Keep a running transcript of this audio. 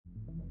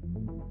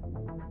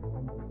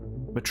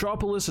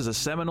Metropolis is a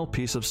seminal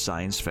piece of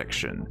science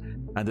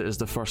fiction, and it is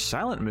the first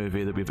silent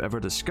movie that we've ever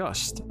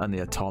discussed on the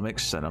Atomic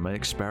Cinema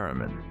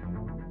Experiment.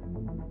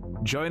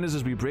 Join us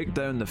as we break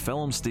down the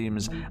film's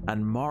themes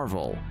and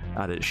marvel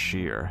at its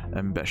sheer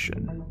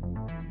ambition.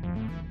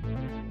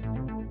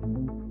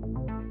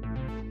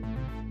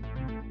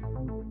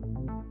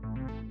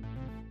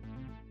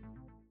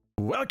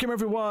 Welcome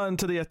everyone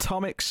to the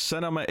Atomic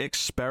Cinema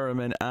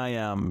Experiment. I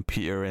am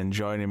Peter, and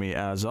joining me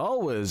as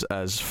always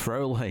as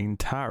Fraulein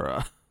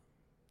Tara.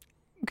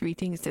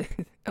 Greetings to...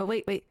 Oh,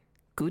 wait.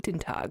 Guten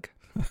Tag.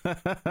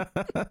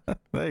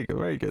 There you go.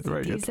 Very good.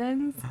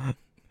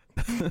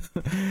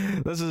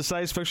 This is a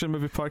science fiction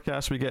movie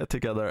podcast. We get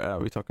together,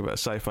 we talk about a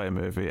sci-fi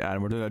movie,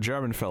 and we're doing a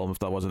German film, if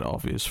that wasn't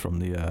obvious from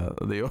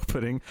the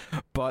opening.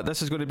 But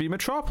this is going to be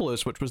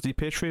Metropolis, which was the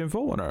Patreon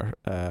vote winner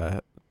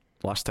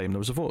last time there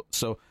was a vote.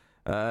 So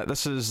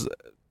this is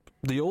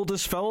the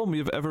oldest film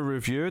we've ever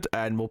reviewed,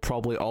 and will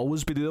probably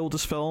always be the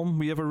oldest film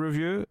we ever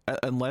review,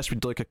 unless we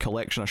do like a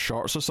collection of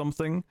shorts or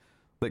something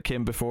that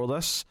came before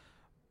this.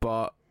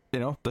 But, you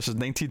know, this is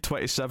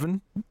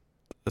 1927.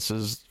 This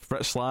is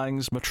Fritz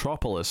Lang's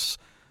Metropolis.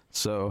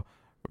 So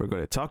we're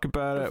going to talk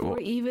about it. Before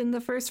even the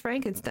first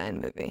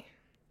Frankenstein movie.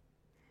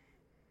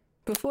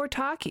 Before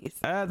talkies.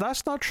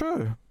 That's not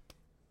true.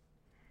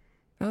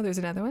 Oh, there's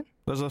another one?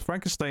 There's a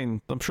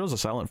Frankenstein, I'm sure there's a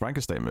silent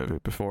Frankenstein movie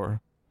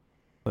before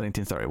the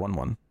 1931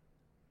 one.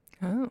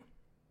 Oh.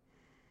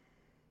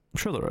 I'm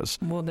sure there is.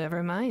 Well,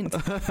 never mind.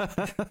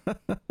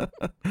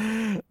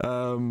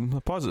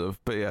 Positive,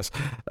 but yes.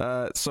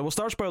 So we'll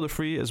start spoiler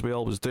free as we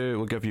always do.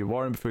 We'll give you a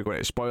warning before we go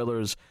into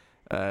spoilers.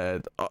 So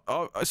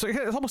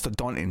it's almost a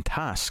daunting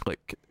task.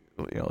 Like,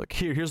 you know, like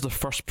here's the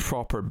first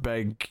proper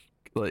big,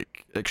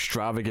 like,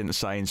 extravagant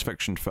science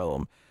fiction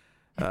film.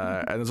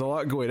 And there's a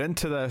lot going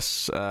into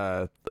this.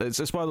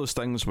 It's one of those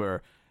things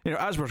where, you know,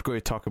 as we're going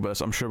to talk about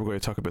this, I'm sure we're going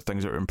to talk about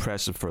things that are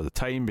impressive for the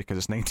time because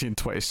it's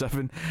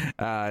 1927,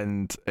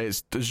 and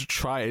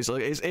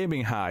it's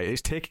aiming high.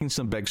 It's taking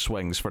some big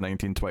swings for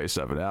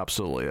 1927. It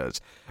absolutely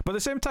is. But at the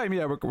same time,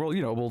 yeah,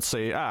 we'll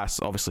say,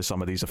 obviously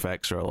some of these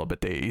effects are a little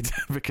bit dated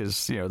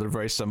because, you know, they're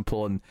very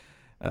simple, and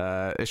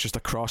it's just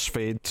a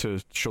crossfade to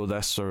show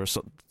this or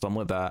something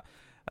like that.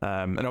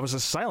 And it was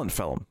a silent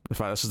film. In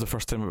fact, this is the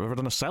first time we've ever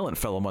done a silent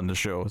film on the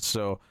show,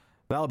 so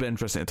that'll be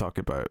interesting to talk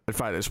about. In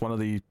fact, it's one of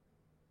the,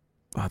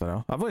 I don't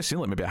know, I've only seen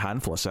like maybe a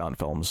handful of silent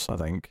films, I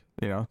think.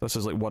 You know, this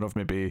is like one of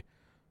maybe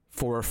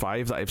 4 or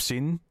 5 that I've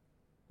seen,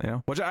 you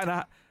know, which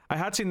I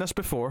had seen this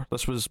before.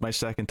 This was my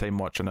second time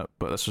watching it,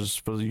 but this was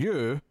for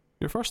you,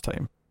 your first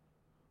time.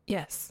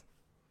 Yes.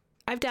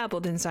 I've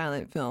dabbled in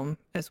silent film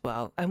as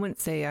well. I wouldn't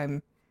say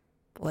I'm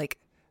like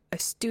a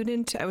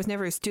student. I was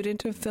never a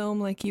student of film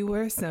like you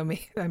were, so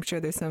I'm sure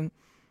there's some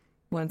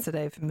ones that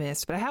I've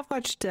missed. But I have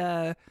watched,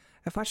 I've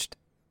watched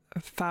a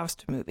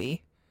Faust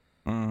movie.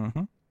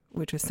 Mm-hmm.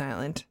 Which was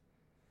silent.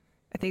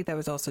 I think that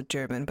was also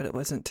German, but it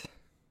wasn't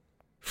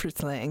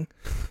Fritz Lang.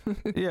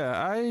 Yeah,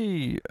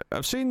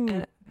 I've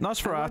seen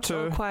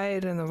Nosferatu. All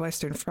Quiet on the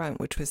Western Front,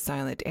 which was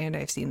silent, and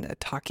I've seen the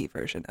talkie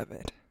version of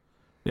it.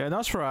 Yeah,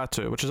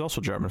 Nosferatu, which is also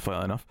German,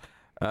 funnily enough.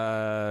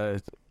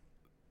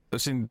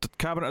 I've seen The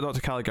Cabinet of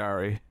Dr.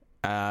 Caligari,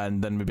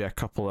 and then maybe a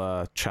couple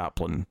of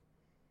Chaplin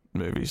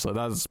movies. Like,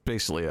 that's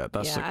basically it.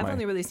 That's I've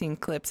only really seen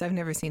clips. I've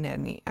never seen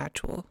any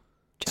actual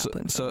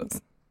Chaplin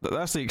films.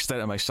 That's the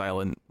extent of my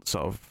silent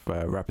sort of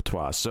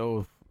repertoire.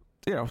 So,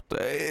 you know,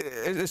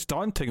 it's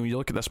daunting when you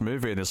look at this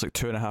movie and it's like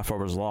 2.5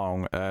 hours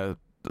long.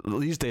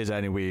 These days,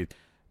 anyway,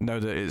 now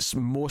that it's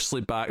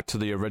mostly back to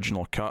the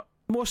original cut.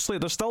 Mostly,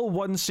 there's still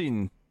one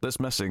scene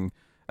that's missing.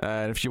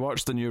 And if you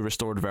watch the new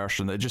restored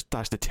version, it just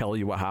has to tell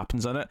you what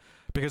happens in it.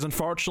 Because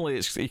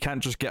unfortunately, you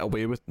can't just get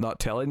away with not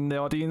telling the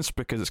audience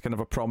because it's kind of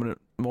a prominent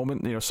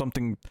moment. You know,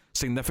 something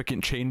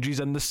significant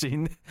changes in the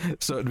scene.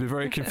 So it'd be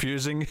very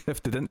confusing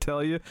if they didn't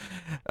tell you.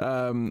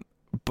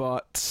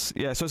 But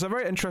yeah, so it's a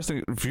very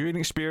interesting viewing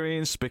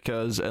experience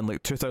because in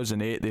like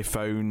 2008, they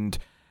found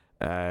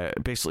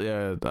basically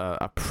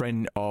a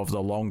print of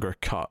the longer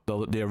cut,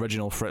 the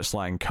original Fritz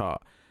Lang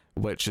cut,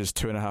 which is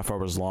 2.5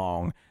 hours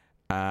long,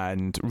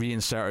 and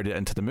reinserted it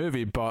into the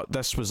movie. But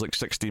this was like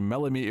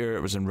 16mm,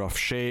 it was in rough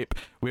shape,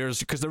 whereas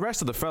because the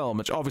rest of the film,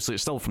 which obviously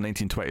it's still from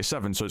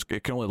 1927, so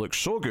it can only look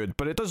so good,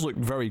 but it does look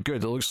very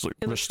good. It looks like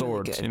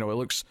restored, really, you know, it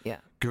looks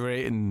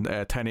great in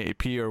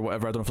 1080p or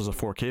whatever. I don't know if there's a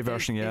 4K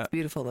version yet. It's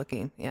beautiful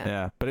looking.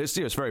 Yeah, but it's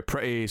very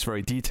pretty, it's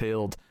very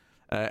detailed.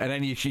 And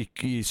then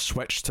you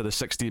switch to the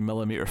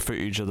 16mm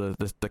footage of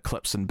the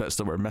clips and bits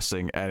that were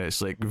missing, and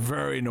it's like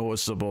very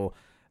noticeable.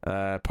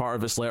 Part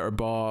of it's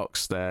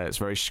letterboxed, it's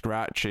very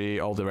scratchy,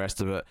 all the rest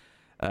of it.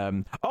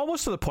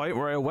 Almost to the point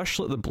where I wish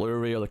that the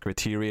Blu-ray or the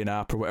Criterion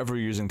app or whatever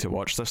you're using to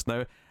watch this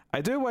now, I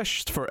do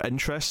wish for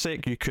interest's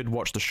sake you could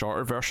watch the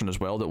shorter version as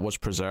well that was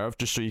preserved,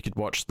 just so you could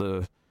watch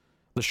the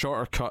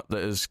shorter cut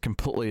that is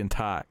completely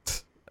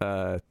intact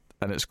in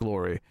its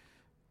glory.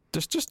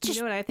 Just you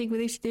know what I think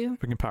they should do?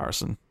 For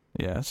comparison,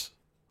 yes.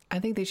 I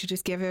think they should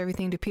just give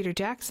everything to Peter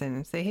Jackson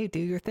and say, hey, do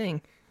your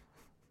thing.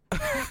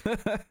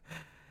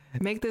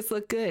 Make this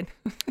look good.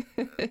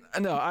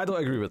 No, I don't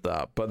agree with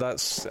that. But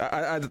that's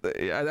I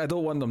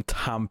don't want them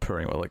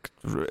tampering with, like,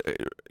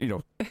 you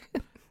know,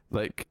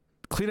 like,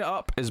 clean it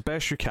up as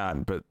best you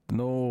can, but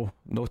no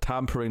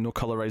tampering, no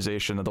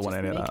colorization. I don't want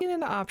any of that. Make it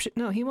an option.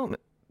 No, he won't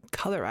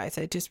colorize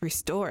it. Just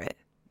restore it.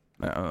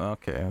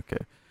 Okay.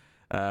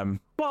 Well,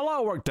 a lot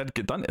of work did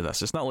get done to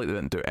this. It's not like they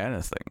didn't do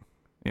anything.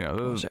 You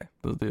know,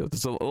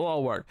 there's a lot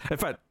of work. In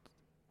fact,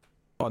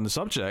 on the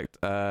subject,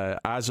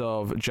 as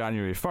of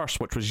January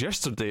 1st, which was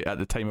yesterday at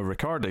the time of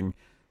recording,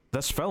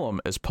 this film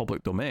is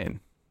public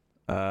domain.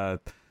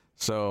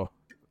 So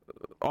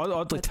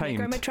oddly Let's timed.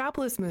 make our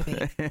Metropolis movie.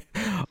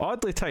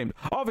 Oddly timed.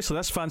 Obviously,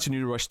 this fancy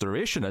new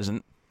restoration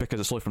isn't, because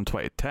it's only from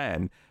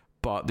 2010,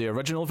 but the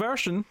original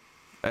version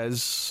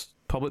is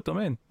public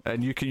domain,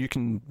 and you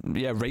can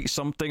write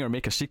something or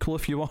make a sequel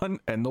if you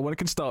want, and no one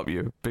can stop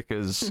you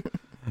because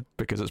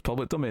it's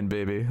public domain,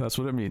 baby. That's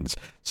what it means.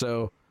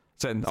 So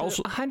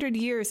also 100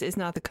 years is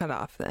not the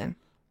cutoff then.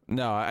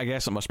 No, I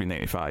guess it must be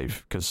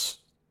 95, because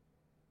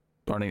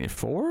or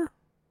 94,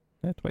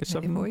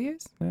 27, 94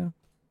 years,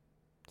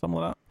 something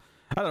like that.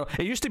 I don't know.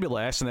 It used to be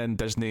less, and then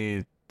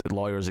Disney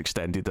lawyers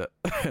extended it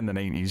in the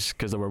 90s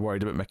because they were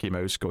worried about Mickey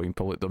Mouse going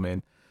public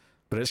domain.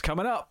 But it's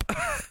coming up.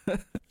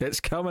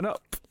 It's coming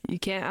up. You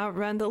can't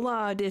outrun the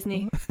law,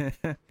 Disney.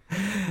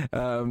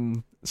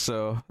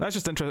 So that's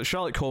just interesting.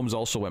 Sherlock Holmes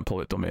also went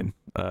public domain.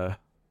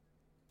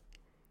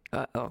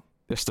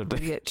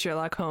 Yesterday. You get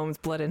Sherlock Holmes,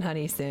 Blood and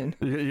Honey soon.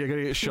 You're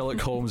gonna get Sherlock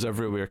Holmes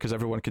everywhere because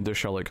everyone can do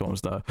Sherlock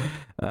Holmes now.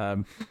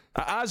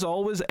 As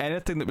always,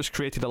 anything that was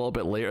created a little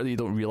bit later that you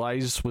don't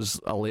realize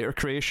was a later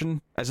creation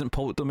isn't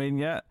public domain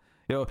yet.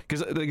 You know,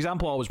 because the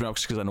example I always bring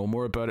up, because I know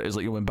more about it, is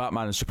like, you know, when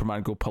Batman and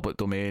Superman go public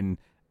domain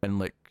in,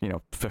 like, you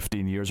know,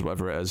 15 years or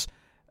whatever it is,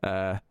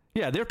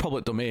 they're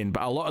public domain,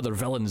 but a lot of their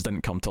villains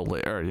didn't come till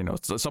later. You know,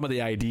 so some of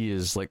the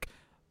ideas, like,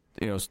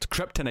 you know,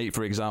 Kryptonite,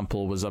 for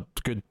example, was a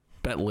good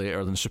bit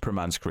later than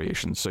Superman's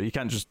creation, so you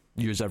can't just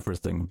use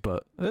everything.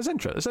 But it's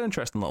an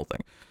interesting little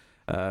thing.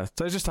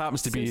 So it just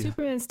happens to be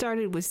Superman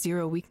started with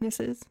 0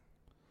 weaknesses,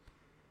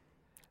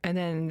 and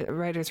then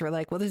writers were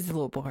like, well, this is a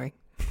little boring.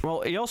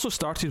 Well, he also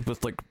started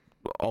with, like,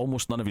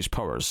 almost none of his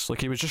powers.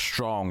 Like, he was just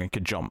strong and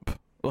could jump.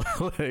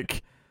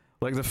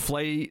 like the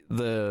flight,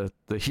 the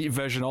heat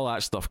vision, all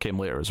that stuff came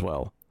later as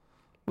well.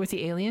 Was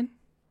he alien?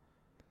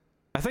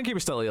 I think he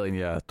was still alien,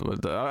 yeah.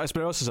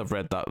 Everybody else I've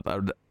read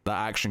that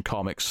Action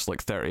Comics,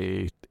 like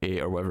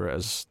 38 or whatever it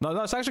is. No,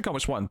 that's Action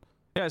Comics 1.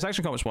 Yeah, it's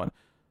Action Comics 1.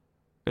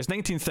 It's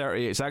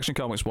 1938, it's Action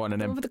Comics 1,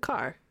 and then... Over the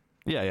car.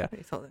 Yeah.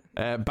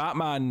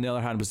 Batman, on the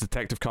other hand, was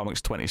Detective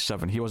Comics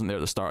 27. He wasn't there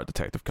at the start of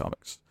Detective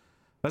Comics.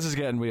 This is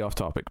getting way off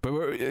topic, but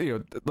we're, you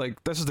know,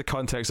 like, this is the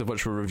context of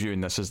which we're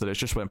reviewing this, is that it's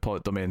just went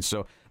public domain.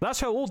 So that's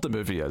how old the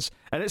movie is.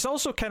 And it's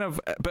also kind of,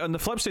 but on the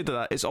flip side of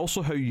that, it's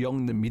also how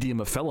young the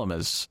medium of film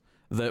is,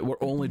 that we're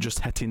only just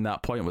hitting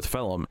that point with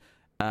film.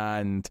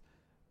 And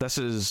this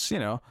is, you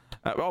know,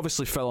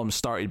 obviously film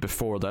started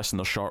before this, and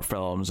there's short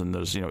films, and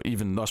there's, you know,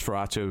 even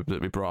Nosferatu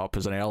that we brought up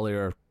as an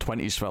earlier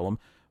 20s film.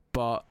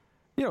 But,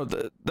 you know,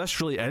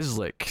 this really is,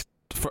 like,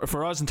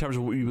 for us in terms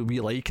of what we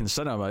like in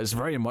cinema, it's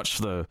very much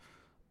the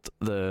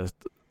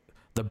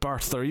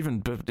birth, or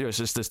even, you know,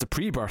 it's the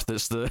pre-birth,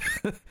 it's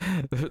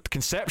the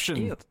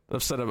conception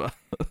of cinema.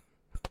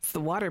 It's the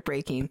water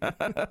breaking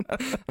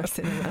of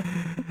cinema.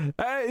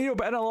 You know,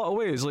 but in a lot of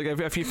ways, like,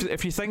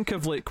 if you think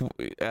of, like,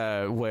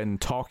 when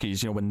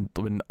talkies, you know,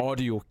 when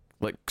audio,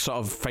 like, sort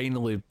of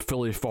finally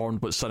fully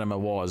formed what cinema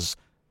was,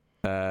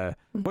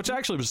 which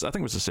actually was, I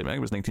think it was the same. I think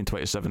it was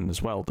 1927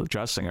 as well. The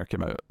Jazz Singer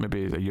came out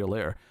maybe a year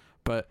later,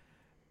 but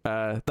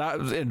that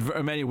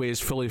in many ways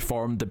fully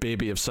formed the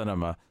baby of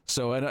cinema.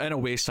 So in a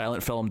way,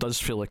 silent film does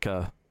feel like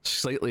a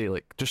slightly,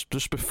 like,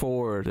 just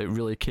before it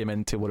really came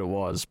into what it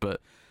was.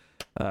 But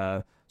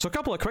so a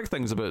couple of quick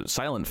things about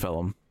silent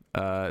film,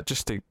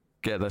 just to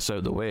get this out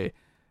of the way.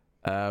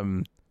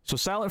 So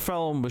silent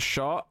film was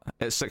shot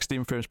at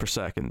 16 frames per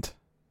second,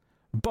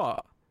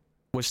 but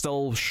was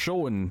still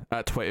shown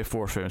at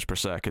 24 frames per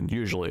second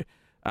usually,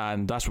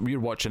 and that's what we're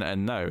watching it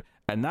in now.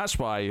 And that's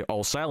why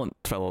all silent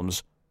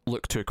films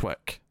look too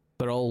quick.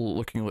 They're all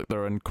looking like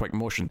they're in quick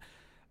motion.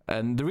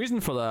 And the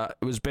reason for that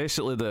was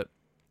basically that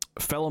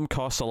film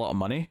costs a lot of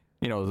money.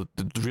 You know,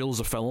 the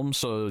reels of film,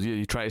 so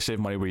you try to save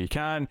money where you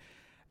can.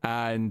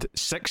 And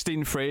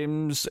 16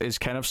 frames is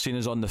kind of seen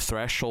as on the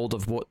threshold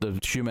of what the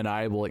human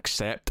eye will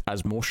accept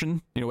as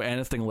motion. You know,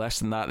 anything less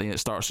than that, then it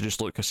starts to just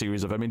look like a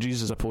series of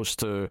images as opposed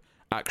to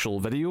actual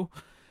video.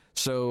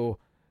 So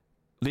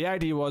the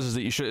idea is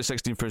that you shoot at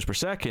 16 frames per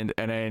second,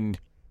 and then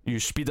you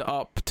speed it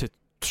up to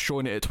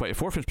showing it at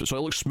 24 frames, so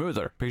it looks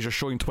smoother because you're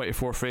showing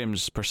 24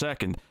 frames per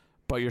second,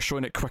 but you're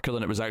showing it quicker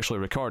than it was actually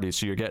recorded,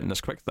 so you're getting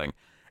this quick thing.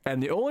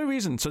 And the only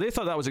reason, so they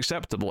thought that was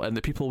acceptable and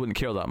that people wouldn't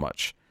care that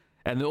much,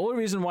 and the only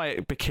reason why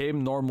it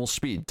became normal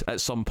speed at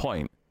some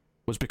point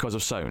was because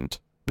of sound.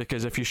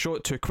 Because if you show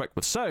it too quick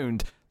with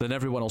sound, then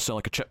everyone will sound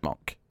like a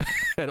chipmunk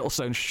and it'll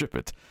sound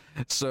stupid.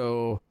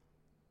 So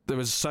there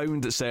was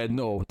sound that said,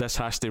 no, this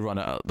has to run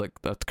at, like,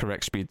 at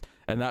correct speed.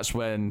 and that's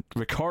when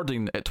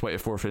recording at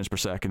 24 frames per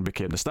second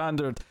became the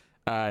standard,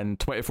 and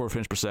 24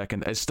 frames per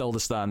second is still the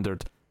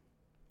standard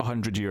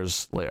 100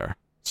 years later.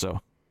 So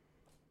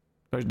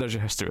there's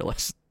your history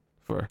lesson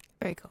for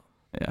Very cool.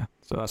 yeah.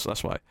 So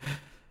that's why.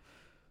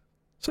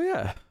 So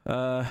yeah,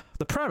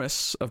 the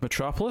premise of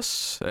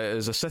Metropolis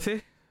is a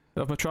city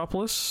of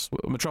Metropolis.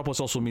 Metropolis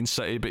also means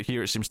city, but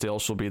here it seems to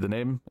also be the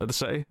name of the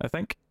city, I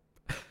think.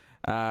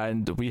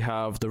 And we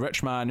have the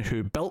rich man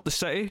who built the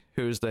city,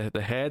 who is the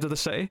head of the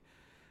city.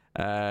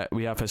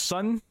 We have his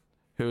son,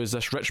 who is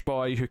this rich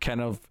boy who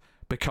kind of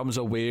becomes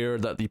aware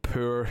that the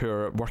poor who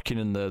are working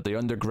in the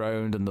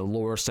underground and the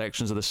lower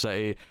sections of the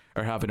city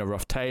are having a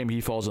rough time.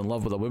 He falls in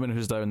love with a woman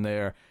who's down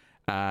there,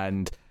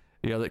 and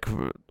like,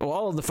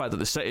 all of the fact that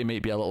the city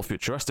might be a little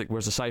futuristic.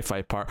 Where's the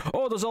sci-fi part?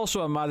 Oh, there's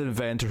also a mad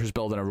inventor who's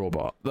building a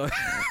robot.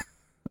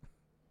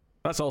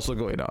 That's also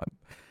going on,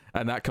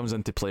 and that comes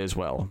into play as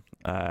well.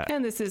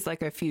 And this is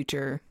like a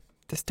future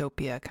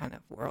dystopia kind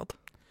of world.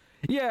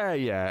 Yeah,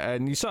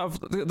 and you sort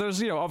of,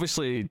 there's,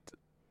 obviously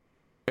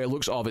it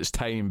looks of its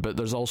time, but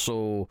there's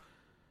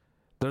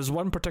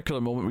one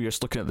particular moment where you're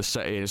just looking at the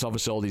city, and it's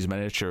obviously all these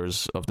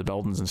miniatures of the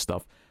buildings and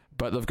stuff,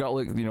 but they've got,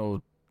 like,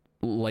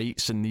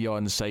 lights and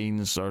neon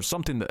signs or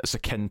something that's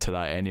akin to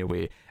that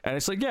anyway, and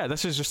it's like, yeah,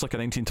 this is just like a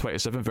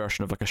 1927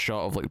 version of like a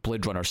shot of like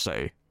Blade Runner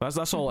city.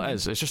 That's all it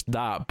is. It's just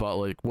that, but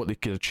like what they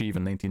could achieve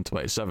in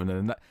 1927,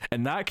 and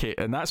in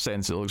that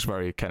sense it looks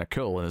very kind of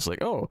cool, and it's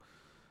like,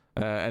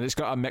 and it's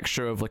got a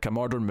mixture of like a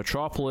modern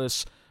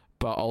Metropolis,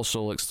 but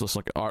also like this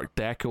like Art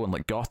Deco and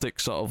like Gothic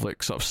sort of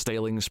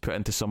stylings put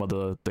into some of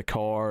the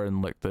decor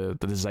and like the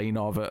design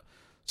of it.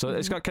 So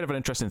it's got kind of an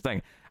interesting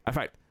thing. In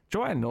fact, do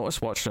you know what I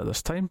noticed watching it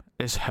this time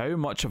is how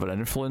much of an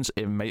influence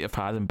it might have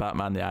had in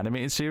Batman the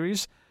Animated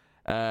Series.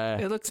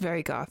 It looks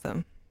very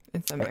Gotham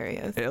in some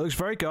areas. It looks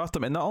very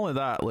Gotham, and not only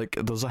that, like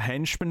there's a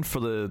henchman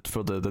for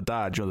the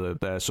dad, Joe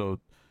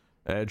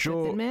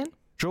Thin Man?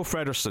 Joe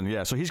Frederson,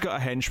 yeah. So he's got a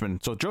henchman.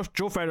 So Joe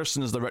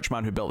Frederson is the rich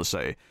man who built the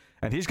city,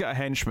 and he's got a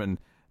henchman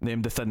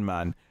named the Thin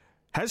Man.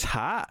 His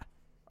hat,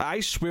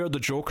 I swear the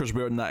Joker's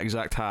wearing that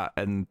exact hat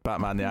in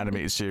Batman the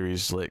Animated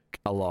Series, like,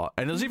 a lot.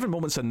 And there's even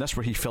moments in this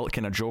where he felt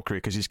kind of jokery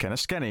because he's kind of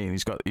skinny and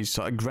he's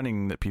sort of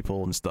grinning at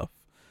people and stuff.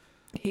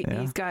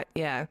 He's got,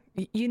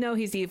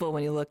 he's evil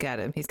when you look at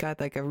him. He's got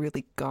like a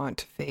really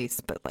gaunt face,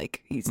 but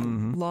like he's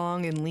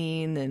long and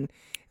lean, and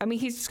I mean,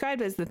 he's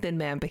described as the Thin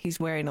Man, but he's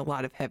wearing a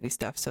lot of heavy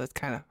stuff, so it's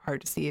kind of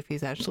hard to see if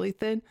he's actually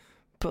thin.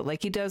 But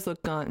like, he does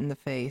look gaunt in the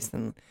face,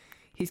 and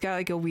he's got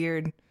like a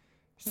weird,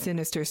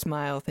 sinister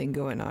smile thing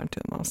going on to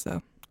him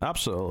also.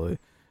 Absolutely.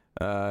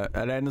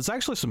 And then there's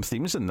actually some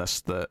themes in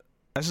this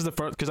is the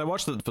first, because I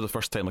watched it for the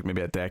first time like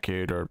maybe a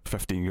decade or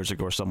 15 years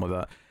ago or something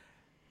like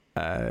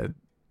that.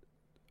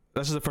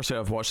 This is the first time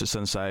I've watched it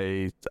since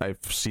I've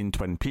seen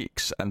Twin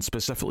Peaks, and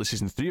specifically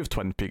season 3 of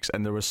Twin Peaks,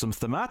 and there was some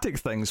thematic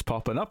things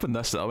popping up in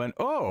this that I went,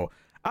 oh,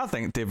 I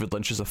think David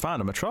Lynch is a fan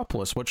of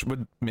Metropolis, which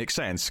would make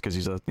sense because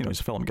he's a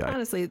film guy.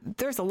 Honestly,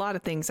 there's a lot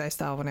of things I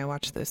saw when I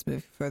watched this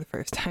movie for the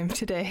first time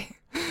today.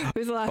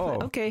 There's a lot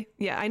of, okay,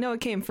 yeah, I know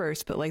it came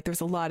first, but like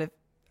there's a lot of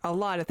things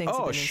that have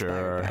been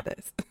inspired by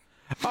this.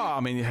 I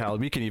mean, hell,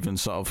 we can even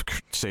sort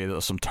of say that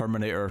there's some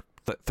Terminator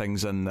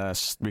things in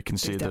this. We can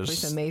say there's definitely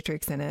some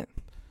Matrix in it.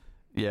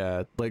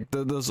 Yeah, like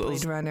there's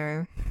Blade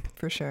Runner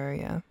for sure.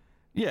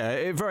 Yeah,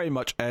 it very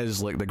much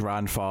is like the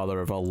grandfather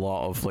of a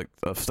lot of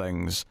of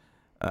things.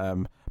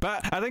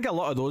 But I think a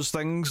lot of those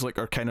things like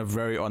are kind of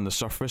very on the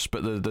surface.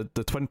 But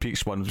the Twin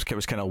Peaks one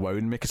was kind of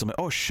wowing me because I'm like,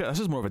 oh shit, this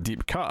is more of a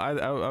deep cut.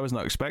 I was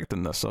not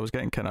expecting this. I was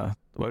getting kind of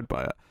wowed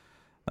by it.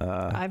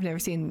 I've never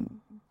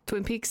seen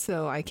Twin Peaks,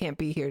 so I can't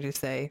be here to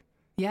say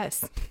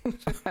yes.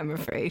 I'm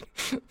afraid.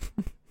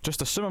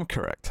 Just assume I'm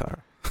correct,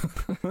 Tara.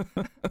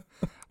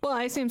 Well,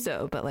 I assume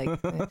so, but like,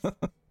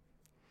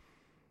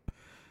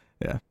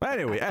 yeah.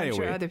 Anyway, I'm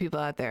sure other people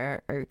out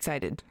there are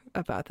excited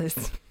about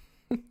this.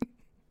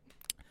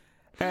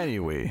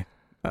 Anyway,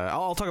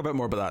 I'll talk a bit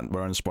more about that when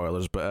we're in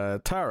spoilers.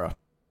 But Tara,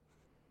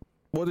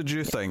 what did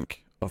you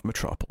think of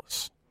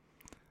Metropolis?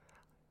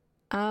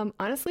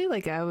 Honestly,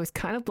 like I was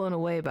kind of blown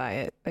away by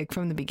it. Like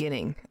from the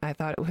beginning, I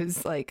thought it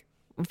was like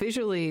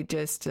visually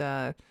just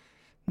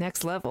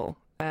next level.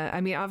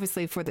 I mean,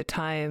 obviously for the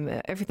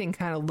time, everything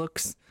kind of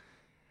looks.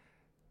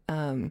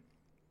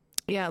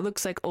 It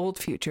looks like old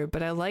future,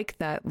 but I like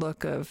that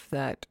look of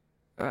that.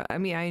 I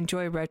mean, I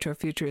enjoy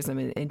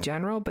retrofuturism in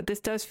general, but this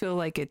does feel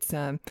like it's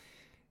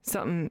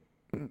something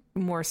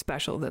more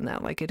special than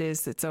that. Like it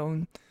is its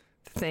own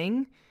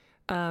thing.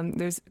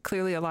 There's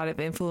clearly a lot of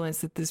influence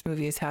that this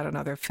movie has had on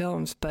other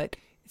films, but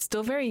it's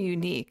still very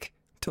unique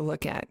to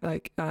look at.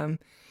 Like,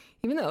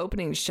 even the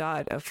opening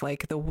shot of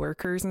like the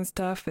workers and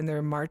stuff, and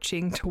they're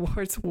marching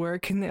towards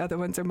work and the other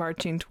ones are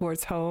marching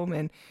towards home.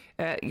 And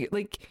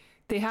like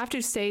they have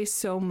to say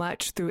so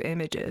much through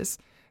images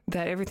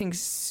that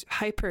everything's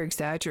hyper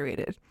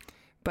exaggerated.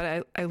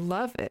 But I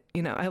love it.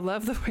 I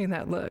love the way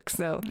that looks.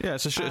 So yeah,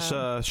 it's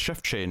a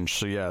shift change.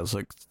 So yeah, it's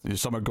like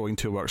some are going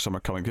to work, some are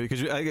coming,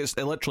 because I guess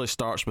it literally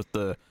starts with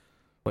the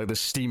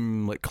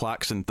steam like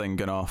klaxon thing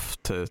going off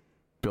to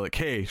be like,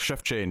 hey,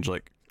 shift change,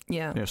 like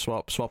Yeah. Yeah,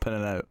 swap in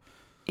and out.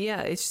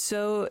 Yeah, it's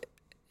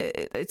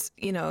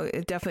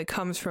it definitely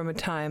comes from a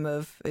time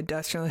of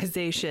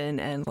industrialization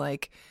and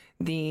like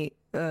the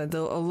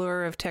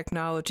allure of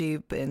technology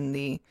and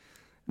the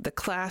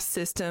class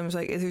systems.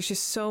 Like there's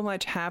just so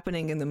much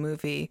happening in the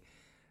movie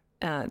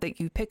that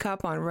you pick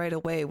up on right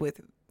away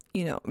with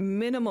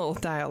minimal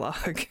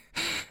dialogue.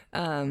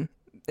 But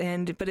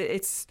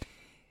it's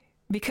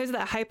because of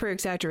that hyper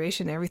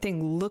exaggeration,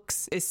 everything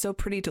is so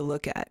pretty to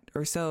look at,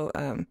 or so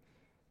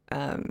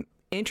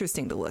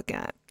interesting to look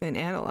at and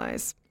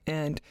analyze.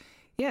 And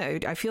yeah,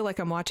 I feel like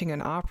I'm watching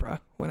an opera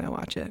when I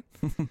watch it.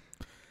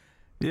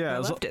 Yeah, I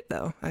loved it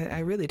though. I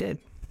really did.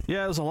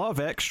 Yeah, there's a lot of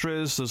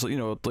extras. There's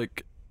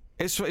like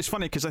it's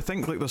funny because I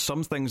think like there's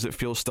some things that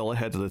feel still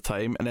ahead of the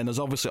time, and then there's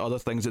obviously other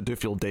things that do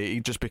feel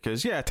dated just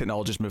because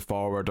technology's moved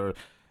forward or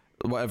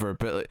whatever.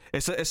 But like,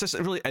 it's this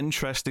really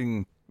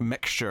interesting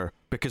mixture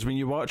because when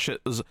you watch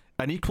it, there's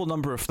an equal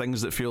number of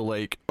things that feel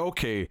like,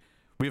 okay,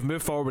 we've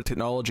moved forward with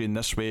technology in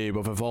this way,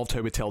 we've evolved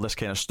how we tell this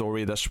kind of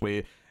story this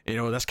way.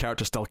 This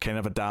character's still kind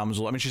of a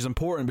damsel. I mean, she's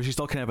important, but she's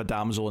still kind of a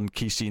damsel in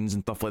key scenes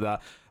and stuff like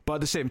that. But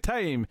at the same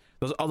time,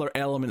 there's other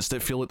elements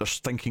that feel like they're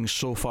thinking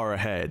so far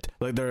ahead.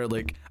 Like they're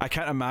like, I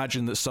can't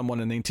imagine that someone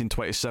in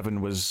 1927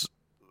 was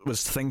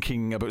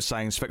thinking about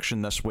science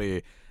fiction this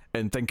way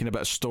and thinking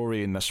about a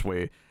story in this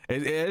way.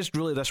 It is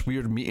really this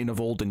weird meeting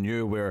of old and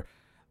new where,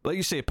 like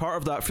you say, part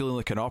of that feeling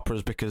like an opera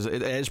is because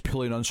it is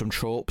pulling on some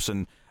tropes.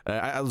 And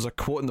there's a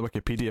quote in the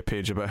Wikipedia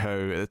page about how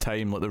at the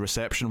time like the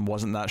reception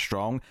wasn't that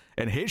strong,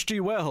 and H.G.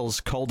 Wells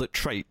called it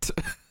trite.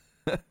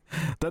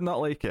 Did not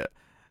like it.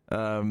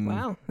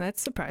 Wow,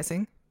 that's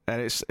surprising.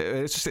 And it's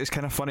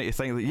kind of funny to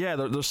think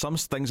that there's some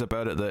things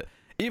about it that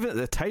even at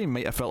the time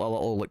might have felt a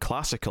little like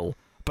classical,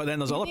 but then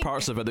there's other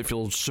parts of it that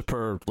feel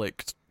super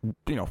like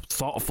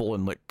thoughtful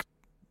and like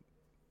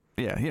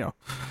Do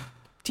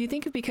you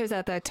think it's because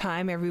at that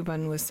time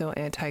everyone was so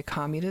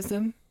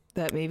anti-communism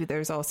that maybe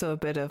there's also a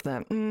bit of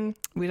that,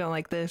 we don't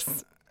like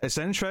this? It's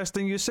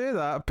interesting you say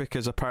that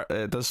because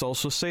it does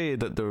also say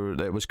that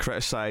it was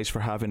criticized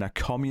for having a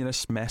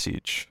communist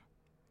message.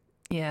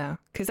 Yeah,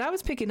 because I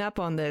was picking up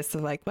on this,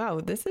 like, wow,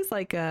 this is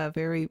like a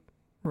very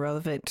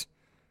relevant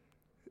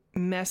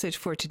message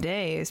for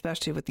today,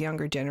 especially with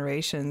younger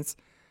generations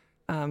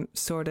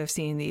sort of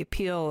seeing the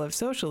appeal of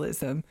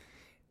socialism.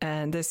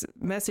 And this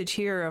message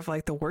here of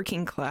like the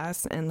working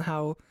class and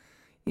how,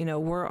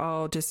 we're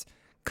all just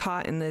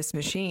caught in this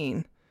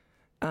machine,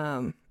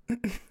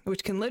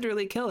 which can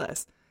literally kill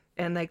us.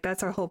 And like,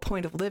 that's our whole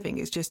point of living,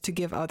 is just to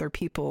give other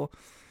people,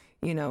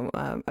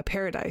 a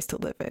paradise to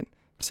live in.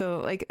 So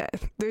like,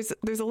 there's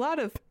a lot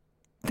of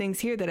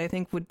things here that I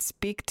think would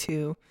speak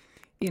to,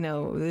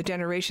 the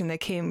generation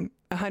that came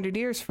 100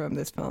 years from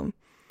this film.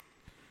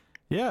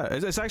 Yeah,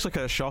 it's actually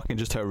kind of shocking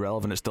just how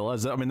relevant it still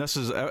is. I mean, this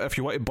is, if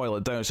you want to boil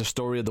it down, it's a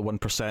story of the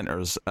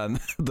 1%ers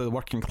and the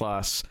working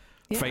class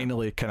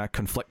finally kind of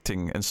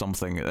conflicting in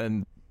something,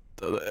 and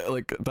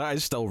like that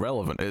is still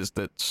relevant.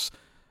 It's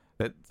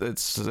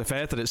if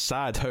anything, it's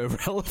sad how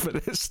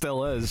relevant it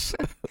still is.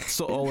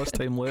 So all this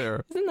time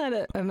later, isn't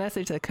that a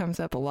message that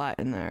comes up a lot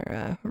in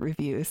our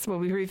reviews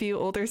when we review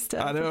older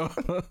stuff? I know.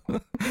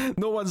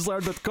 No one's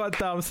learned a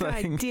goddamn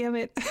thing. God damn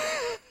it.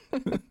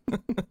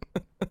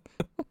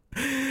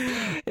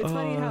 It's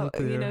funny how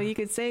dear. you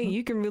could say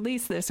you can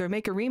release this or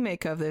make a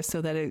remake of this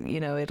so that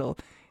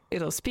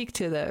it'll speak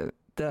to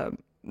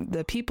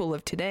the people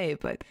of today,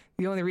 but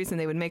the only reason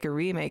they would make a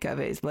remake of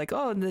it is like,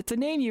 oh, that's a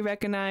name you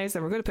recognize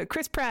and we're going to put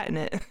Chris Pratt in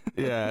it.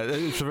 Yeah,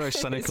 it's a very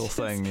cynical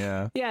thing.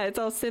 Yeah, it's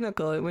all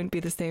cynical. It wouldn't be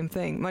the same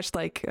thing, much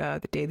like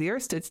The Day the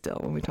Earth Stood Still,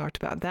 when we talked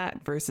about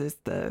that versus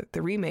the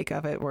remake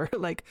of it, where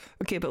like,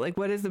 okay, but like,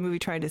 what is the movie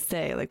trying to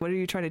say? Like, what are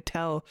you trying to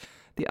tell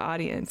the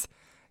audience?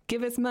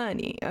 Give us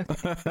money.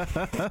 Okay.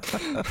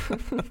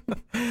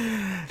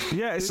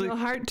 Yeah, it's there's no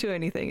heart to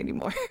anything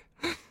anymore.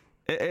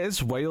 It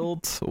is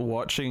wild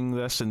watching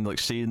this and like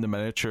seeing the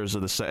miniatures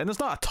of the city, and there's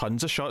not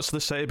tons of shots of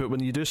the city, but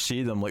when you do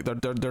see them, like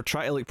they're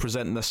trying to like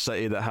present this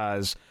city that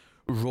has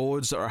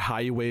roads that are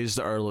highways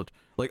that are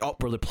like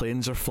up where the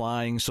planes are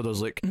flying. So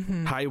there's like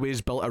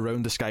highways built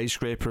around the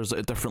skyscrapers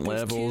at different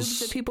levels. Tubes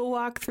that people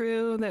walk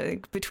through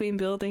between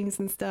buildings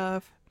and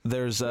stuff.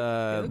 There's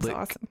like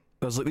awesome.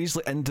 There's like these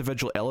like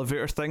individual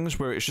elevator things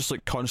where it's just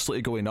like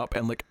constantly going up,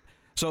 and like,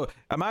 so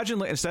imagine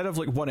like instead of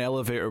like one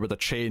elevator with a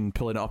chain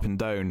pulling it up and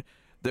down,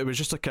 there was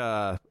just like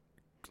a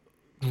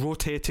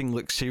rotating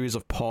like series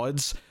of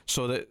pods,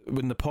 so that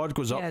when the pod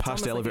goes up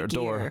past the elevator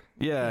door,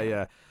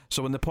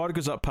 so when the pod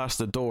goes up past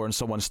the door and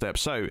someone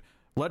steps out,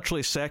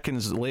 literally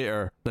seconds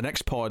later the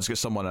next pod's got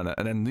someone in it,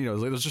 and then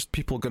like, there's just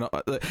people gonna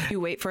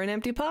you wait for an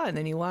empty pod and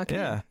then you walk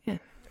in.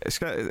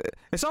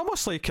 It's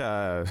almost like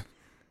a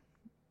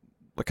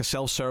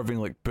self-serving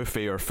like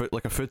buffet or a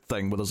food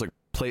thing where there's like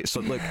plates, so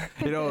like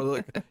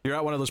like you're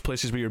at one of those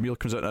places where your meal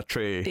comes out in a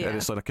tray and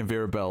it's like a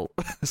conveyor belt.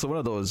 So one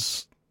of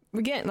those.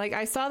 Again, like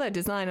I saw that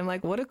design, I'm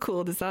like, what a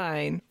cool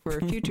design for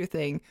a future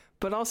thing,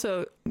 but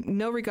also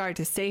no regard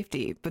to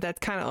safety. But that's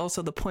kind of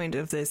also the point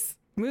of this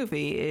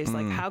movie is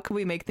like, how can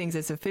we make things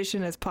as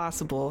efficient as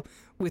possible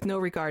with no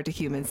regard to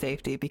human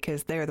safety,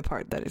 because they're the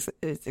part that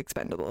is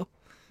expendable.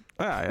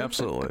 Yeah,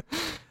 absolutely.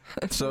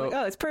 So like,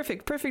 oh, it's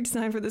perfect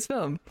design for this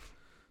film.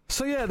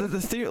 So yeah, the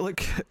theory,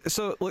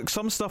 like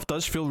some stuff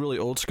does feel really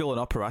old school and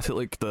operatic,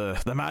 like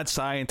the mad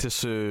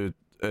scientist who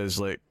is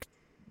like,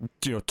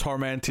 you know,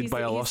 tormented by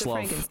a lost love.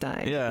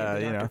 Frankenstein. Yeah,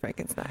 you know,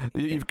 Frankenstein.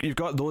 You've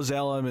got those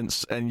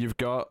elements, and you've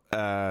got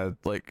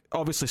like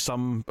obviously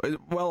some.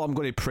 Well, I'm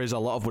going to praise a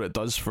lot of what it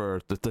does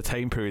for the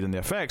time period and the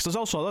effects. There's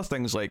also other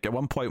things, like at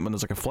one point when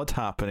there's like a flood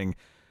happening,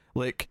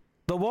 like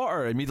the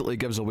water immediately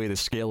gives away the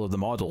scale of the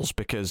models,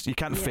 because you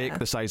can't fake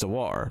the size of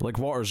water. Like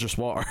water is just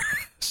water.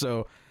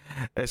 So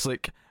it's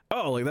like,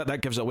 oh, like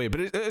that gives it away, but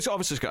it's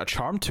obviously got a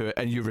charm to it,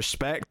 and you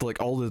respect like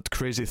all the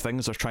crazy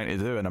things they're trying to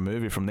do in a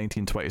movie from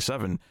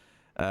 1927.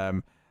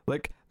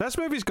 Like this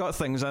movie's got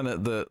things in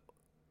it that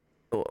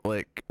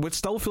like would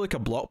still feel like a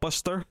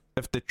blockbuster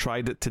if they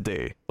tried it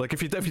today. Like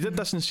if you did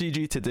this in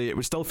CG today, it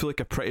would still feel like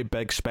a pretty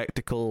big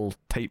spectacle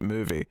type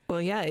movie.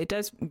 Well, yeah, it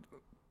does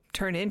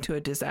turn into a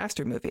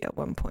disaster movie at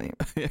one point.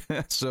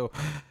 So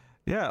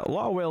yeah, a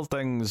lot of wild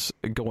things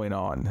going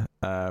on,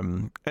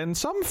 and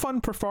some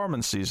fun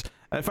performances.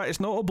 In fact,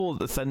 it's notable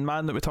that the Thin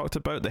Man that we talked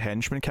about, the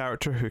henchman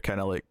character who kind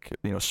of like,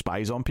 you know,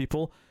 spies on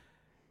people,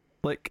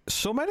 like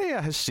so many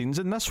of his scenes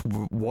in this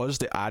was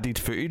the added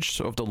footage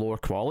of the lower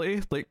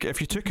quality. Like if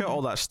you took out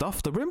all that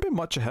stuff, there wouldn't be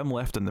much of him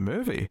left in the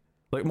movie.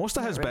 Like most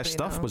of his best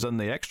stuff was in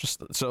the extra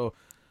so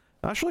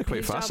that's really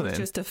quite fascinating. Job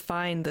was just to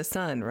find the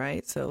sun,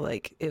 right? So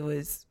like it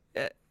was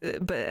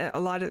but a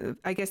lot of,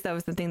 I guess that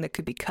was the thing that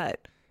could be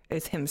cut,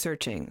 is him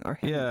searching or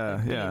him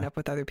meeting up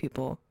with other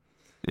people.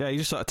 Yeah, you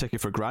just sort of take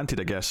it for granted,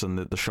 I guess, in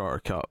the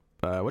shorter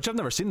cut, which I've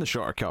never seen the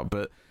shorter cut,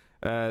 but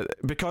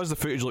because the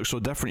footage looks so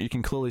different, you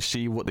can clearly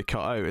see what they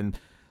cut out, and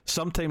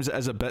sometimes it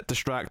is a bit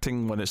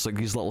distracting when it's like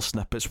these little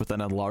snippets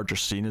within a larger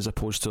scene as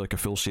opposed to like a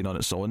full scene on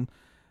its own.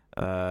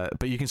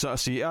 But you can sort of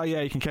see,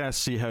 you can kind of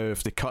see how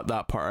if they cut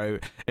that part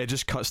out, it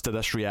just cuts to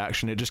this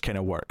reaction. It just kind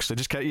of works. It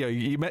just kind of,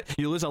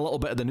 you lose a little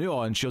bit of the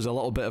nuance, shows a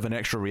little bit of an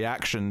extra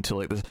reaction to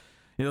like this.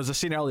 You know, there's a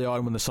scene early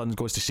on when the son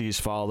goes to see his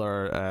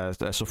father.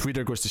 So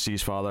Frieder goes to see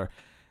his father,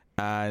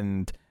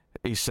 and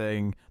he's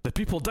saying, "The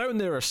people down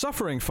there are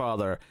suffering,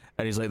 father,"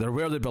 and he's like, "They're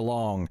where they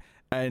belong."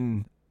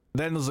 And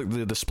then there's like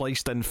the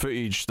spliced in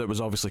footage that was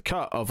obviously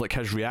cut of like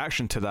his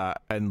reaction to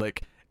that, and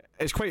like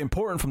it's quite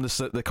important from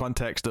the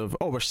context of,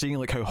 we're seeing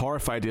like how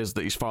horrified he is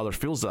that his father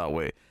feels that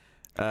way.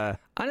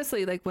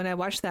 Honestly, like when I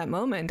watched that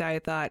moment, I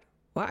thought,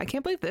 wow, I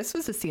can't believe this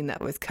was a scene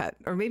that was cut.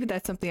 Or maybe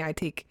that's something I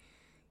take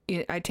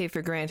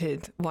for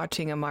granted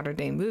watching a modern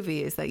day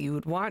movie, is that you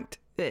would want,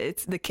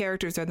 it's the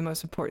characters are the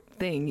most important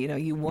thing. You know,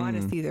 you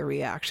want to see their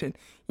reaction.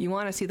 You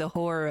want to see the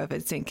horror of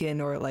it sink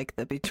in, or like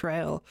the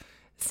betrayal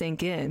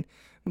sink in.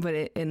 But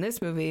in this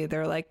movie,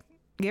 they're like,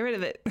 get rid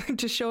of it.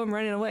 Just show them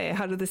running away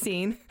out of the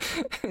scene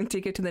to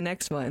get to the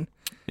next one.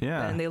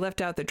 Yeah. And they left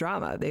out the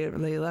drama. They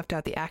left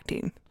out the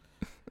acting.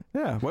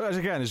 Yeah. Well,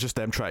 again, it's just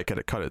them trying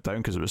to cut it down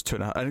because it was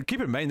 2.5. And keep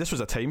in mind, this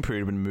was a time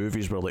period when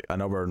movies were like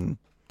an hour and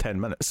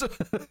 10 minutes.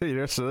 You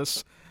know, so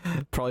this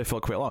probably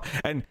felt quite long.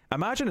 And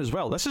imagine as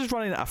well, this is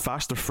running at a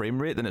faster frame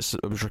rate than it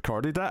was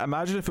recorded at.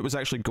 Imagine if it was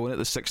actually going at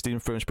the 16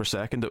 frames per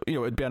second. You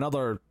know, it'd be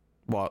another,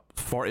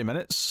 40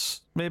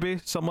 minutes, maybe?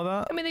 Something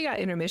like that? I mean, they got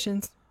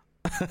intermissions.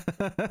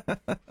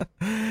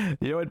 You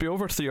know, it'd be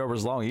over 3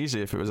 hours long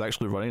easy if it was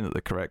actually running at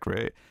the correct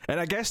rate. And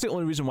I guess the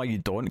only reason why you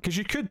don't, because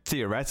you could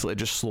theoretically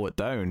just slow it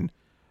down,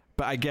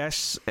 but I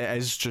guess it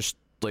is just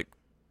like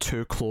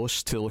too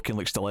close to looking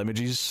like still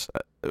images.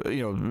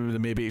 You know,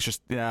 maybe it's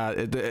just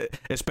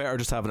it's better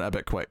just having it a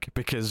bit quick,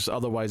 because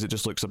otherwise it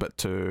just looks a bit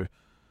too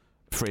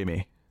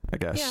framey, I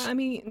guess. Yeah, I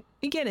mean,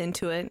 you get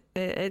into it,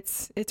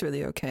 it's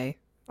really okay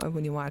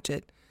when you watch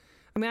it.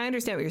 I mean, I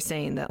understand what you're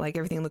saying, that like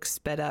everything looks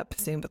sped up.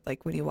 Same, but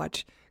like when you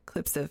watch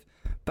clips of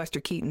Buster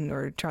Keaton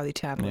or Charlie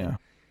Chaplin, it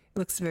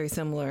looks very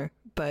similar.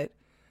 But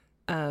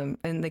and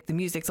like the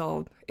music's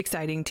all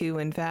exciting too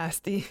and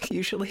fast,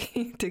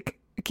 usually to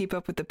keep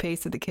up with the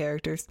pace of the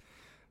characters.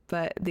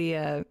 But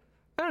I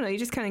don't know, you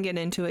just kind of get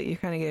into it. You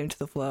kind of get into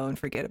the flow and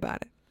forget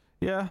about it.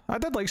 Yeah, I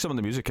did like some of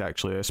the music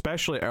actually,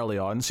 especially early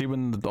on. See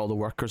when all the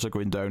workers are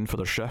going down for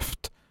their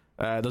shift.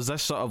 There's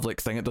this sort of like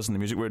thing it does in the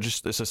music where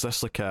it's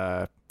this like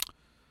a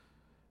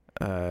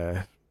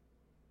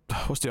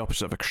what's the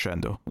opposite of a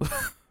crescendo?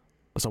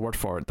 There's a word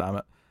for it, damn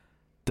it.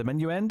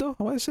 Diminuendo,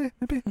 I want to say,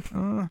 maybe?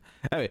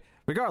 Anyway,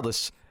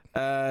 regardless,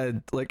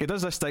 like it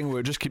does this thing where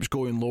it just keeps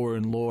going lower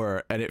and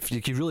lower, and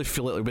you can really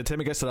feel it. Like by the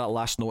time it gets to that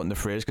last note in the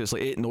phrase, because it's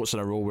like 8 notes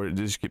in a row where it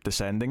just keep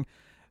descending,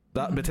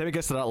 by the time it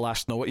gets to that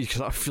last note, you can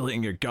sort of feel it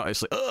in your gut.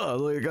 It's like,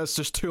 like that's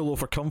just too low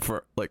for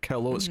comfort, like how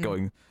low it's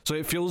going. So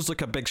it feels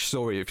like a big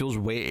story, it feels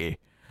weighty.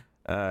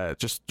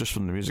 Just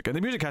from the music, and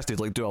the music has to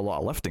like do a lot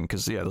of lifting,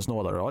 because there's no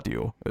other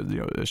audio. You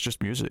know, it's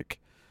just music.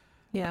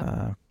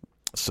 Yeah.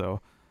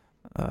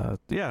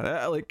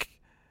 Like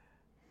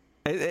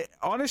it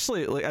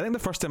honestly, like I think the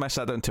first time I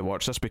sat down to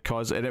watch this,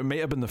 because it might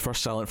have been the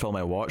first silent film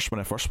I watched when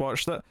I first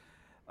watched it,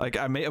 like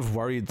I might have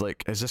worried,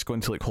 like, is this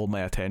going to like hold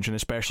my attention,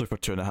 especially for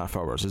 2.5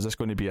 hours? Is this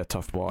going to be a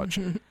tough watch?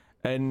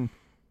 And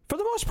for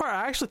the most part,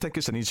 I actually think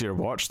it's an easier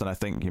watch than I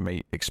think you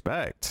might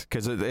expect,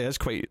 because it is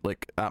quite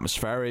like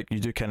atmospheric. You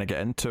do kind of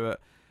get into it.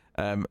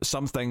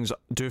 Some things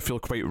do feel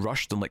quite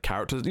rushed, and like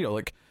characters, you know,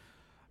 like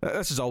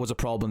this is always a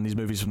problem in these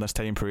movies from this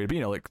time period. But,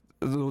 you know, like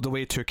the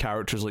way two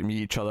characters like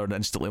meet each other and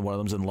instantly one of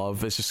them's in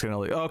love, it's just kind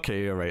of like,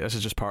 okay, all right, this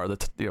is just part of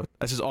the you know,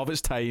 this is of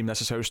its time.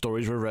 This is how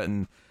stories were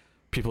written.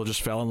 People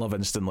just fell in love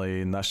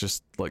instantly, and that's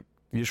just like,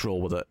 you just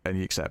roll with it and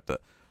you accept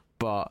it.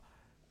 But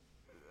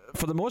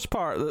for the most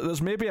part,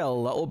 there's maybe a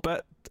little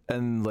bit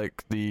in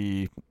like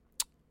in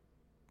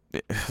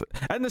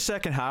the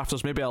second half,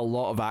 there's maybe a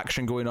lot of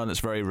action going on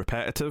that's very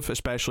repetitive,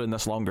 especially in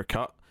this longer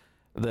cut,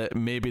 that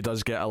maybe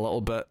does get a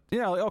little bit,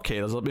 yeah, like, okay,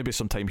 there's maybe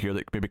some time here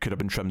that maybe could have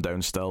been trimmed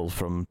down still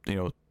from, you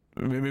know,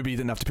 maybe you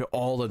didn't have to put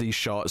all of these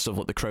shots of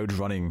like the crowd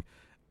running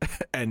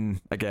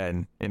in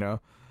again, you know.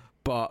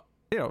 But,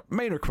 you know,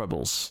 minor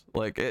quibbles.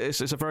 Like,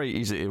 it's a very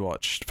easy to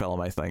watch film,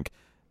 I think.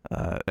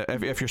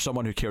 If you're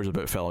someone who cares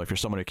about film, if you're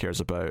someone who cares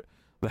about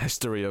the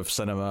history of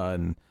cinema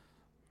and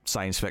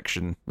science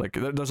fiction, like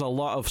there's a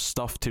lot of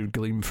stuff to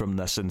glean from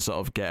this and sort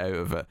of get out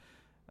of it.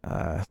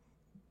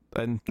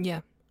 And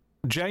Yeah.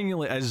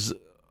 genuinely is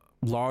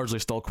largely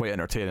still quite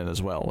entertaining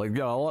as well. Like,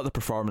 yeah, a lot of the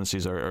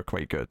performances are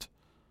quite good.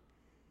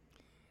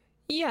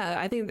 Yeah,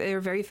 I think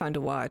they're very fun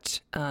to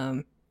watch.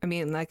 I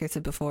mean, like I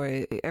said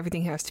before,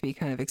 everything has to be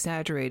kind of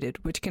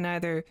exaggerated, which can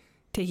either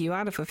take you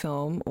out of a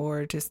film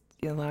or just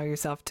allow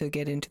yourself to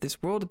get into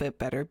this world a bit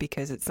better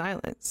because it's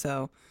silent.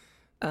 So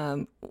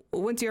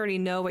once you already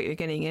know what you're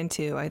getting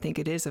into, I think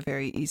it is a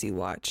very easy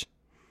watch.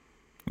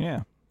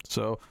 Yeah.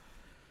 So,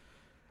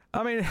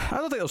 I mean, I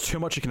don't think there's too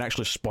much you can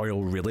actually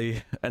spoil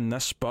really in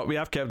this, but we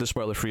have kept the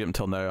spoiler free up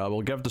until now. I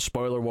will give the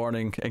spoiler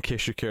warning in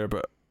case you care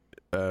about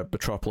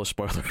Metropolis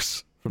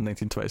spoilers from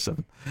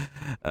 1927.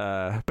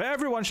 But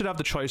everyone should have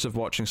the choice of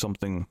watching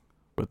something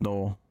with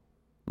no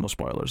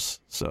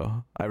spoilers.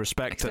 So I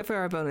respect Except for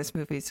our bonus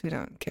movies, we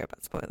don't care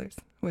about spoilers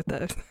with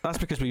those. That's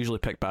because we usually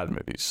pick bad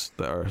movies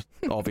that are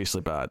obviously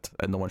bad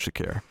and no one should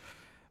care.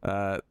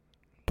 But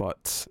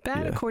Bad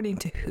yeah. according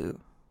to who?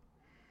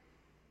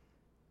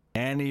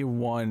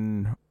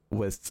 Anyone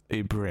with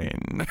a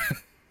brain. I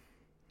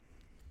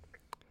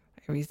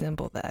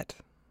resemble that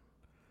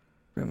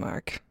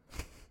remark.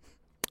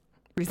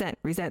 Resent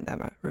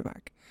that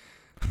remark.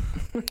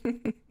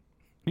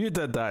 You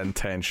did that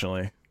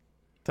intentionally.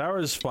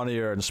 Tara's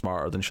funnier and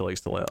smarter than she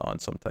likes to let on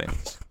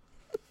sometimes.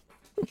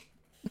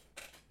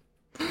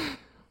 I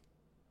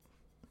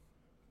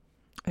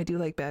do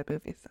like bad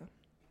movies, though.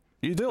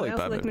 You do like I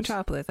also bad like movies.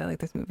 Metropolis. I like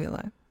this movie a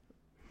lot.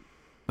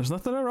 There's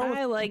nothing wrong with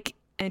I like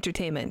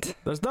entertainment.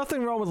 There's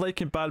nothing wrong with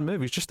liking bad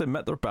movies. Just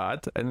admit they're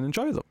bad and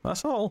enjoy them.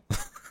 That's all.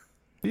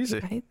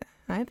 Easy.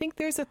 I think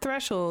there's a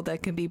threshold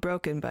that can be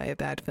broken by a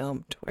bad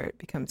film to where it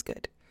becomes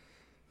good.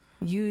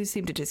 You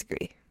seem to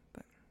disagree,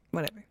 but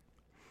whatever.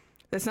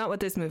 That's not what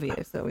this movie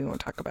is, so we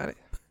won't talk about it.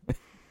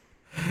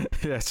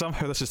 Yeah,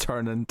 somehow this has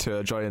turned into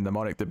a Joy and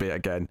Mnemonic debate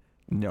again.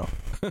 No.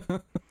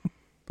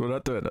 We're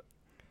not doing it.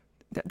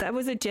 That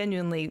was a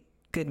genuinely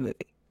good movie.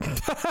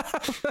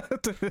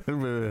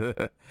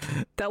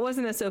 That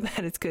wasn't a so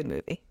bad it's good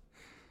movie.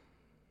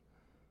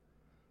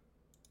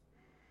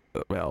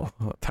 Well,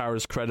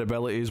 Tara's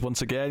credibility is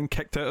once again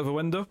kicked out of the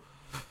window.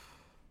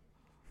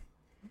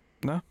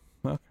 No?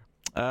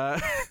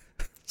 Okay.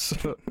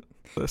 So,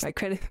 My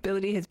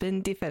credibility has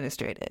been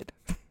defenestrated.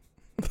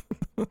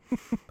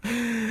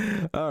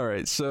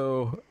 Alright,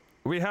 so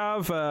we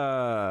have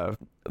the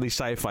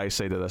sci-fi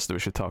side of this that we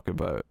should talk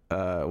about,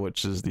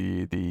 which is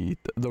the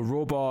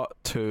robot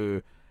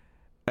to,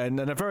 and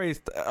in a very,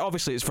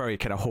 obviously it's very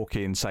kind of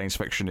hokey and science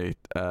fiction-y,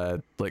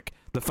 like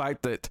the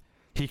fact that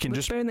he can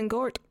Looks better than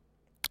Gort.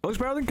 looks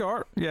better than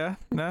Gart, yeah,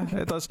 nah,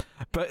 it does.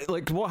 But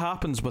like what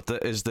happens with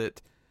it is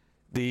that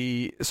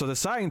the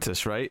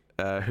scientist, right,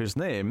 whose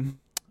name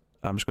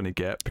I'm just going to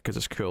get because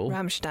it's cool.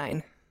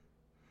 Rammstein.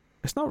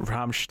 It's not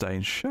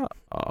Rammstein, shut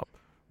up.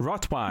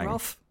 Rotwang.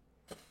 Rolf.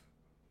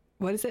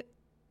 What is it?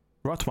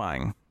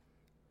 Rotwang.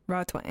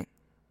 Rotwang.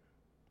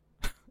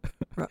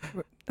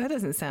 That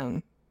doesn't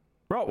sound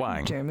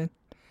Rotwang. German.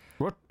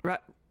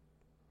 Rot-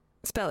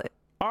 Spell it.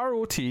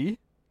 Rotwang.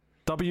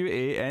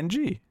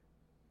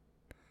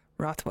 Rotwang.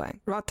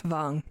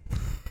 Rotwang.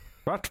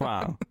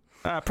 Rotwang.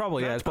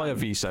 Probably, yeah, it's probably a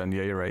V sound.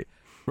 Yeah, you're right.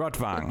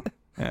 Rotwang.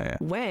 Yeah.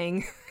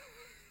 Wang.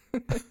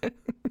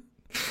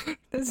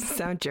 Doesn't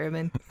sound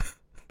German.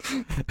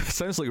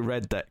 Sounds like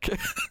Red Dick.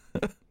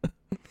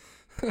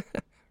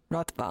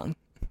 Rotwang.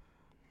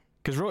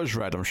 Because Rot is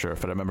red, I'm sure,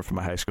 if I remember from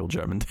my high school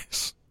German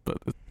days. But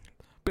it's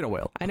been a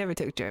while. I never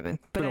took German,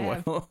 but I Been a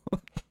have while.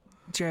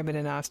 German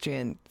and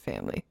Austrian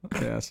family.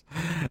 Yes.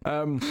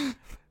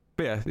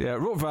 But yeah,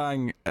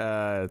 Rotwang,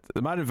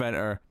 the man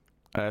inventor,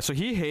 so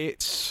he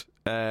hates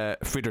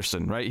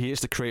Friederson, right? He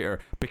hates the creator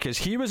because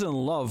he was in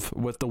love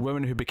with the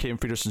woman who became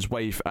Friederson's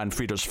wife and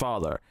Frieder's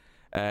father.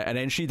 And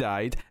then she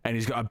died, and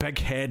he's got a big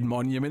head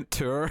monument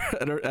to her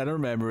in her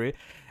memory.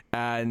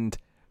 And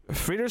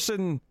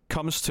Friederson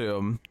comes to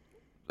him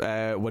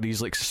when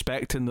he's like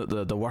suspecting that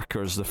the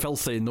workers, the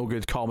filthy, no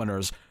good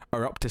commoners,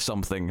 are up to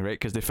something, right?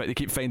 Because they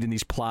keep finding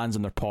these plans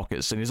in their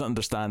pockets, and he doesn't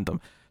understand them.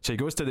 So he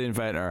goes to the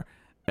inventor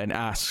and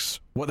asks,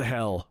 "What the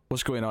hell?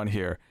 What's going on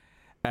here?"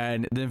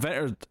 And the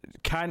inventor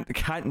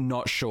can't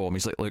not show him.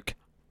 He's like, "Look,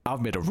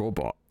 I've made a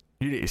robot.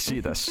 You need to see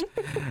this."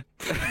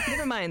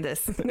 Never mind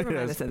this. Never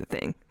mind this other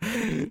thing.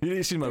 You need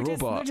to see my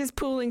robot. They're just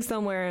pooling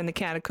somewhere in the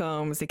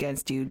catacombs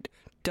against you.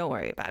 Don't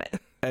worry about it.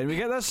 And we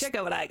get this. Check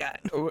out what I got.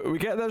 We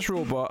get this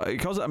robot. He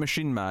calls it a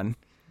machine man,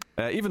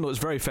 even though it's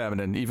very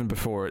feminine, even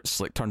before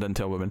it's like turned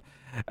into a woman.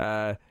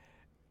 And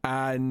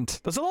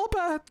there's a little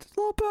bit of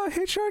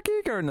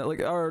patriarchy going it.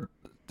 Like, or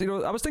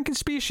I was thinking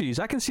species.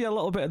 I can see a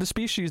little bit of the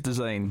species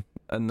design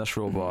in this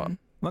robot. Mm-hmm.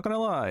 Not gonna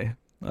lie.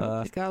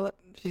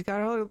 She's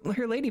got all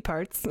her lady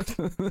parts.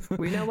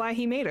 We know why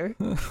he made her.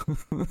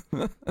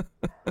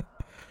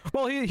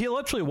 Well, he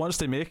literally wants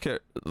to make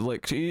it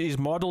like he's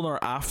modeling her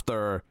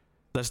after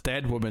this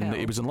dead woman Hel. that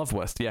he was in love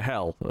with. Yeah,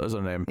 Hel is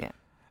her name.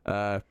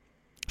 Yeah.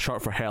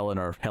 Short for Helen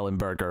or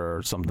Helenberger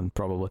or something,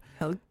 probably.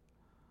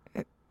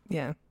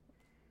 Yeah.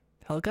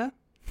 Helga?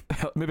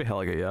 Maybe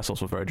Helga, yeah, that's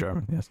also very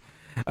German, yes.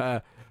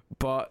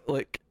 But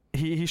like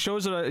he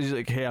shows her, he's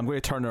like, "Hey, I'm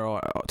going to turn her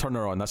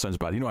on. That sounds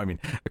bad, you know what I mean?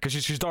 Because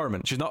she's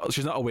dormant. She's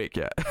not awake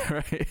yet."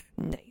 Right?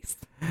 Nice.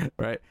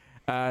 Right?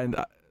 And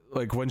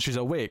like when she's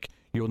awake,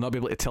 you'll not be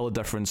able to tell the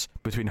difference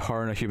between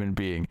her and a human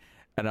being.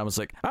 And I was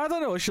like, I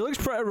don't know, she looks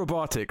pretty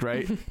robotic,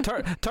 right?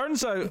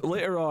 Turns out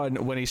later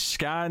on when he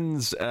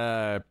scans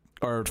our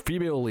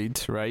female lead,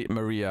 right,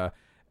 Maria,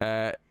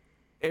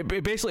 it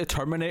basically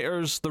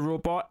Terminators the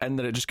robot, and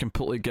then it just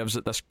completely gives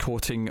it this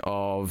coating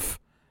of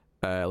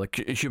like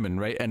a human,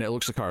 right? And it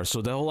looks like her.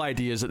 So the whole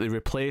idea is that they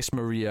replace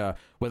Maria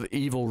with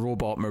evil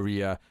robot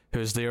Maria,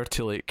 who's there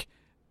to like,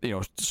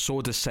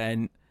 sow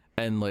dissent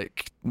and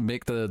like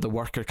make the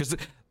worker,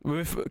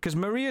 because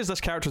Maria's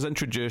this character's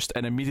introduced,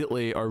 and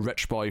immediately our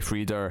rich boy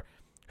Frieder,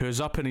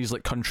 who's up in his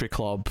like country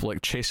club,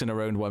 like chasing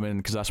around women,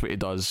 because that's what he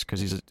does, because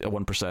he's a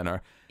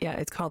 1%er. Yeah,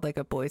 it's called like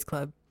a boys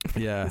club.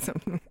 Yeah.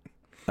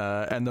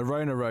 And they're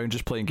running around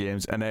just playing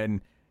games, and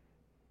then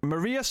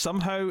Maria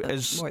somehow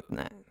is more than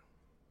that.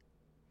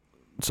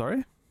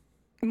 Sorry?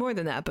 More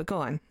than that, but go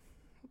on.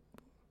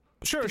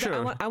 Sure.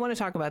 I want to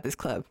talk about this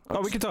club.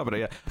 Oh, we can talk about it,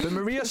 yeah. But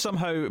Maria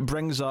somehow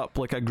brings up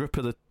like a group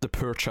of the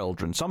poor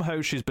children.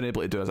 Somehow she's been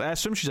able to do it. I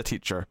assume she's a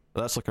teacher.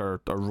 That's like her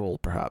role,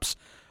 perhaps.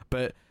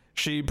 But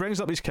she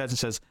brings up these kids and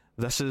says,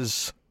 "This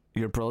is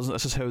your brothers,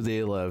 this is how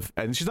they live."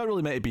 And she's not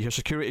really meant to be here.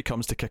 Security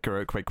comes to kick her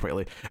out quite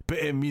quickly. But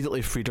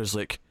immediately Frieder's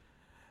like,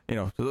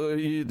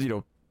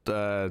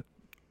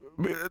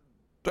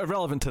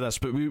 irrelevant to this,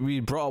 but we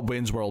brought up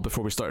Wayne's World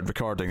before we started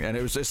recording, and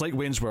it's like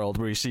Wayne's World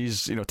where he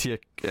sees Tia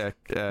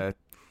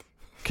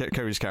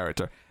Curry's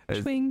character.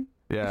 Swing.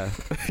 Yeah,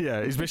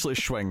 he's basically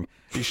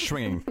he's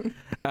swinging,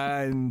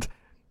 and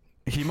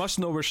he must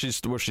know where she's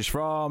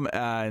from,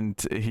 and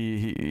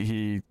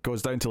he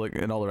goes down to like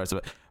and all the rest of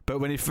it. But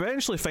when he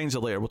eventually finds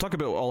her later, we'll talk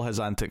about all his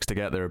antics to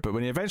get there, but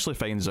when he eventually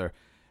finds her,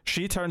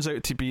 she turns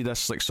out to be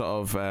this like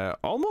sort of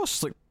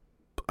almost like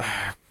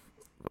I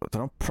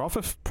don't know,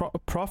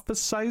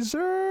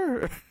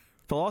 prophesizer,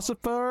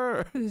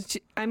 philosopher.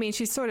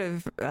 She's sort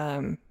of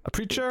a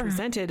preacher,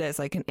 presented as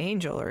like an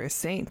angel or a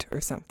saint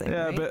or something.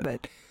 Yeah, right?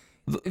 But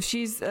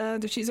she's a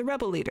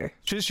rebel leader.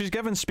 She's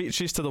giving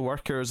speeches to the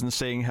workers and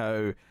saying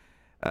how,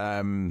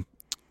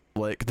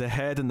 like the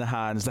head and the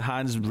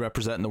hands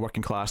representing the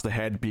working class, the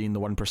head being the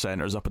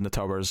 1%ers up in the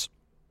towers.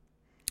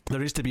 There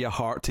needs to be a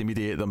heart to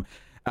mediate them.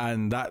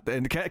 And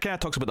it kind of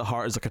talks about the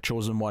heart as like a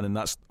chosen one, and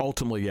that's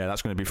ultimately,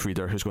 that's going to be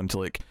Frieder, who's going to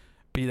like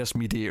be this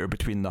mediator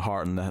between the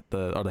heart and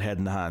the head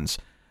and the hands,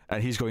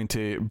 and he's going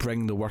to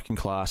bring the working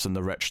class and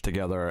the rich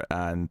together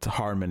and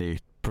harmony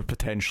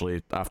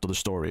potentially after the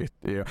story.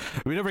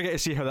 We never get to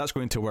see how that's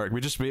going to work.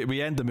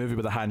 We end the movie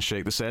with a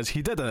handshake that says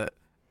he did it.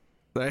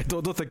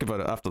 Don't think about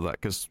it after that,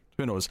 because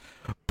who knows.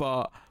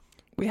 But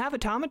we have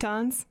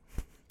automatons.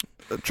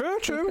 True.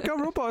 We got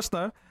robots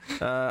now.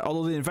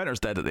 Although the inventor's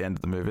dead at the end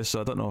of the movie,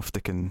 so I don't know if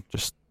they can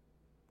just.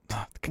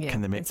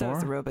 Can they make more?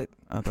 The robot.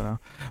 I don't know.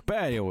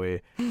 But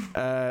anyway,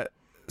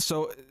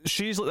 so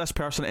she's like this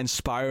person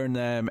inspiring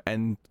them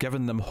and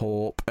giving them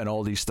hope and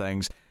all these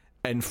things.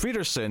 And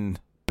Friederson,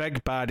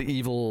 big bad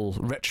evil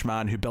rich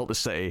man who built the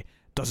city,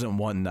 doesn't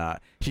want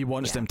that. He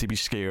wants them to be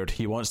scared.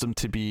 He wants them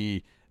to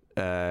be,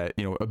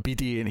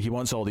 obedient. He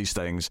wants all these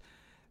things.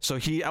 So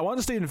I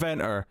wants the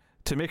inventor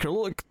to make her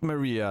look like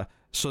Maria,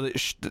 so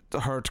that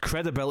her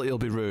credibility will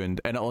be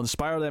ruined, and it'll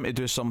inspire them to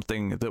do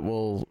something that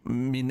will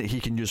mean that he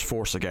can use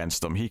force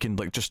against them. He can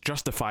like just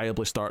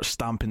justifiably start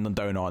stamping them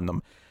down on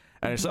them.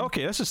 And it's like,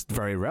 okay, this is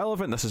very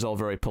relevant. This is all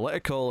very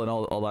political and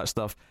all that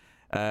stuff.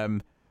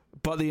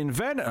 But the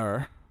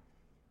inventor,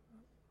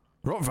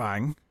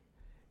 Rotvang,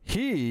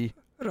 he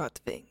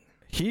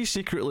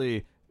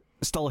secretly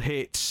still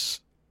hates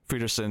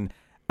Friederson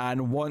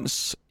and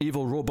wants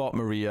evil robot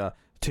Maria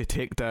to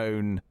take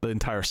down the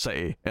entire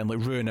city and like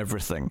ruin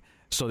everything,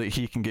 so that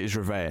he can get his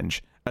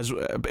revenge.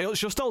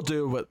 She'll still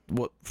do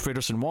what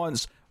Friederson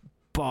wants,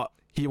 but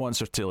he wants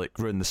her to like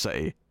ruin the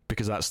city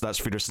because that's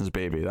Fredersen's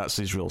baby. That's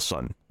his real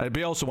son. But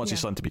he also wants his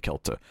son to be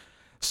killed too.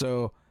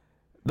 So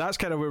that's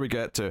kind of where we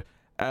get to.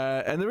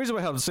 And the reason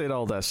why I'm saying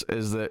all this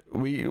is that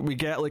we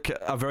get like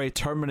a very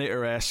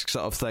Terminator-esque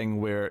sort of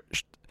thing where,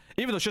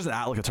 even though she doesn't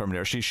act like a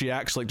Terminator, she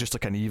acts like just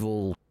like an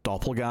evil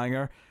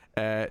doppelganger.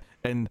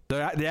 And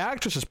the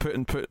actress is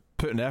putting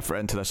effort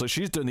into this. Like,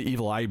 she's doing the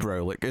evil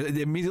eyebrow. Like,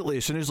 immediately,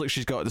 as soon as like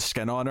she's got the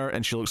skin on her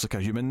and she looks like a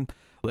human,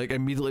 like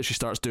immediately she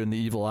starts doing the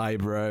evil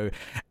eyebrow.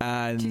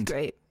 And she's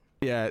great.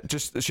 Yeah,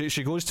 just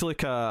she goes to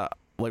like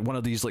one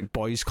of these like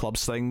boys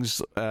clubs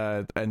things,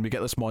 and we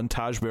get this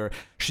montage where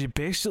she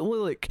basically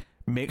like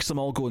makes them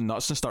all go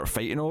nuts and start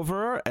fighting over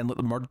her, and like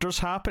the murders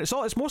happen.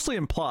 It's mostly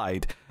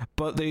implied,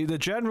 but the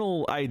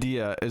general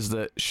idea is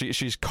that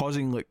she's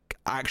causing like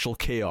actual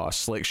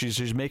chaos. Like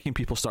she's making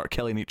people start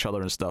killing each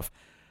other and stuff.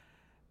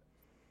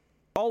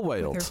 All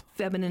wild. They're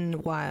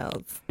feminine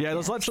wilds. Yeah,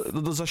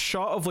 there's a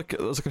shot of like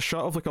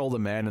all the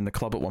men in the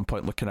club at one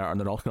point looking at her,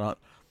 and they're all kind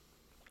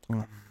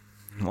of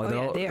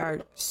like, they are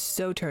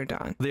so turned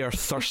on. They are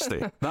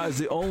thirsty. That is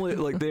the only,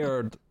 like, they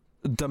are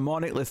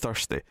demonically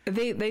thirsty.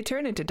 They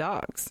turn into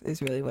dogs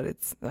is really what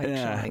it's like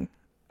showing.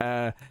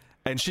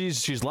 And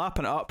she's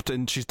lapping it up,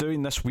 and she's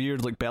doing this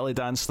weird like belly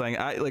dance thing.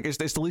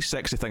 It's the least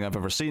sexy thing I've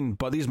ever seen,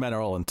 but these men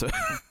are all into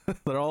it.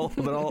 they're all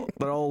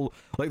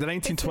like the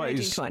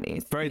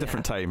 1920s. Very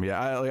different time.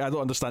 Yeah, I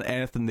don't understand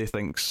anything they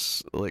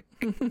think's like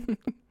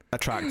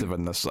attractive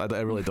in this. I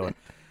really don't.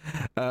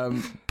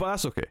 But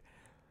that's okay.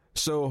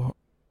 So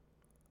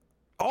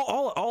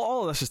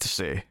all of this is to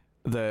say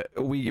that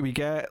we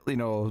get, you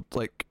know,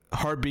 like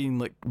her being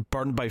like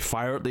burned by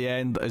fire at the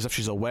end as if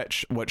she's a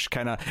witch, which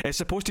kind of, it's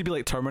supposed to be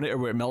like Terminator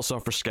where it melts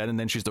off her skin and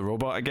then she's the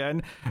robot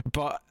again,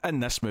 but in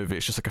this movie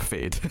it's just like a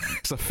fade.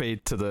 It's a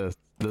fade to the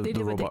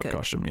robot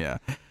costume. Yeah,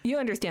 you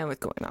understand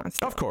what's going on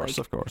still, of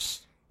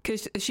course,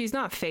 because she's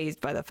not phased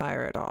by the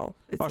fire at all.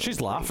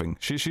 She's laughing.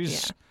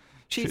 She's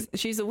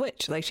a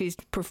witch. Like she's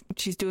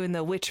doing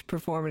the witch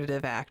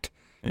performative act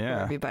for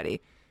everybody,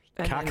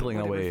 and cackling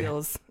away.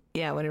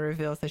 When it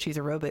reveals that she's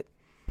a robot,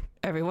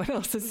 everyone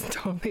else is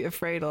totally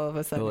afraid all of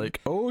a sudden. They're like,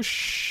 oh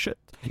shit.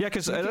 Yeah,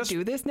 because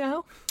do this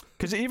now?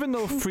 Because even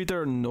though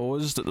Frieder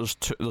knows that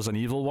there's an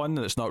evil one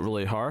and it's not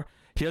really her,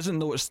 he doesn't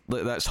know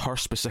that's her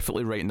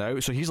specifically right now,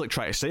 so he's like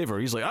trying to save her.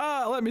 He's like,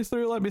 let me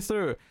through.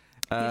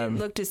 He didn't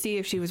look to see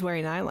if she was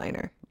wearing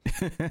eyeliner.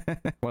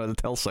 One of the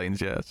tell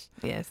signs, yes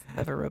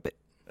of a robot.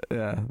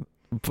 Yeah,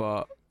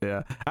 but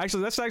yeah,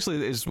 actually this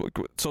actually is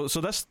so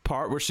this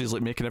part where she's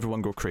like making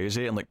everyone go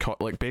crazy and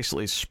like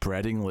basically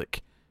spreading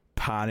like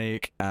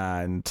panic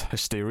and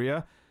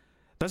hysteria.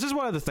 This is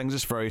one of the things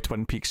that's very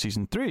Twin Peaks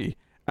season 3,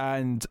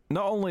 and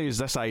not only is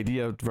this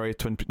idea very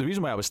Twin Peaks, the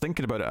reason why I was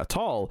thinking about it at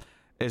all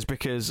is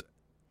because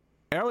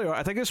earlier,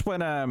 I think it's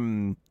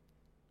when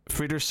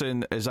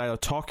Fredersen is either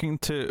talking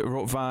to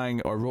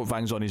Rotvang or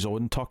Rotvang's on his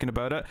own talking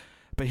about it,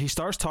 but he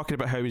starts talking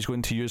about how he's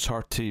going to use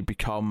her to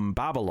become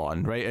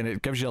Babylon, right? And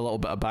it gives you a little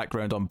bit of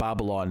background on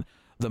Babylon,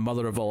 the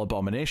mother of all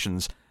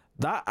abominations.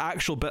 That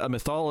actual bit of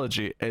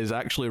mythology is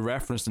actually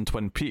referenced in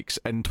Twin Peaks,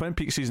 and Twin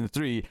Peaks season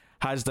 3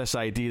 has this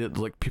idea that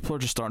like people are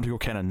just starting to go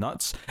kind of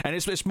nuts, and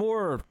it's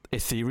more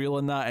ethereal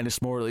in that, and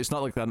it's not like it's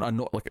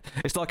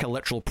not like a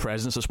literal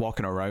presence that's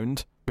walking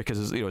around,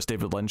 because it's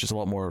David Lynch. It's a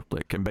lot more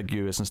like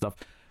ambiguous and stuff,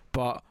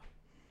 but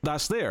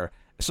that's there.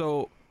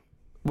 So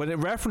when it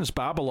referenced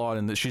Babylon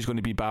and that she's going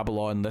to be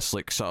Babylon, this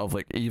like sort of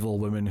like evil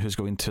woman who's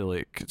going to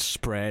like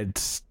spread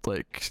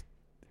like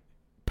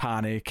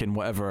panic and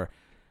whatever,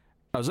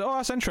 I was like, oh,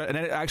 that's interesting. And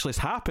then it actually has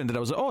happened, and I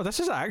was like, oh, this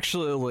is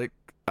actually like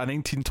a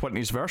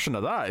 1920s version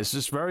of that. It's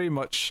just very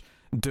much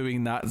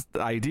doing that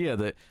idea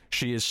that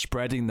she is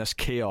spreading this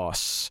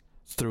chaos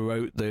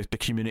throughout the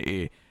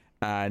community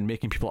and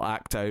making people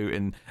act out.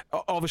 And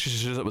obviously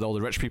she does it with all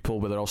the rich people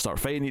where they all start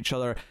fighting each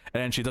other,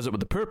 and then she does it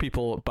with the poor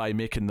people by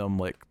making them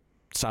like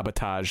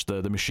sabotage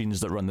the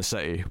machines that run the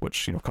city,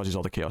 which causes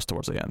all the chaos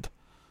towards the end.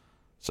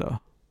 So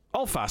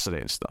all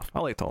fascinating stuff. I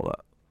liked all that.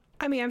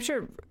 I mean, I'm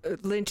sure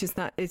Lynch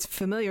is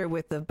familiar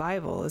with the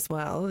Bible as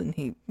well, and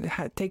he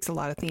takes a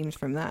lot of themes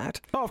from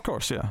that. Oh, of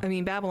course, yeah. I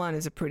mean, Babylon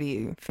is a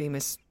pretty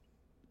famous.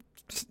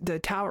 The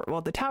Tower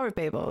of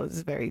Babel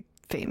is very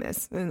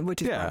famous,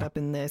 which is brought up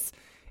in this,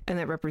 and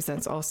that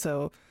represents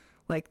also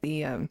like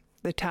the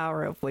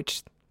tower of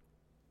which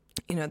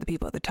the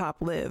people at the top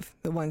live,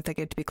 the ones that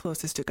get to be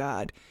closest to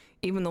God.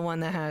 Even the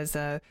one that has,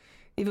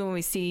 even when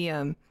we see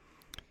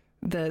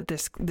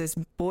this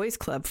boys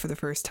club for the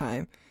first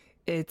time,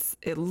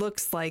 it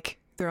looks like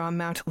they're on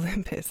Mount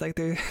Olympus, like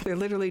they're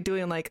literally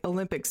doing like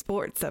Olympic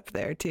sports up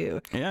there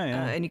too. Yeah.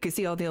 And you can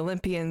see all the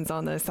Olympians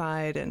on the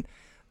side, and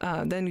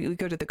then we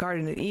go to the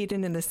Garden of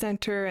Eden in the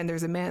center, and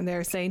there's a man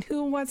there saying,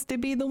 "Who wants to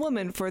be the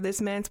woman for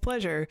this man's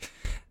pleasure?"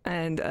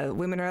 And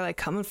women are like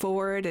coming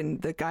forward,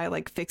 and the guy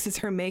like fixes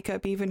her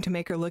makeup even to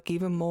make her look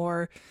even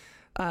more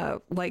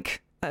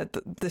like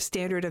the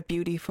standard of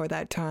beauty for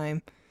that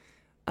time.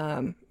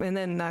 And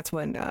then that's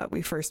when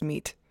we first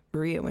meet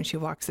Maria, when she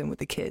walks in with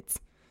the kids.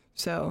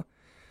 So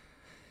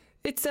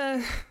it's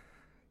I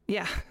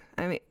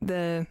mean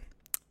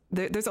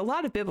there's a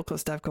lot of biblical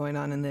stuff going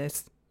on in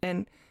this,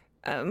 And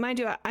mind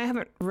you, I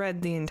haven't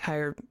read the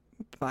entire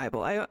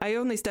Bible. I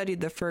only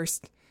studied the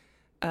first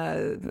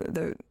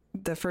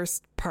the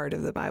first part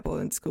of the Bible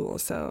in school.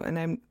 So, and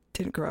I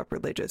didn't grow up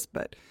religious,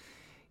 but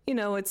you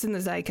know, it's in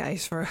the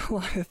zeitgeist for a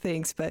lot of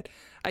things. But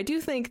I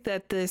do think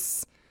that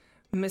this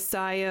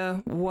Messiah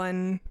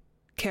one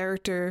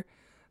character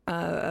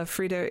of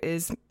Frida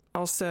is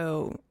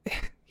also,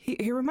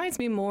 he reminds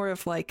me more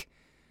of like,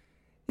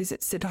 is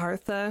it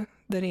Siddhartha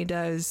than he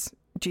does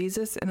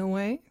Jesus in a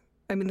way?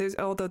 I mean,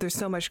 although there's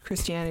so much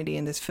Christianity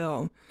in this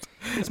film,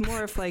 it's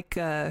more of like.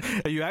 Are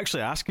you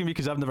actually asking me?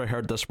 Because I've never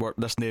heard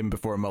this name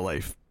before in my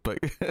life. But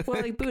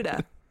well, like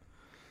Buddha.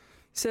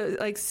 So,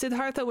 like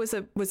Siddhartha was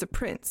a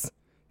prince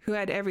who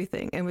had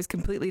everything and was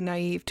completely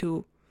naive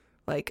to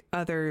like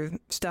other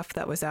stuff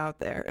that was out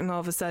there, and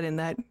all of a sudden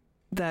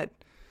that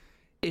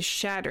is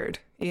shattered.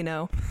 You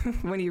know,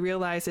 when he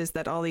realizes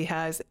that all he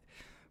has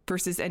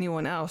versus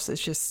anyone else is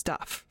just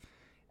stuff,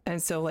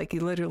 and so like he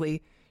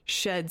literally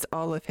sheds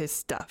all of his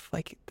stuff.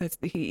 Like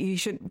he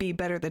shouldn't be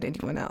better than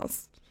anyone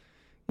else.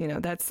 You know,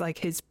 that's like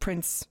his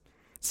Prince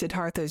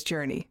Siddhartha's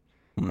journey.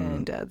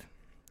 And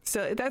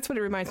so that's what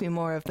it reminds me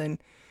more of than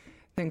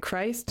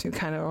Christ, who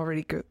kind of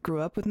already grew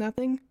up with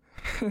nothing,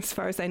 as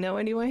far as I know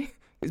anyway. He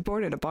was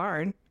born in a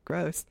barn.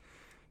 Gross.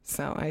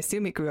 So I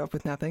assume he grew up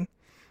with nothing.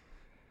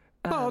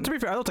 Well, to be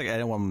fair, I don't think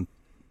anyone...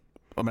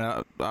 I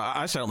mean,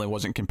 I certainly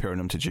wasn't comparing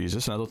him to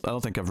Jesus, and I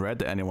don't think I've read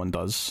that anyone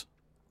does.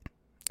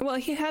 Well,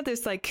 he had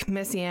this like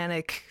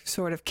messianic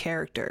sort of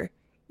character,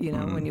 you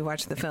know, when you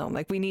watch the film.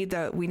 Like we need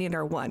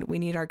our one. We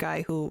need our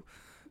guy who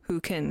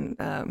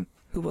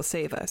will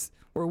save us.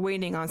 We're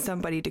waiting on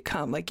somebody to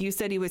come. Like you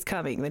said he was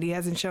coming, but he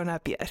hasn't shown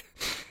up yet.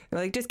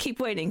 Like just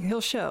keep waiting.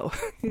 He'll show.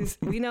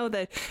 We know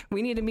that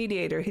we need a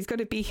mediator. He's going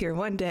to be here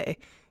one day.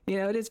 You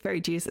know, it is very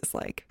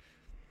Jesus-like.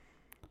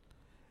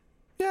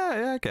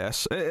 Yeah, I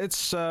guess.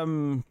 It's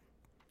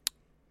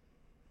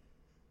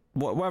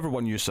whatever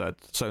one you said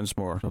sounds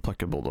more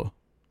applicable though.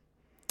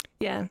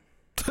 Yeah.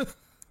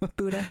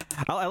 Buddha.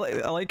 I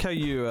like how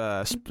you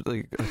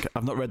like,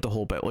 I've not read the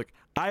whole bit. Like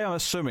I am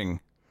assuming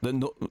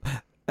that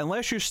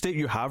unless you state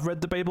you have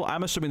read the Bible,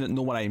 I'm assuming that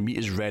no one I meet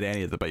has read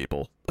any of the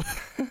Bible.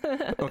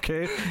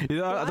 Okay? You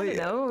know, well, I don't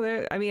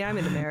know. I mean, I'm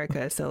in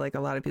America, so like a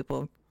lot of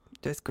people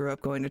just grew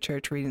up going to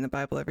church, reading the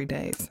Bible every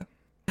day. So.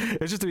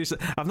 It's just to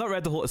be, I've not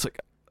read the whole. It's like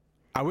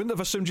I wouldn't have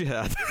assumed you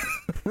had.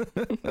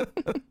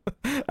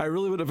 I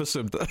really would have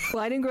assumed that.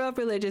 Well, I didn't grow up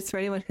religious, for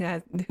anyone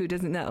who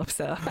doesn't know.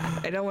 So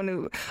I don't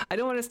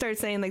want to start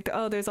saying like,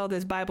 oh, there's all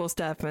this Bible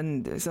stuff,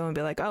 and someone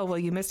be like, oh, well,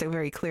 you missed a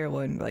very clear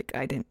one. Like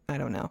I don't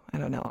know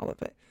all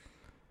of it.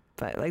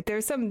 But like,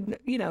 there's some,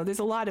 you know, there's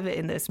a lot of it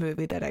in this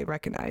movie that I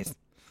recognize.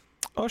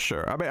 Oh,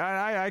 sure. I mean,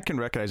 I can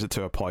recognize it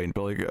to a point,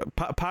 but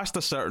like past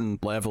a certain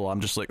level,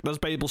 I'm just like, there's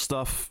Bible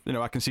stuff. You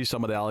know, I can see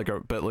some of the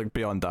allegory, but like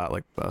beyond that,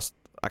 like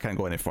I can't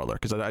go any further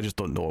because I just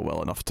don't know it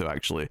well enough to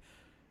actually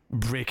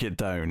break it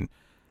down.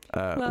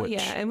 Well,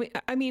 yeah, and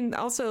I mean,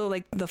 also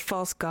like the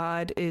false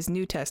god is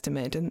New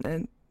Testament,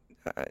 and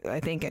I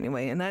think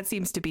anyway, and that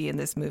seems to be in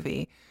this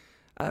movie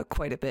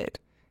quite a bit.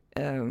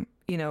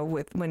 You know,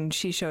 with when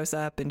she shows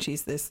up and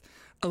she's this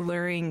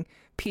alluring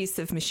piece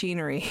of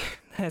machinery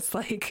that's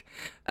like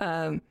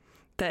that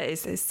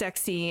is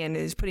sexy and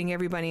is putting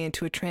everybody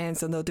into a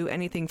trance, and they'll do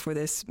anything for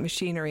this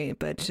machinery,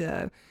 but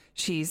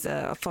she's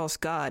a false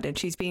god, and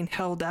she's being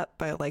held up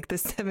by like the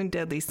 7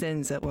 deadly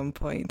sins at one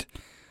point.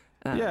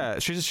 Yeah,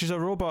 she's a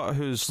robot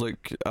who's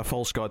like a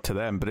false god to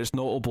them, but it's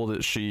notable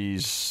that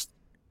she's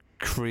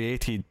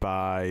created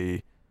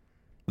by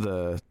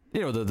the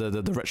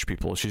rich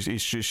people.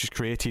 She's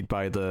created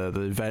by the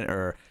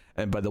inventor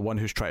and by the one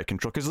who's trying to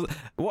control. Because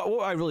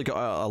what I really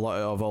got a lot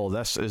of all of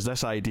this is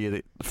this idea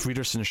that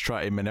Friederson's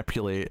trying to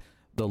manipulate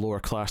the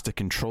lower class to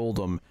control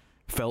them.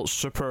 Felt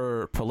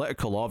super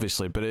political,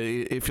 obviously, but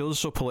it feels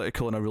so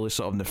political in a really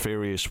sort of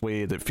nefarious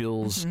way that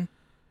feels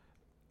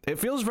it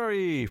feels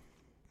very.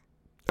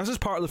 This is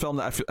part of the film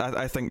that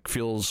I think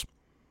feels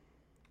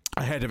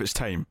ahead of its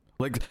time.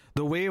 Like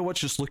the way in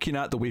which just looking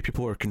at the way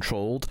people are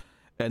controlled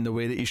and the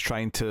way that he's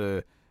trying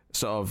to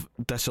sort of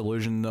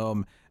disillusion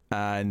them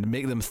and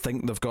make them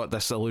think they've got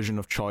this illusion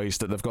of choice,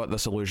 that they've got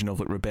this illusion of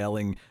like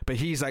rebelling, but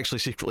he's actually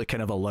secretly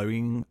kind of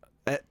allowing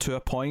it to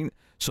a point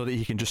so that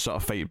he can just sort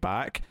of fight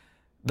back.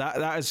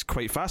 That is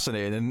quite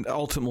fascinating, and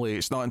ultimately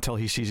it's not until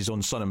he sees his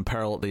own son in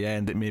peril at the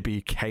end that maybe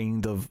he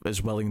kind of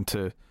is willing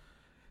to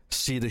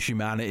see the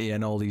humanity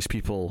in all these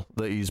people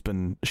that he's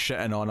been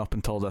shitting on up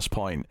until this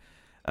point.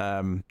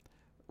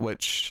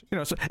 Which, you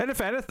know, so, and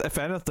if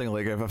anything,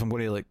 like if I'm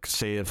going to like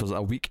say if there's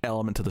a weak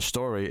element to the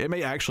story, it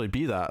might actually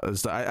be that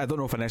is that I don't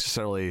know if I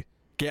necessarily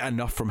get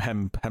enough from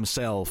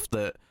himself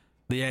that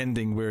the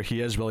ending where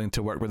he is willing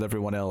to work with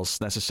everyone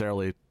else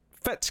necessarily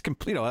fits.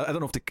 You know, I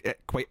don't know if they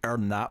quite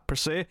earn that per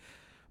se,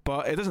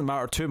 but it doesn't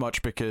matter too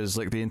much because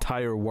like the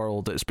entire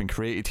world that's been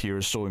created here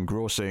is so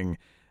engrossing,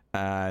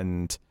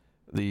 and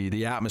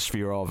the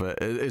atmosphere of it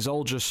is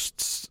all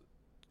just.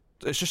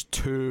 It's just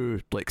too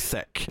like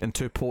thick and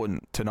too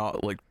potent to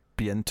not like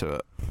be into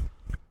it.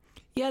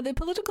 Yeah, the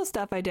political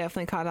stuff I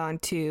definitely caught on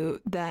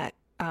to that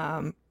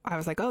I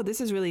was like, oh,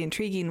 this is really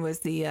intriguing, was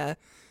the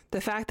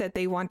fact that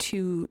they want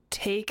to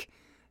take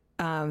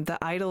the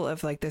idol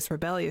of like this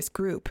rebellious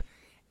group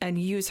and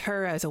use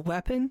her as a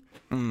weapon.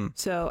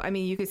 So, I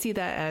mean, you could see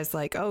that as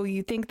like, oh,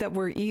 you think that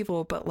we're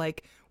evil, but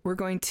like we're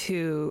going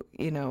to,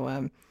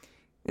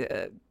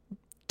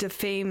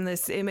 defame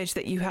this image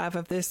that you have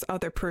of this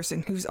other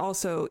person who's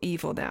also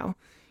evil now.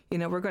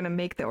 We're going to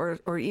make that,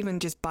 or even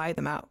just buy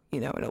them out,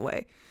 in a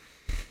way.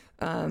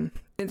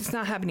 It's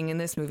not happening in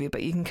this movie,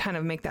 but you can kind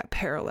of make that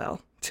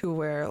parallel to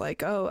where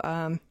like,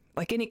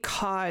 like any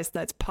cause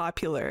that's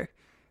popular,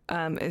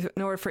 in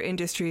order for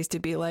industries to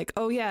be like,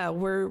 oh yeah,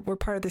 we're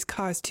part of this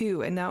cause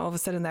too. And now all of a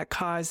sudden that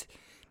cause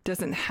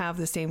doesn't have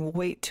the same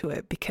weight to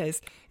it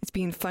because it's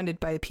being funded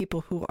by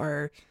people who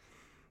are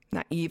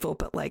not evil,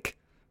 but like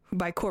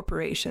by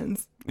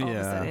corporations. All of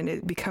a sudden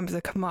it becomes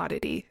a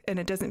commodity, and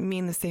it doesn't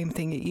mean the same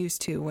thing it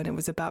used to when it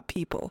was about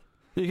people.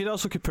 You could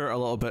also compare it a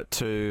little bit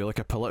to like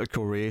a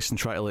political race and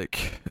try to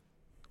like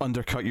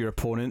undercut your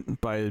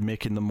opponent by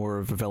making them more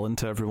of a villain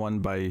to everyone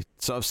by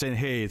sort of saying,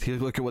 hey,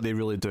 look at what they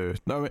really do.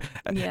 No,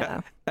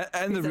 yeah.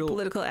 And the real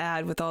political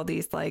ad with all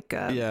these like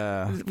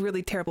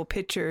really terrible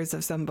pictures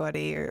of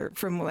somebody or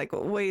from like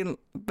way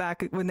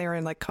back when they were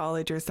in like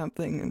college or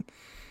something. And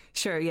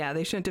sure, yeah,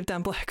 they shouldn't have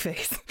done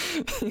blackface.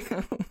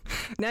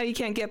 Now you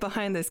can't get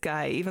behind this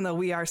guy, even though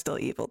we are still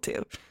evil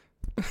too.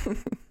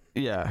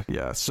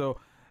 yeah. So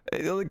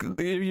like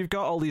you've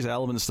got all these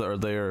elements that are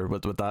there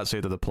with that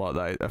side of the plot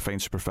that I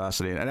find super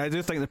fascinating, and I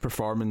do think the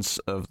performance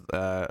of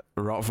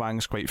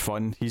Rotvang's quite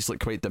fun. He's like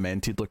quite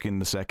demented looking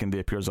the second he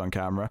appears on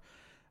camera,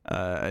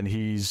 and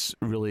he's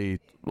really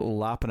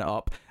lapping it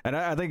up. And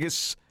I think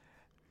it's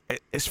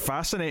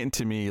fascinating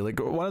to me. Like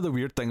one of the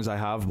weird things I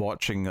have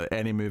watching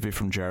any movie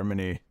from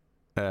Germany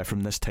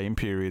from this time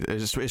period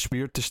is it's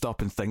weird to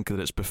stop and think that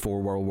it's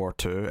before World War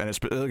II, and it's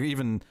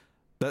even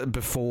that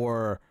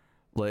before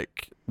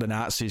like the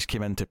Nazis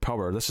came into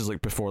power. This is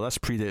like before, this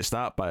predates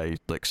that by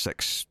like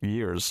 6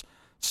 years.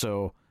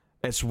 So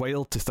it's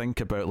wild to think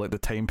about like the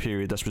time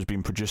period this was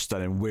being produced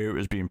in and where it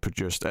was being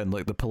produced and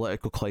like the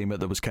political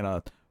climate that was kind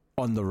of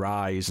on the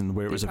rise and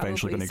where it was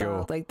eventually going to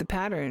go. Like the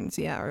patterns,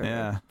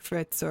 or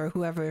Fritz or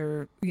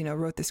whoever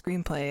wrote the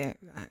screenplay.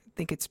 I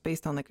think it's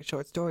based on like a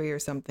short story or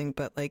something,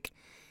 but like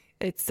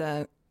it's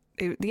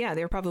they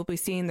were probably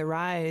seeing the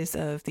rise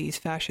of these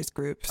fascist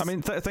groups. I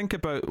mean, think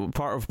about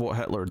part of what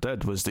Hitler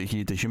did was that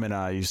he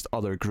dehumanized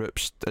other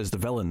groups as the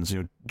villains.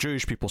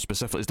 Jewish people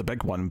specifically is the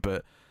big one,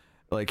 but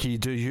like he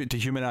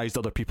dehumanized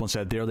other people and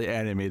said they're the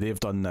enemy. They've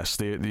done this.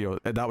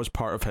 That was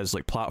part of his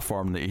like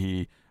platform that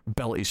he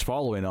built his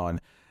following on.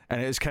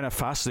 And it's kind of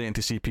fascinating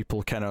to see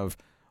people kind of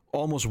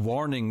almost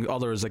warning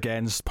others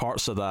against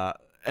parts of that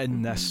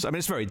in this. I mean,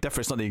 it's very different.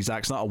 It's not the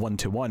exact. It's not a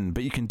 1-to-1,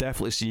 but you can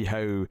definitely see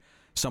how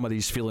some of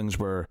these feelings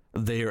were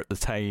there at the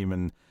time,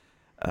 and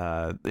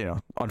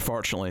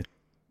unfortunately,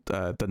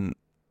 didn't.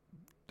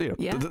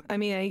 I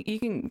mean, you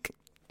can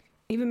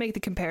even make the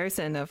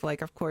comparison of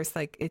like, of course,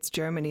 like it's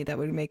Germany that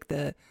would make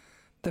the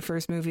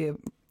first movie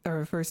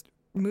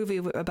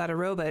about a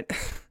robot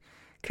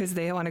because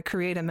they want to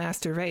create a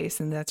master race,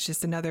 and that's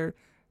just another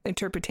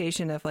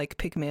interpretation of like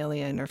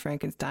Pygmalion or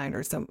Frankenstein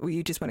or some.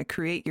 You just want to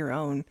create your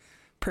own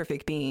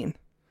perfect being.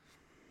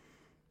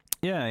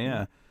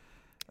 Yeah.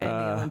 And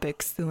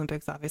the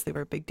Olympics obviously were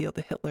a big deal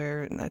to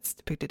Hitler, and that's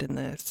depicted in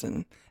this.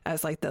 And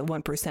as like the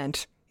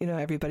 1%,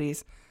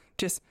 everybody's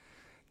just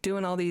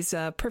doing all these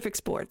perfect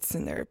sports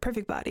and their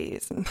perfect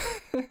bodies.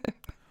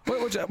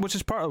 which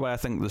is part of why I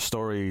think the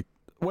story.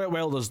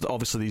 Well, there's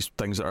obviously these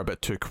things that are a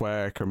bit too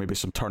quick, or maybe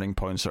some turning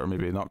points that are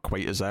maybe not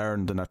quite as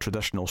earned in a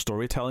traditional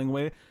storytelling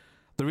way.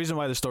 The reason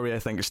why the story I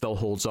think still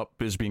holds up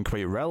as being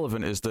quite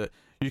relevant is that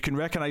you can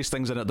recognize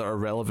things in it that are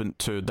relevant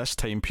to this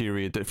time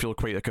period that feel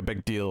quite like a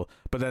big deal,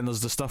 but then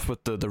there's the stuff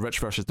with the rich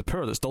versus the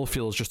poor that still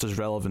feels just as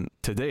relevant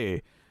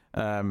today.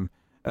 And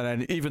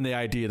then even the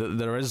idea that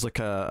there is like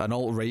an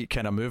alt-right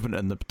kind of movement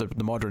in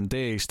the modern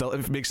day still,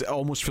 it makes it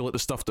almost feel like the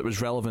stuff that was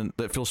relevant,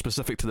 that feels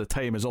specific to the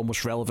time, is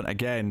almost relevant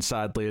again,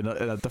 sadly, in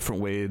a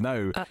different way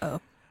now.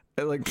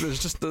 Like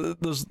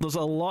there's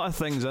a lot of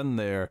things in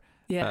there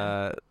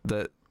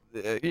that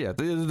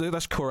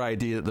this core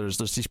idea that there's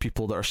these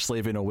people that are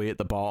slaving away at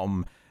the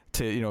bottom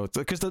to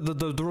because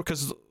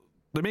because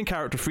the main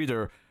character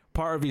Frieder,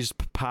 part of his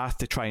path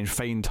to try and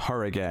find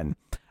her again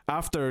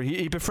after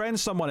he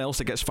befriends someone else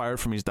that gets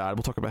fired from his dad.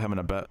 We'll talk about him in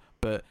a bit,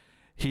 but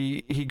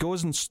he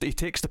goes and he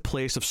takes the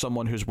place of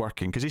someone who's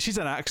working because he sees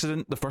an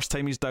accident the first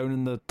time he's down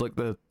in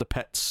the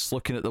pits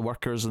looking at the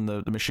workers and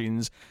the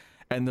machines.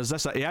 And there's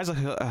this, he has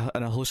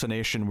an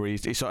hallucination where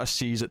he sort of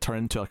sees it turn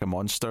into like a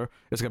monster.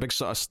 It's like a big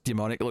sort of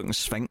demonic looking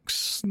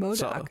sphinx. Modoc,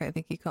 sort of, I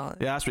think you call it.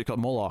 Yeah, that's what you call it.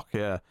 Moloch,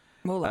 yeah.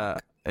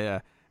 Moloch.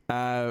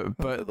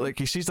 But like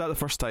he sees that the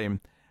first time,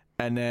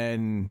 and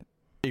then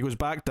he goes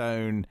back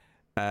down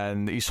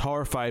and he's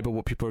horrified by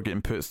what people are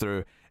getting put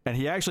through. And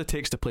he actually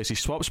takes the place, he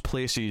swaps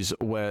places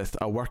with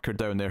a worker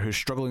down there who's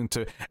struggling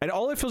to, and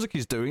all it feels like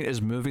he's doing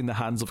is moving the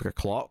hands of like a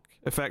clock,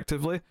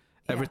 effectively.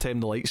 Every time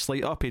the lights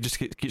light up, he just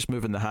keeps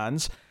moving the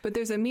hands. But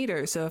there's a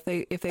meter, so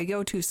if they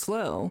go too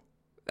slow,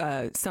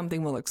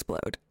 something will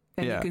explode.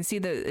 And you can see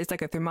that it's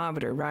like a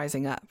thermometer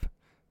rising up.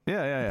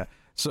 Yeah.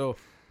 So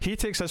he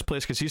takes his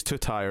place because he's too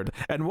tired.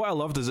 And what I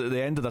loved is at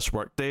the end of this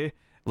workday,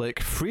 like,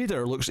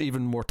 Frieder looks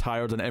even more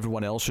tired than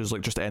everyone else who's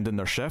like just ending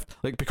their shift.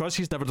 Like, because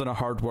he's never done a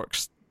hard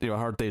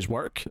day's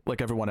work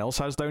like everyone else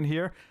has down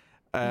here.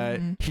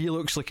 He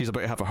looks like he's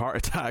about to have a heart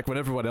attack when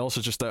everyone else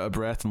is just out of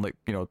breath and like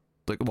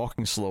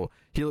walking slow.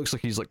 He looks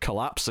like he's like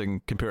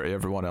collapsing compared to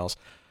everyone else.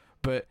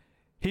 But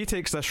he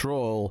takes this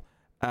role,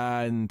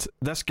 and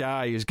this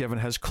guy is given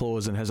his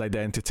clothes and his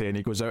identity, and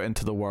he goes out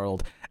into the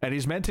world, and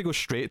he's meant to go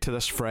straight to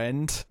this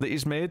friend that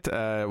he's made.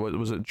 What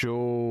was it?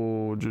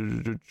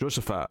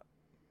 Josephat,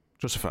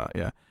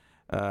 yeah.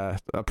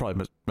 I'm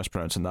probably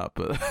mispronouncing that,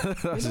 but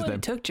that's his name.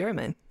 It took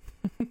German.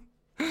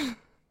 If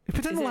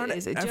we didn't learn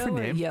is it every Joe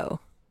name. or Yo?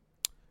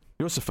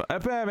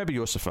 Josephat, maybe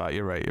Josephat.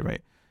 You're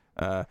right.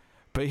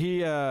 But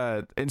he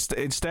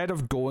instead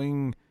of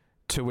going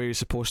to where he's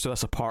supposed to,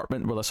 this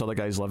apartment where this other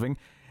guy's living,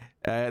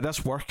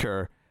 this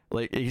worker,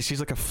 like, he sees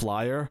like a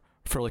flyer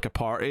for like a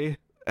party,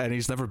 and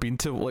he's never been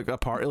to like a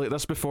party like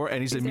this before,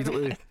 and he's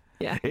immediately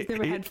he's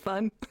never had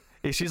fun.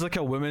 He sees like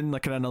a woman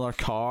like in another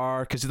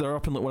car, because they're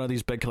up in like one of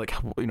these big like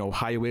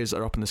highways that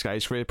are up in the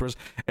skyscrapers,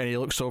 and he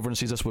looks over and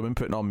sees this woman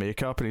putting on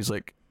makeup, and he's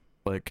like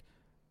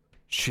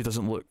she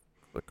doesn't look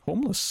like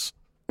homeless.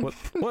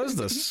 What is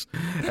this?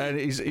 And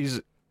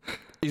he's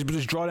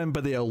drawn in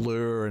by the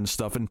allure and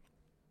stuff, and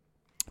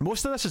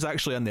most of this is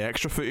actually in the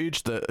extra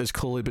footage that has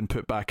clearly been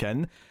put back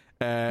in,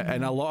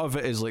 and a lot of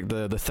it is like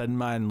the Thin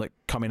Man like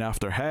coming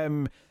after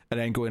him and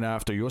then going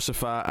after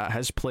Josephat at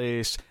his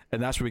place, and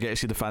that's where we get to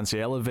see the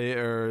fancy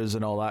elevators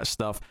and all that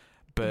stuff.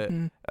 But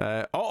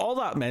all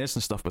that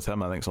menacing stuff with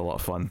him, I think, is a lot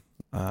of fun.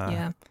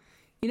 Yeah.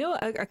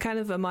 A kind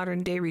of a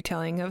modern day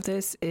retelling of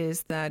this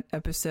is that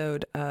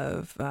episode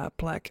of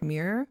Black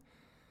Mirror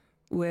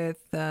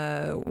with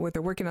where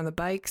they're working on the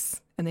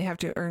bikes and they have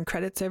to earn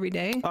credits every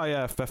day. Oh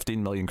yeah,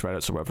 15 million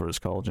credits or whatever it's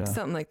called. Yeah,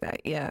 something like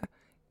that. Yeah,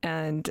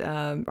 and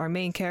our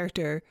main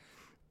character,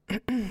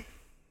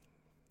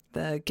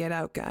 the Get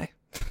Out guy,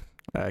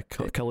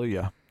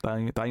 Kaluuya,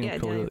 Daniel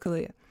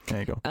Kaluuya. There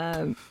you go.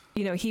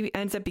 He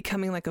ends up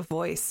becoming like a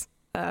voice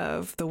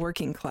of the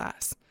working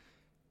class,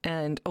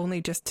 and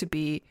only just to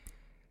be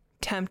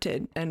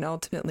tempted and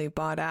ultimately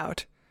bought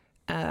out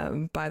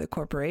by the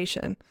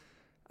corporation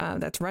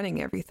that's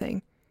running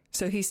everything.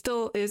 So he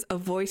still is a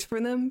voice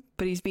for them,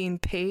 but he's being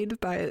paid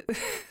by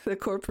the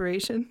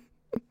corporation.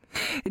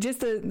 Just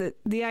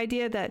the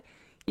idea that,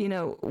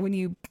 when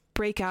you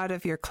break out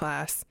of your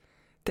class,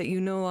 that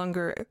you no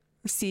longer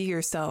see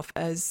yourself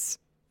as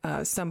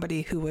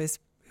somebody who's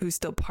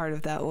still part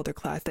of that older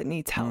class that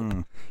needs help.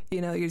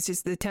 It's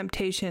just the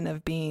temptation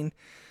of being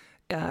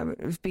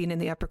in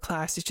the upper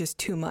class is just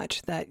too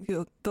much, that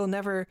they'll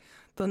never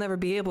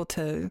be able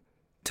to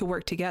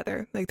work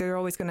together. Like, they're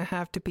always going to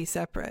have to be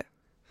separate.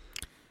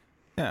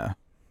 Yeah.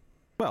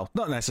 Well,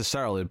 not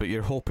necessarily, but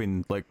you're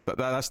hoping like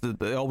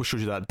it always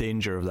shows you that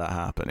danger of that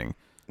happening.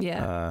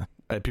 Yeah.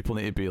 And people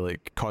need to be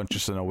like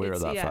conscious and aware of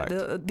that fact.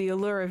 The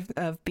allure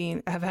of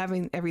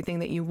having everything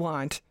that you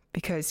want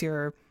because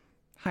you're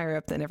higher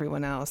up than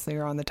everyone else.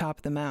 You're on the top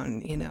of the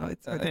mountain,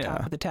 it's or the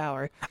top of the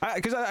tower.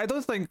 Because I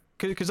don't think,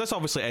 because this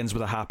obviously ends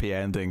with a happy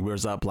ending,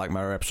 whereas that Black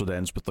Mirror episode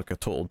ends with like a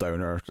total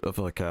downer of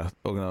like a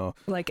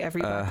like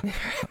every Black Mirror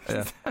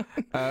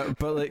episode.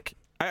 But like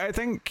I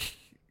think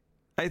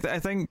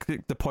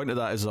the point of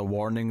that is a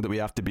warning that we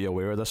have to be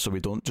aware of this, so we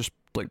don't just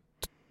like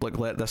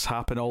let this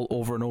happen all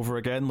over and over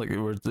again. Like,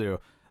 the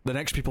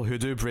next people who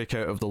do break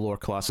out of the lower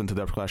class into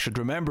the upper class should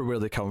remember where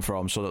they come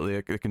from, so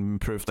that they can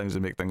improve things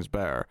and make things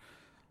better.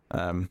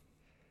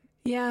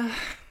 Yeah.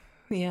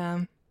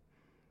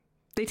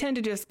 They tend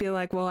to just be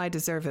like, well, I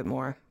deserve it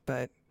more,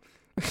 but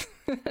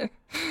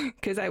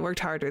because I worked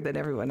harder than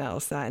everyone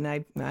else,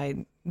 and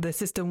the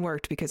system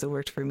worked because it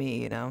worked for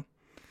me,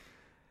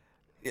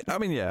 I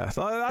mean, yeah,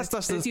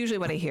 that's usually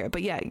what I hear.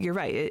 But yeah, you're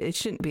right. It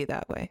shouldn't be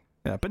that way.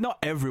 Yeah, but not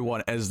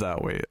everyone is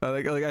that way.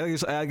 I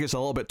think it's a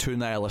little bit too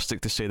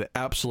nihilistic to say that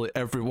absolutely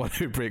everyone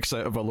who breaks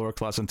out of a lower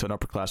class into an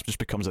upper class just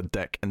becomes a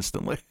dick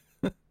instantly.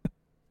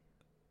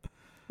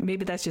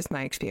 Maybe that's just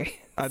my experience.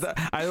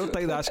 I don't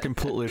think that's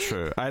completely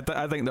true. I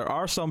think there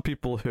are some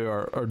people who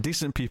are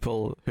decent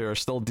people who are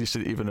still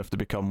decent even if they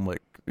become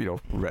like,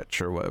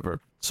 rich or whatever.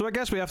 So I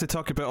guess we have to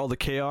talk about all the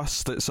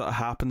chaos that sort of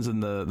happens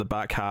in the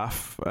back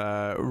half.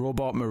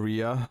 Robot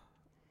Maria,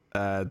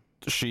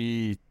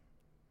 she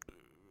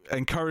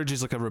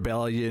encourages like a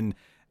rebellion,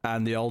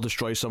 and they all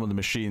destroy some of the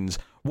machines.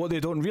 What they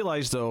don't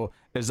realize though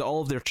is that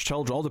all of their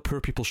children, all the poor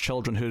people's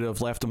children who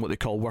have left in what they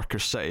call Worker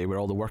City, where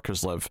all the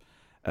workers live,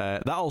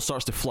 that all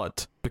starts to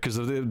flood because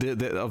of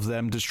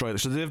them destroying.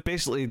 So they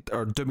basically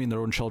are dooming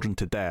their own children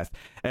to death,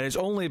 and it's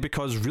only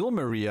because real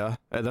Maria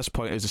at this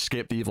point has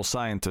escaped the evil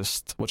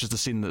scientist, which is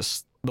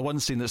the one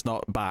scene that's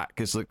not back.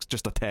 Is like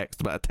just a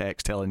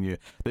text telling you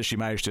that she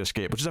managed to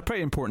escape, which is a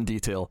pretty important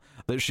detail,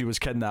 that she was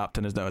kidnapped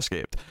and has now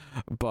escaped.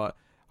 But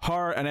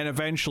her, and then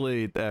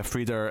eventually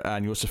Frieder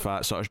and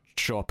Josephat sort of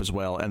show up as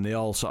well, and they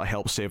all sort of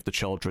help save the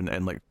children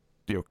and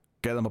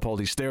get them up all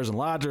these stairs and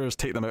ladders,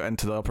 take them out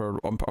into the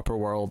upper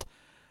world,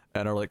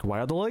 and are like, why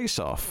are the lights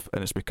off?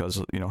 And it's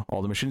because, you know,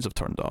 all the machines have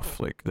turned off.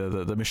 Like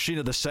the machine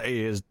of the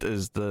city is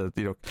the,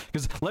 you know,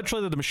 because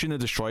literally the machine that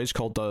destroys is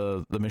called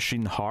the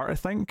machine heart, I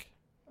think.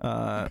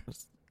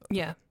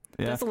 Yeah,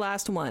 that's the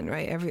last one,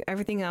 right?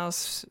 Everything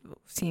else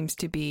seems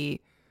to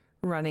be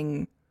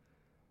running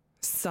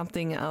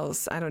something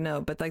else. I don't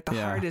know, but like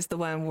the heart is the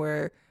one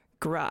where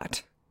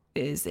Grot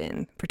is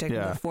in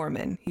protecting the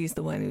foreman. He's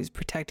the one who's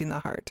protecting the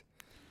heart.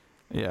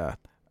 Yeah.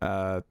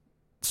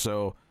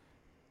 So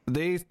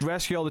they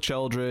rescue all the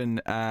children,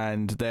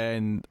 and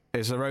then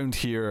it's around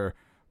here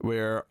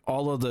where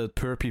all of the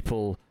poor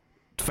people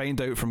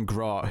find out from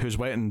Grot, who's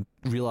went and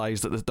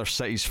realised that their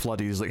city's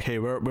flooded. He's like, hey,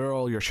 where are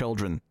all your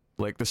children?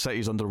 Like, the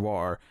city's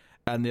underwater.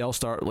 And they all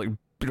start, like,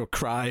 you know,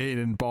 crying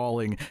and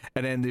bawling,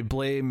 and then they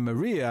blame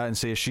Maria and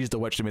say she's the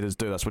witch that made us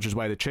do this, which is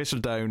why they chase her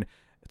down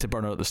to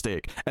burn her at the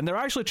stake. And they're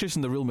actually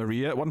chasing the real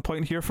Maria at one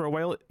point here for a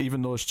while,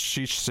 even though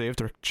she saved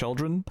her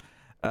children.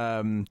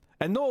 And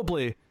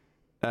notably,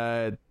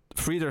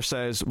 Frieder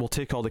says, we'll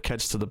take all the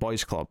kids to the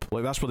boys' club.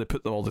 Like, that's where they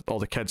put all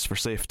the kids for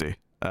safety,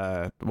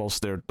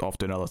 whilst they're off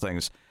doing other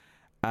things.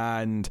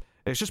 And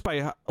it's just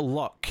by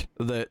luck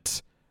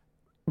that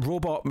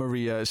Robot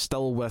Maria is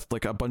still with,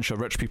 like, a bunch of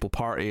rich people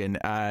partying,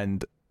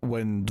 and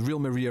when the real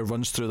Maria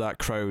runs through that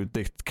crowd,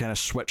 they kind of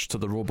switch to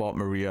the Robot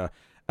Maria,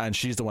 and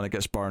she's the one that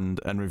gets burned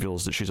and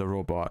reveals that she's a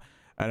robot.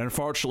 And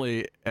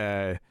unfortunately,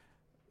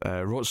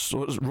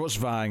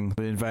 Rosvang,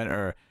 the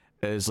inventor,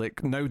 is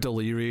like now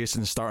delirious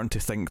and starting to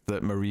think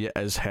that Maria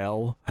is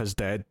Hel, his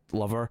dead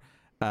lover,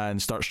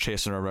 and starts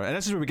chasing her around. And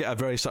this is where we get a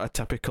very sort of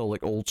typical,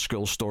 like, old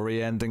school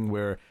story ending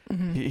where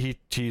he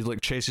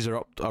like chases her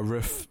up a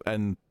roof,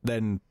 and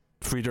then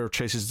Frieder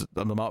chases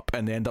them up,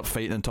 and they end up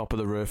fighting on top of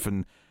the roof,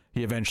 and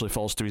he eventually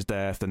falls to his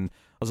death. And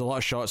there's a lot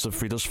of shots of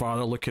Frieder's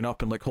father looking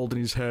up and, like, holding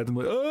his head and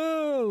like,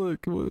 oh,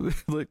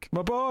 like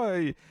my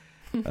boy.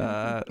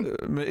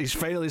 He's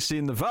finally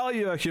seen the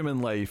value of human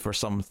life or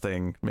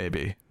something,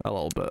 maybe a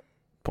little bit,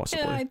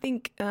 possibly. Yeah, I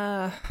think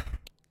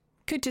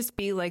could just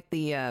be like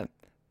the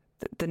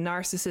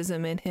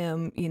narcissism in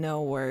him, you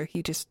know, where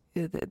he just,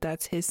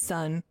 that's his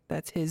son,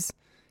 that's his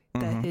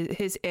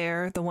his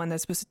heir, the one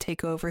that's supposed to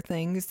take over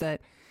things,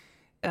 that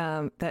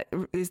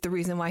is the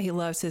reason why he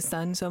loves his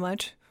son so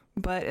much.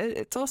 But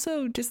it's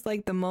also just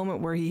like the moment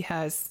where he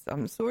has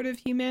some sort of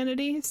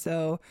humanity.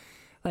 So,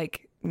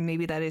 like,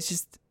 maybe that is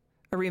just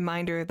a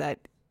reminder that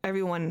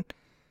everyone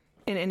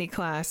in any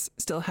class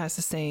still has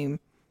the same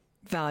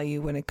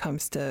value when it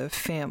comes to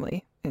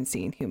family and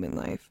seeing human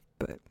life.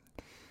 But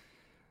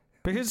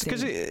because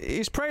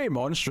he's pretty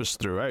monstrous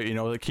throughout, you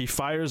know, like, he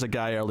fires a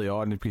guy early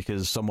on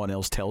because someone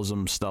else tells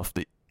him stuff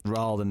that,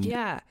 rather than...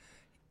 Yeah,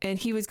 and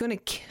he was going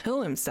to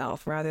kill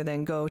himself rather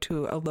than go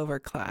to a lower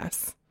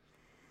class.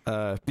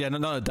 Not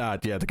a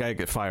dad. Yeah, the guy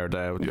get fired.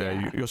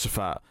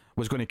 Josephat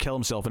was going to kill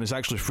himself, and it's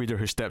actually Frieder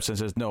who steps in and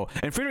says no.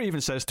 And Frieder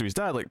even says to his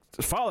dad, like,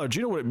 "Father, do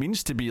you know what it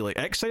means to be, like,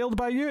 exiled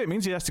by you? It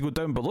means he has to go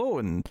down below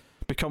and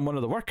become one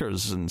of the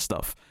workers and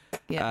stuff."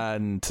 Yeah,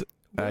 and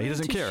he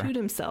doesn't care. Shoot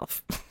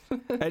himself.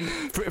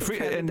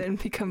 And then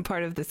become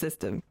part of the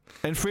system.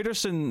 And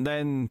Friederson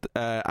then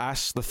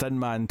asks the Thin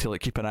Man to, like,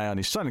 keep an eye on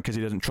his son because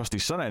he doesn't trust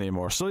his son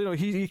anymore. So, you know,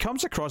 he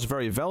comes across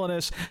very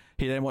villainous.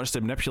 He then wants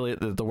to manipulate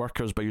the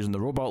workers by using the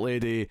robot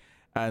lady,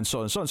 and so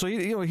on and so on. So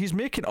he's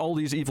making all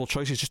these evil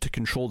choices just to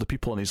control the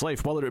people in his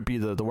life, whether it be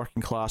the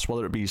working class,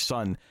 whether it be his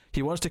son.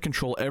 He wants to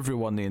control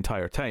everyone the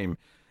entire time.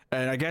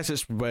 And I guess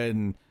it's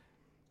when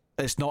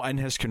it's not in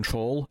his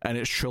control and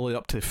it's truly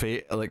up to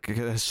fate, like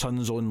his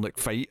son's own, like,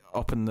 fight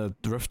up in the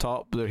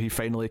rooftop, where he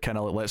finally kind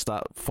of, like, lets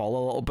that fall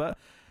a little bit.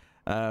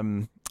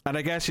 And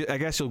I guess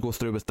he'll go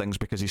through with things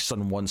because his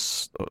son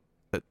wants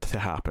it to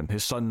happen.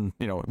 His son,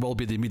 you know, will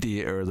be the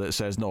mediator that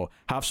says, no,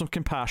 have some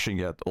compassion,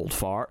 you old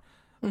fart.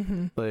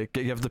 Like,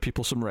 give the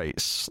people some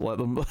rights. Let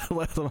them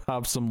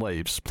have some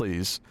lives,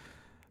 please.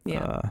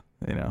 Yeah.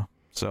 You know.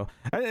 So,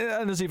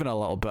 and there's even a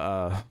little bit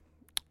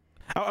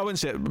I wouldn't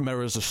say it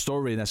mirrors the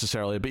story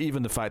necessarily, but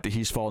even the fact that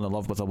he's fallen in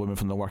love with a woman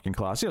from the working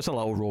class, it's a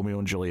little Romeo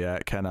and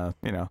Juliet kind of,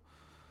 you know,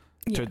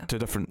 two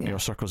different, you know,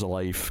 circles of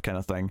life kind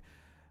of thing.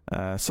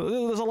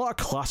 So there's a lot of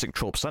classic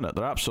tropes in it.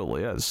 There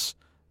absolutely is.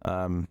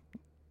 But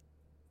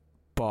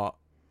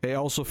it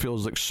also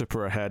feels like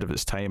super ahead of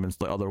its time in,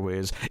 like, other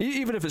ways,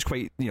 even if it's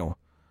quite, you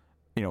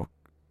know,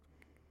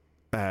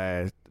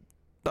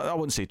 I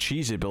wouldn't say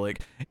cheesy, but, like,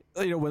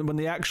 you know, when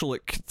the actual,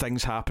 like,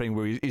 things happening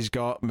where he's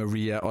got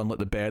Maria on, like,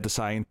 the bed, the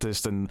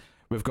scientist, and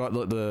we've got,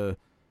 like, the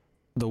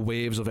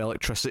waves of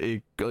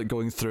electricity, like,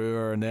 going through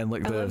her, and then,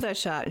 like, I love that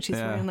shot. And she's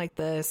wearing, like,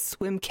 the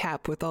swim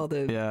cap with all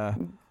the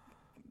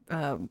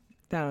I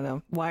don't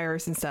know,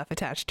 wires and stuff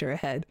attached to her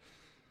head.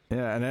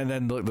 Yeah, and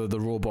then like the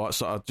robot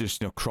sort of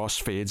just, you know,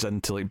 crossfades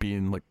into, like,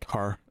 being, like,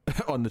 her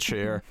on the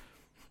chair.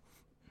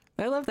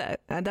 I love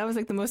that. That was,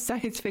 like, the most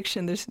science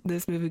fiction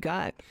this movie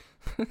got.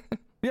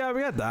 Yeah,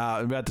 we had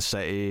that, and we had the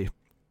city.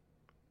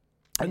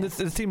 And the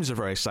themes are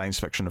very science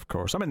fiction, of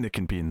course. I mean, they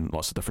can be in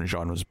lots of different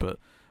genres, but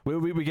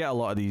we get a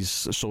lot of these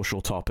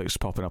social topics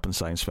popping up in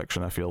science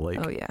fiction, I feel like.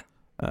 Oh, yeah.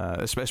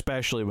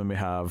 Especially when we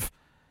have,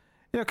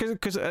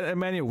 because in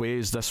many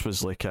ways this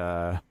was like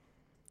a.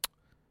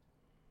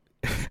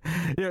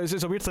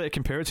 It's a weird thing to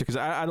compare it to, because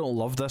I don't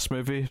love this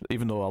movie,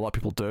 even though a lot of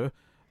people do.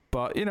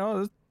 But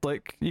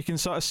like you can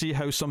sort of see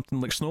how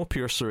something like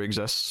Snowpiercer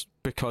exists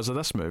because of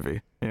this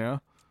movie.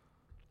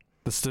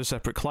 There's two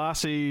separate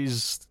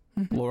classes,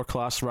 lower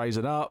class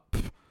rising up.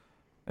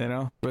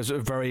 But it's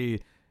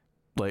very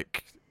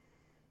like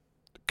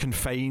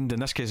confined. In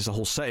this case, it's a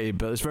whole city,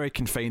 but it's very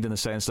confined in the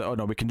sense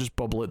that we can just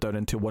bubble it down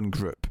into one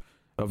group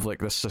of like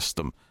this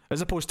system,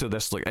 as opposed to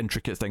this like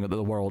intricate thing that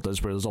the world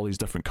is, where there's all these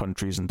different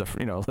countries and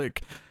different,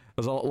 like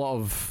there's a lot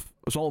of,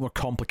 it's all more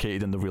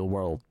complicated in the real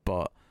world.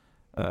 But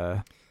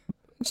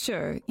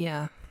sure,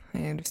 yeah,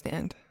 I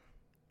understand.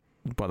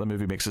 But the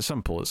movie makes it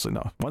simple. It's like,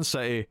 one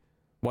city,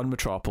 one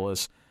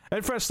metropolis.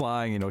 And Fritz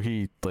Lang,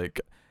 he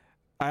like,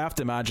 I have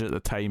to imagine at the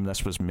time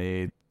this was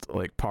made,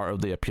 like part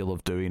of the appeal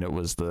of doing it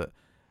was that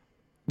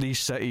these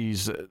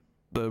cities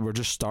that were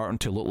just starting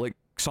to look like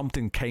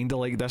something kind of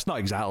like this, not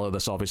exactly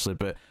this obviously,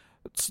 but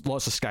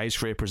lots of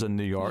skyscrapers in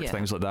New York,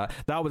 things like that.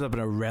 That would have been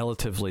a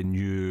relatively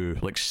new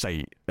like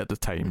sight at the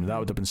time. That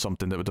would have been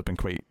something that would have been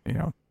quite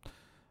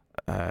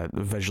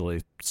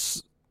visually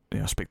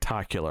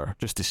spectacular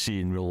just to see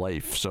in real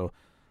life. So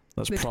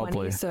that's the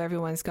probably 20s, so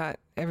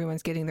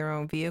everyone's getting their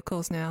own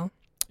vehicles now.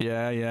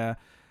 Yeah.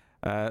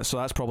 So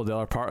that's probably the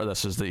other part of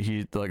this, is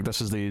that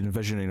this is the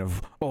envisioning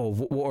of,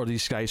 what are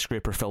these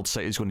skyscraper filled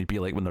cities going to be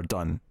like when they're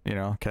done,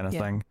 kind of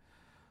thing.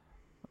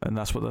 And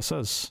that's what this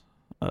is.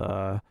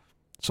 So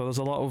there's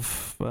a lot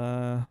of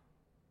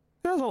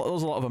there's a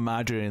lot of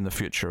imagining in the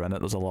future in it.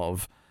 There's a lot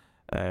of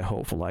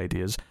hopeful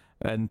ideas,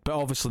 but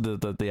obviously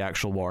the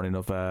actual warning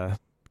of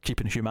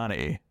keeping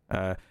humanity,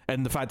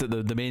 and the fact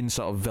that the main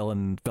sort of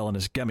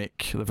villainous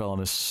gimmick, the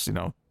villainous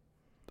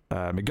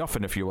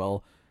MacGuffin, if you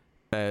will,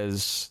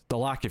 is the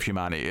lack of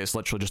humanity. It's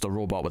literally just a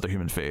robot with a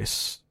human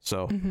face.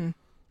 So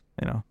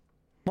a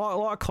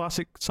lot of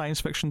classic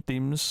science fiction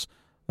themes.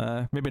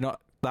 Maybe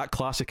not that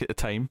classic at the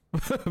time,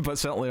 but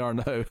certainly are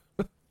now.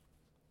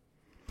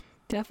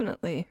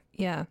 Definitely,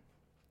 yeah.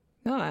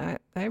 No,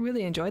 I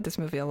really enjoyed this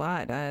movie a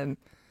lot. I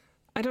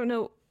don't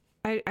know.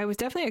 I was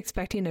definitely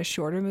expecting a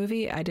shorter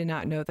movie. I did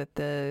not know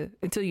that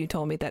until you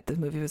told me that the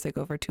movie was like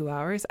over 2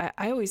 hours.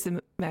 I always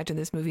imagined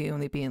this movie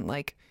only being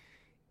like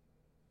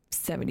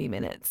 70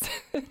 minutes.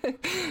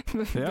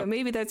 But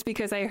maybe that's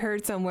because I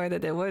heard somewhere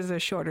that it was a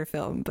shorter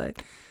film.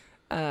 But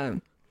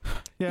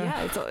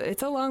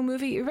it's a long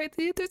movie. You're right.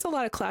 There's a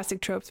lot of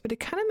classic tropes, but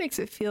it kind of makes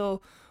it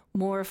feel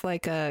more of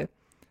like an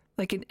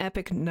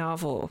epic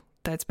novel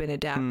that's been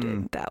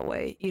adapted that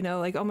way.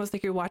 Like almost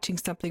like you're watching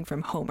something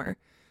from Homer,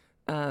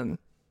 the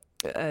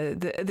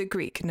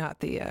Greek, not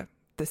the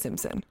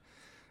Simpson.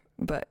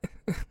 But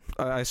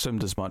I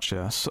assumed as much.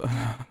 Yes.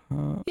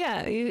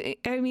 Yeah,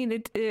 I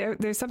mean,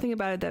 there's something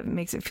about it that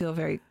makes it feel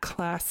very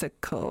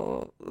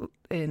classical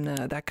in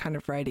that kind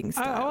of writing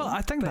style.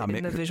 I think that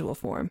in the visual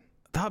form.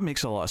 That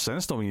makes a lot of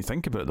sense though when you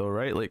think about it, though,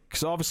 right? Like,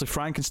 because obviously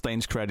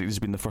Frankenstein's credit has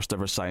been the first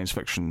ever science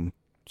fiction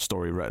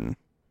story written,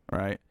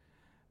 right?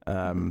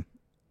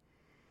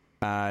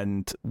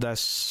 And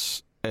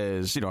this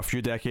is, a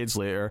few decades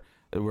later.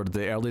 It were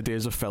the early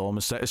days of film,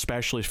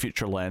 especially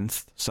feature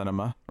length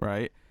cinema,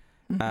 right?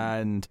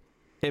 And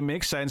it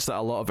makes sense that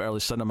a lot of early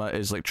cinema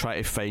is like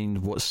trying to find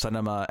what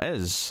cinema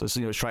is. It's,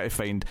 trying to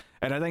find,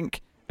 and I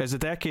think as the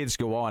decades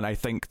go on, I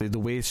think the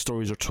way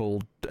stories are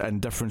told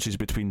and differences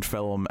between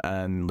film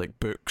and like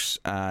books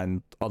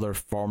and other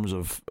forms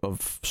of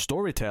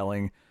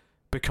storytelling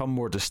become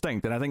more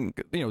distinct. And I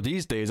think,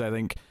 these days, I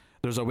think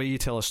there's a way you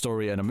tell a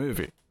story in a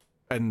movie,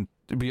 and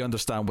we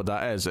understand what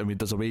that is. I mean,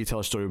 there's a way you tell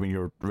a story when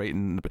you're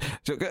writing.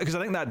 Because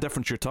I think that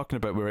difference you're talking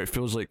about, where it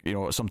feels like,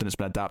 something that's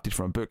been adapted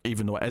from a book,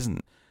 even though it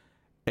isn't.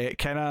 It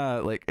kind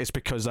of like, it's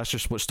because that's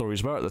just what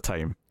stories were at the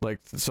time. Like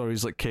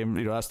stories like came,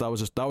 that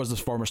was the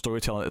form of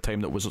storytelling at the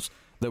time that was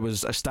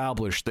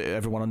established, that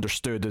everyone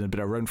understood and had been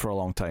around for a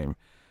long time.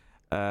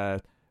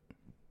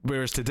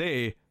 Whereas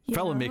today,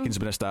 filmmaking's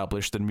been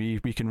established, and we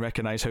can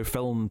recognize how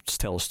films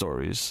tell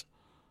stories.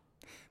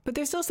 But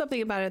there's still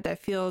something about it that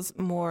feels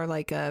more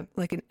like an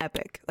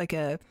epic,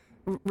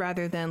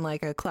 rather than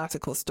like a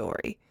classical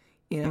story.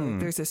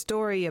 There's a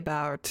story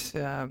about,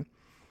 I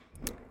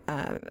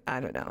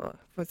don't know,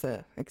 what's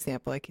an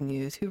example I can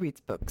use? Who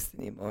reads books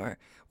anymore?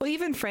 Well,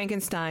 even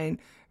Frankenstein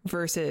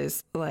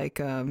versus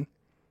Ovid's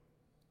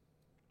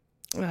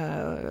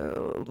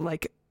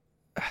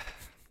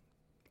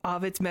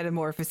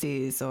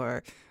Metamorphoses,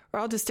 or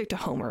I'll just stick to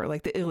Homer,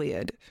 like the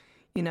Iliad,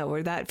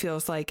 where that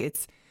feels like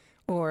it's,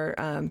 or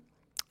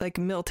like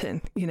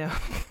Milton,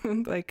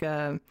 like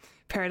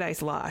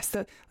Paradise Lost,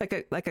 so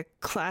like a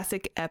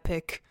classic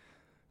epic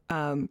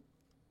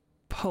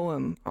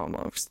poem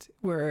almost,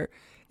 where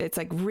it's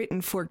like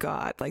written for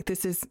God. Like,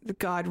 this is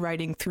God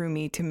writing through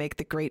me to make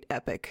the great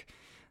epic.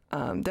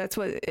 That's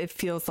what it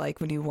feels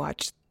like when you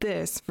watch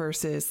this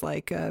versus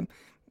like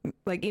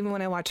even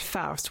when I watch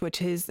Faust,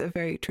 which is a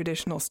very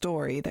traditional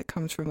story that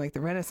comes from like the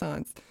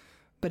Renaissance,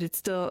 but it's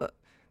still,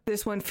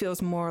 this one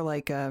feels more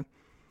like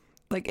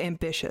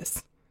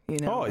ambitious, You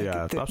know, Oh,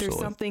 yeah,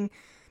 absolutely.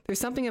 There's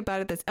something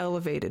about it that's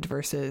elevated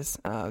versus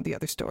the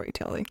other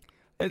storytelling.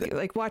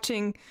 Like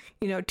watching,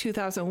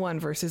 2001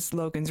 versus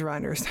Logan's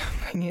Run or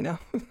something,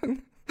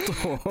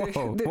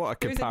 What a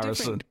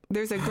comparison.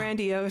 There's a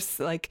grandiose,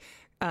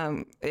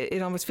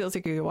 it almost feels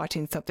like you're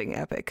watching something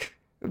epic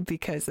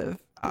because of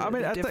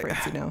the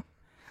difference,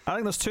 I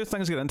think there's two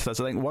things to get into this.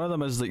 I think one of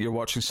them is that you're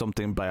watching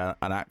something by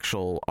an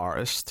actual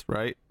artist,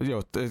 right? To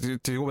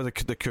go with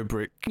the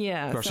Kubrick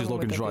versus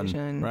Logan's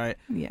Run, right?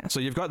 Yeah. So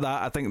you've got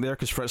that, I think, there,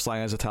 because Fritz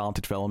Lang is a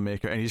talented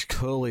filmmaker, and he's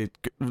clearly,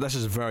 this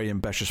is very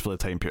ambitious for the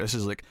time period. This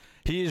is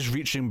he is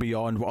reaching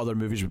beyond what other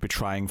movies would be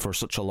trying for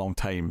such a long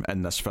time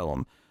in this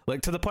film.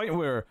 To the point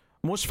where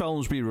most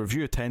films we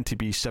review tend to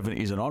be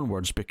 70s and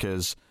onwards,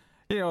 because,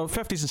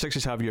 50s and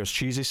 60s have your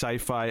cheesy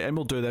sci-fi, and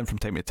we'll do them from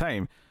time to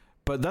time.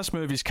 But this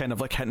movie's kind of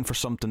hitting for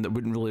something that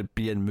wouldn't really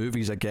be in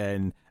movies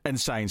again in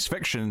science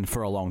fiction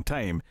for a long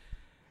time.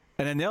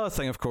 And then the other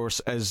thing, of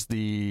course, is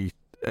the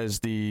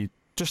fact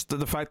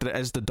that it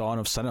is the dawn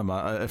of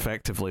cinema,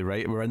 effectively,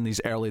 right? We're in these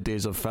early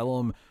days of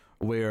film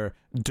where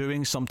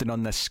doing something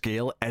on this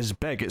scale is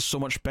big. It's so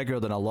much bigger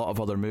than a lot of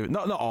other movies.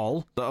 Not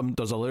all.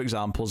 There's other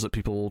examples that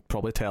people will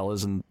probably tell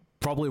us, and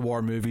probably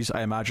war movies,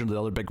 I imagine,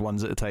 the other big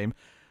ones at the time,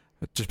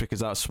 just because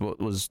that's what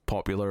was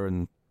popular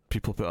and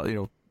people put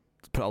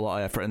a lot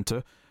of effort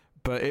into.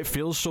 But it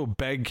feels so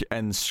big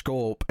in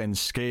scope and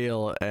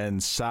scale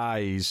and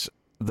size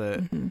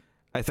that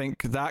I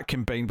think that,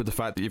 combined with the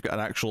fact that you've got an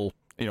actual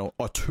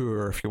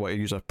auteur, if you want to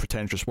use a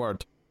pretentious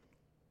word,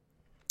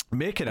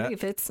 making it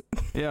fits.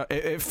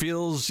 it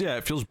feels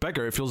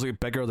bigger. It feels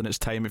bigger than its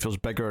time. It feels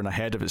bigger and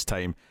ahead of its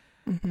time,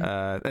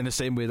 in the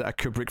same way that a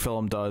Kubrick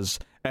film does.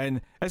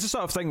 And it's the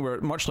sort of thing where,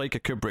 much like a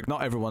Kubrick,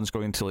 not everyone's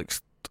going to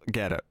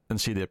get it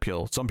and see the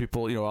appeal. Some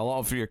people, a lot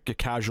of your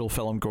casual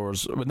film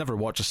goers would never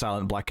watch a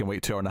silent black and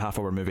white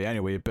 2.5-hour movie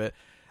anyway, but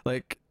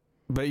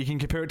you can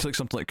compare it to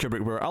something like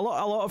Kubrick, where a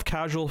lot of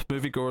casual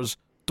moviegoers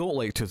don't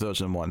like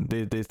 2001.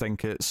 They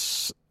think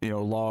it's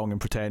long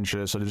and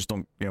pretentious, or they just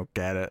don't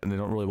get it, and they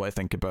don't really want to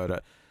think about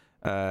it.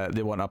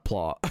 They want a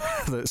plot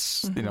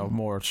that's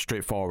more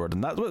straightforward,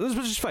 and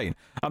which is fine.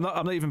 I'm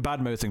not even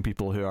bad mouthing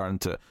people who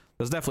aren't.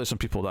 There's definitely some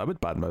people that I would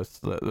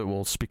badmouth that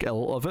will speak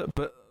ill of it,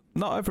 but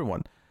not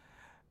everyone.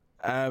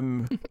 I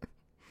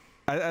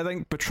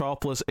think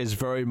Metropolis is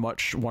very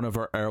much one of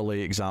our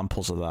early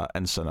examples of that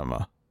in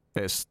cinema.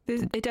 It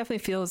definitely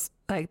feels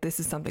like this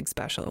is something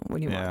special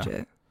when you watch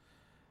it.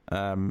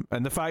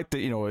 And the fact that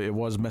it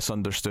was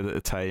misunderstood at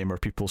the time, or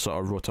people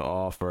sort of wrote it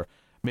off, or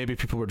maybe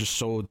people were just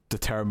so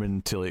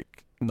determined to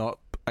not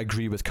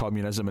agree with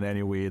communism in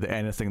any way that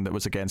anything that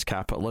was against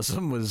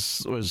capitalism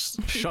was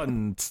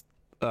shunned.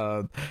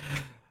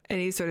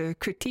 Any sort of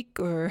critique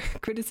or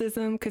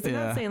criticism, because they're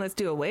not saying let's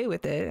do away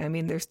with it. I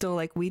mean, they're still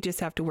we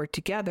just have to work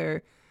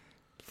together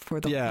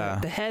for the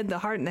head, the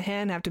heart, and the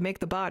hand have to make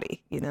the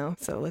body,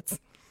 so let's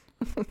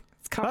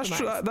compromise. That's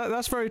true.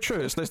 That's very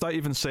true. It's not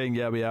even saying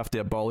we have to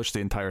abolish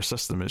the entire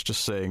system. It's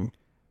just saying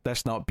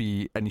let's not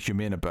be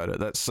inhumane about it.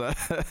 Let's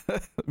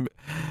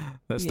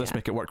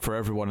make it work for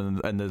everyone,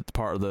 and the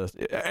part of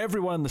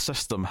everyone in the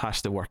system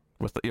has to work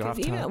with it.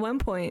 At one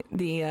point,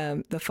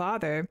 the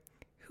father,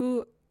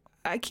 who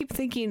I keep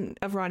thinking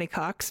of Ronnie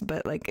Cox,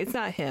 but it's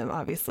not him,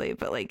 obviously.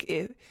 But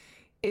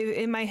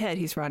in my head,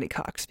 he's Ronnie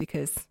Cox,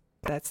 because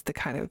that's the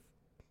kind of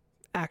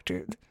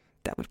actor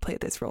that would play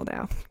this role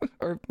now,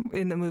 or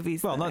in the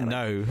movies. Well, not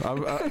now.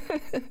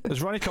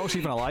 Is Ronnie Cox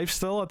even alive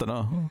still? I don't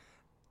know.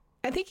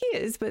 I think he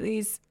is, but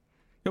he'll be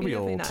definitely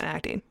old. Not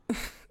acting.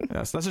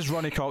 Yes, this is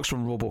Ronnie Cox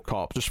from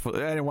RoboCop. Just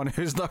for anyone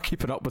who's not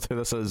keeping up with who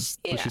this is,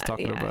 what she's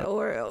talking about,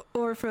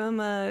 or from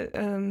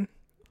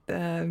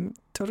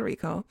Total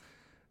Recall.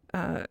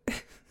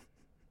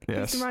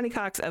 He's the Ronnie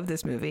Cox of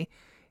this movie.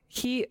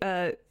 He,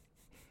 at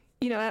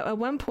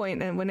one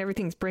point, and when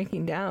everything's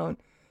breaking down,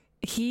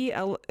 he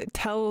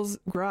tells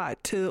Grodd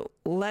to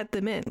let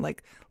them in,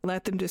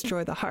 let them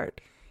destroy the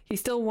heart. He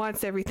still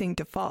wants everything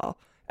to fall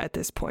at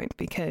this point,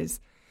 because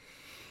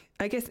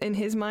I guess in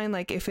his mind,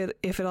 if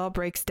it all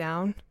breaks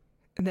down,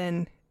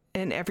 then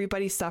and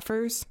everybody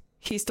suffers,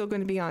 he's still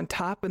going to be on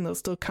top, and they'll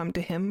still come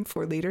to him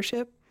for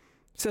leadership.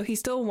 So he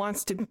still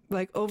wants to,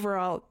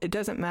 overall, it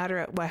doesn't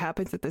matter what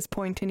happens at this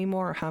point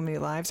anymore, or how many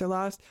lives are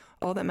lost.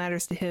 All that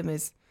matters to him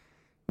is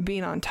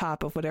being on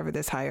top of whatever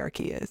this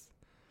hierarchy is.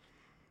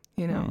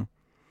 Which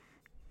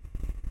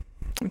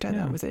I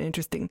thought was an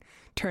interesting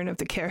turn of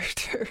the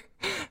character.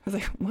 I was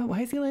like,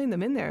 why is he letting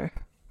them in there?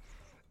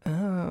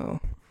 Oh,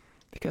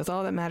 because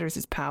all that matters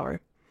is power.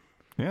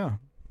 Yeah.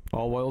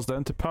 All boils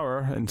down to power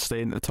and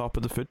staying at the top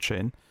of the food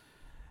chain.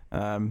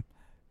 Build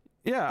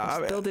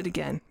it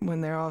again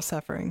when they're all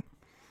suffering.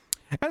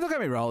 And don't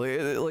get me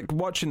wrong,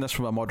 watching this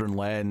from a modern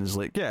lens,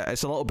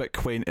 it's a little bit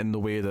quaint in the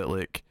way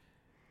that,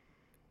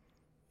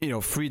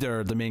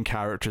 Frieda, the main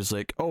character, is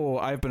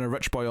I've been a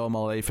rich boy all my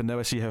life, and now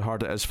I see how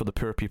hard it is for the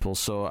poor people,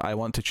 so I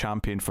want to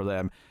champion for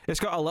them.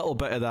 It's got a little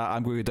bit of that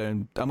I'm going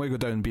to go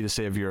down and be the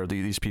savior of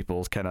these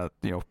people kind of,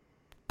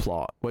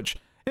 plot, which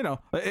you know,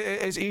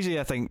 it's easy,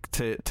 I think,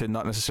 to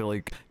not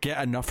necessarily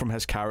get enough from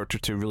his character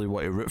to really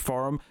want to root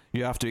for him.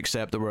 You have to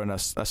accept that we're in a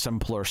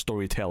simpler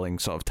storytelling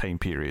sort of time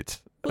period.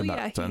 Well, in yeah,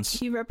 that sense.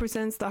 he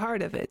represents the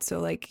heart of it. So,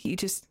 like,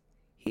 it's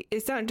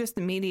not just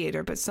the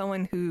mediator, but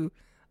someone who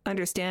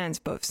understands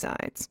both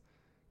sides.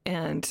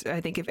 And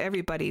I think if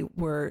everybody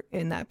were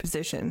in that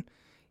position,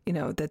 you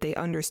know, that they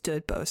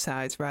understood both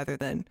sides rather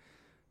than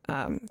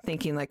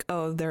thinking like,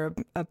 oh, they're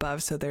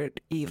above, so they're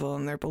evil,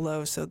 and they're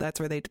below, so that's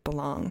where they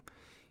belong.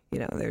 You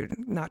know, they're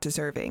not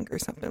deserving or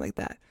something like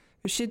that.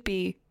 There should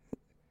be,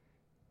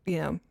 you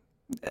know,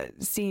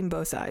 seeing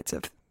both sides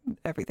of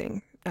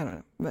everything. I don't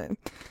know, but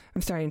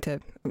I'm starting to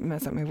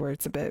mess up my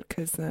words a bit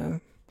because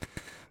I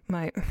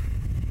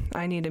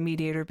need a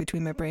mediator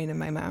between my brain and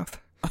my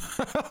mouth.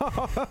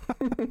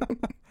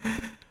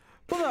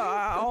 Well, no,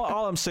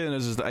 all I'm saying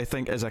is that I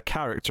think as a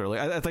character, like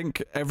I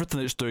think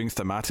everything it's doing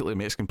thematically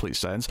makes complete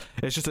sense.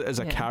 It's just that as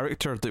a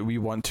character that we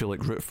want to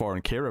like root for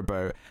and care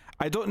about.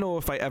 I don't know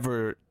if I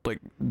ever like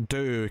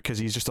do, because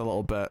he's just a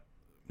little bit,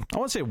 I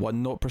won't say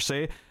one note per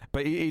se,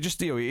 but he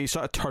just, you know, he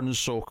sort of turns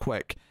so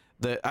quick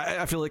that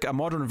I feel like a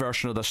modern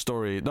version of this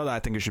story, not that I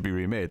think it should be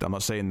remade, I'm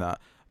not saying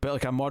that, but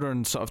like a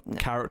modern sort of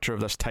character of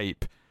this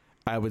type,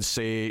 I would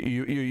say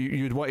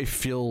you'd want to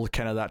feel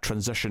kind of that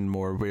transition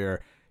more,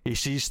 where he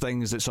sees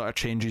things that sort of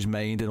change his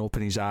mind and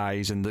open his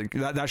eyes, and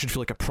that should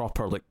feel like a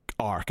proper like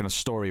arc in a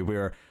story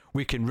where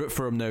we can root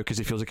for him now because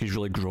he feels like he's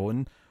really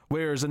grown.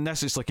 Whereas in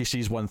this, it's like he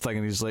sees one thing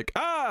and he's like,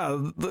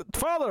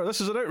 father,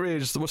 this is an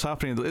outrage. What's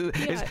happening?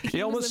 Yeah,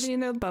 he was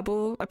living in a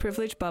bubble, a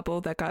privileged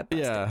bubble that got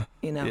busted,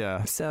 you know?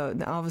 Yeah. So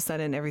all of a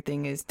sudden,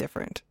 everything is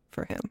different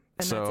for him.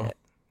 And so, that's it.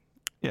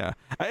 Yeah.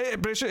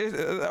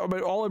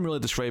 But all I'm really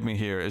describing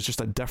here is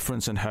just a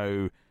difference in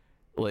how,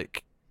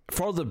 like,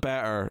 for the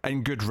better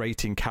and good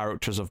writing,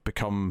 characters have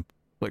become,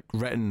 like,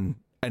 written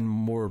in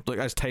more, like,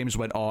 as times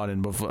went on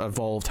and we've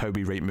evolved how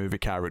we write movie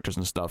characters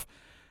and stuff.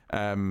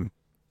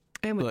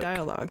 And with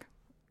dialogue.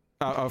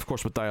 Of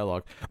course, with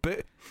dialogue.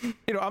 But,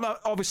 you know,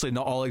 obviously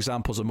not all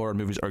examples of modern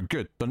movies are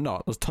good. They're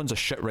not. There's tons of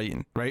shit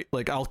writing, right?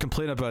 Like, I'll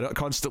complain about it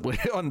constantly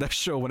on this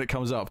show when it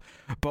comes up.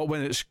 But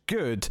when it's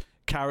good,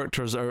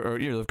 characters are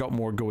you know, they've got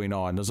more going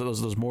on. There's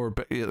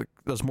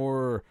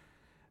more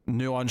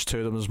nuance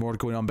to them. There's more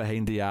going on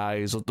behind the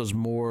eyes. There's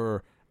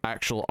more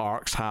actual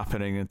arcs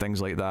happening and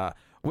things like that.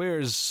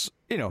 Whereas,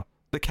 you know,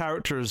 the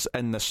characters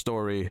in this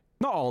story,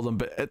 not all of them,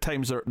 but at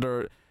times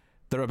they're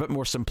a bit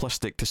more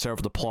simplistic to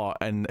serve the plot,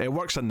 and it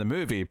works in the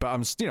movie, but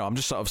I'm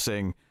just sort of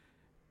saying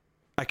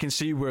I can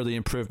see where the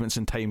improvements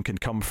in time can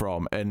come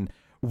from, and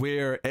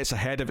where it's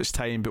ahead of its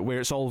time, but where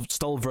it's all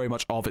still very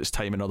much of its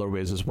time in other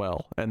ways as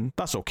well, and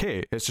that's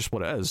okay. It's just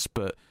what it is.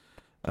 But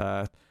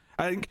I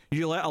think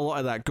you let a lot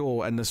of that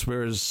go in this,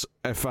 whereas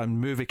if a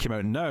movie came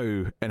out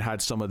now and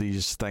had some of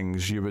these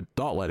things, you would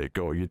not let it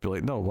go. You'd be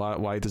like, no,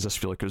 why does this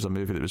feel like it was a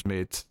movie that was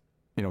made,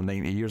 you know,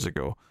 90 years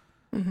ago?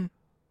 Mm-hmm.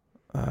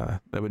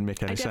 That wouldn't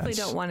make any sense. I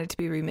definitely don't want it to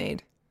be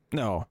remade.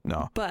 No.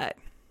 But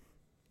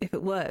if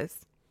it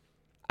was,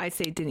 I'd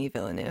say Denis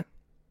Villeneuve.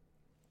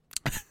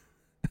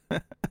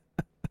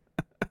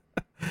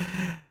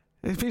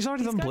 If he's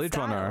already done Blade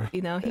Runner,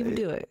 you know, he would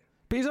do it.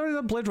 But he's already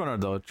done Blade Runner,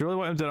 though. Do you really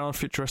want him to do another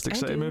futuristic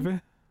city movie?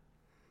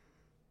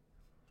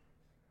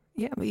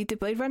 Yeah, but he did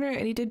Blade Runner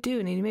and he did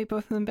Dune, and he made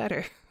both of them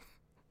better.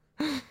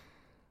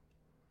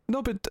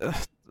 No, but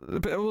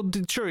well,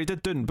 sure, he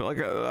did Dune, but like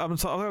I'm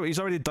talking about, he's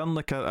already done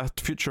like a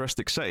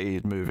futuristic city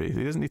movie.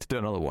 He doesn't need to do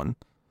another one.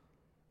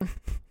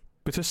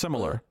 But it's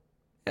similar.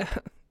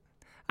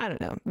 I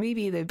don't know.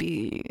 Maybe there'd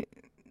be.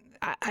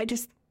 I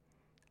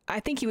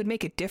think he would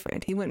make it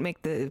different. He wouldn't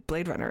make the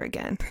Blade Runner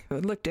again. It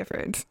would look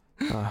different.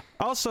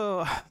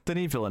 Also,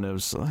 Denis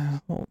Villeneuve's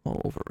a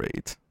little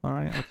overrated. All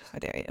right, how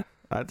dare you?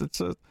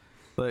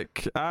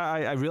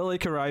 I really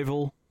like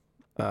Arrival.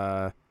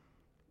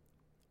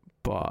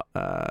 But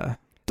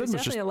there's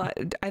definitely a lot.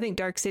 I think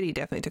Dark City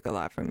definitely took a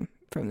lot from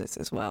this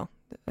as well,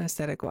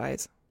 aesthetic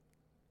wise.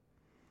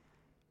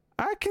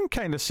 I can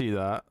kind of see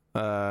that,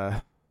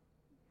 but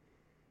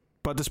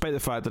despite the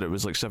fact that it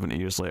was like 70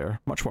 years later,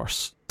 much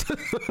worse.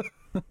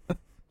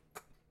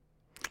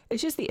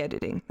 It's just the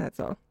editing, that's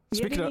all.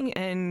 The editing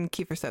and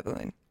Kiefer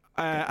Sutherland.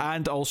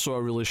 And also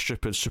a really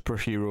stupid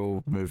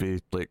superhero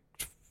movie, like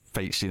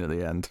fight scene at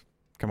the end.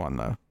 Come on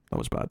now, that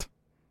was bad.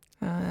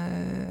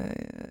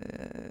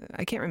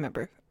 I can't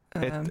remember.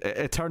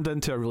 It turned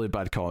into a really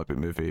bad comic book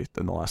movie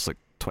in the last like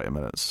 20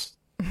 minutes.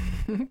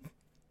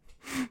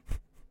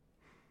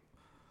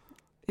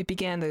 It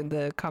began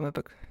the comic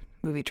book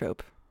movie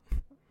trope.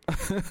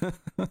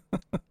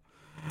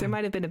 There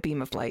might have been a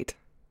beam of light.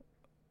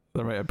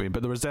 There might have been,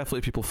 but there was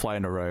definitely people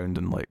flying around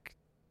and like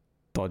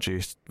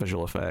dodgy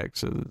visual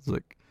effects. It's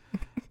like,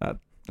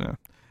 yeah.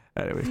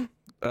 Anyway,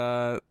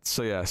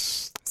 so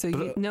yes.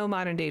 So no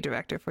modern day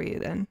director for you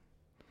then?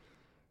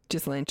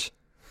 Just Lynch.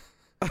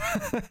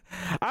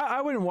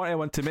 I wouldn't want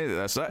anyone to make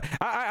this.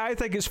 I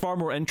think it's far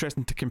more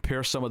interesting to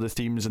compare some of the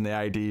themes and the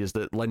ideas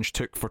that Lynch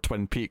took for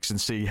Twin Peaks and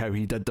see how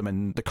he did them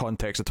in the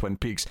context of Twin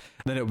Peaks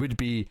than it would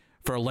be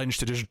for Lynch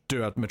to just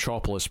do a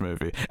Metropolis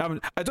movie. I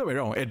mean, I don't get me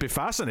wrong, it'd be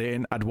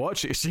fascinating. I'd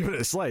watch it to see what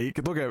it's like.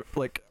 Don't get,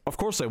 like, of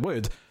course I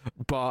would,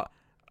 but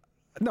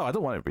no, I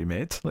don't want it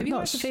remade. Like, have you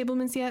watched The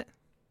Fabelmans yet?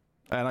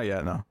 Not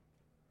yet, no.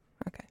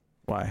 Okay.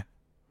 Why?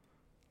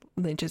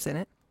 Lynch is in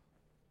it.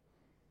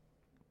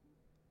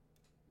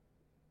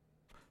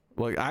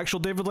 Like actual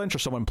David Lynch, or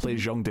someone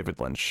plays young David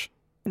Lynch?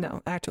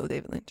 No, actual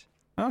David Lynch.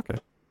 Okay.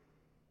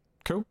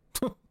 Cool.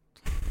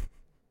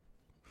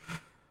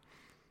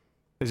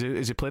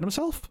 Is he playing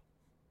himself?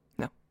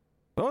 No.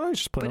 Oh, he's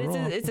just playing.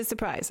 But it's a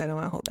surprise. I don't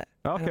want to hold that.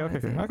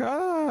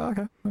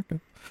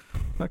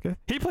 Okay.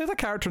 He played a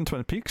character in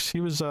Twin Peaks. He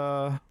was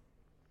an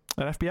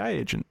FBI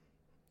agent.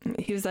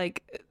 He was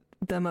like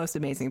the most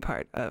amazing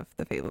part of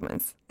The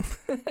Fabelmans.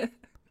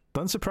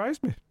 Doesn't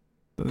surprise me.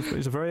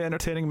 He's a very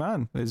entertaining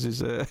man.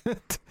 He's a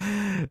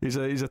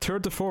tour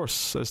de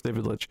force, as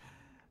David Lynch.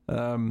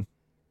 Yeah.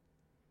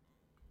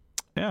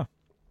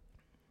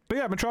 But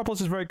yeah,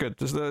 Metropolis is very good.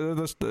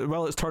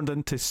 Well, it's turned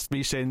into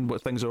me saying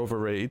what things are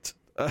overrated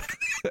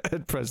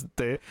at present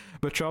day.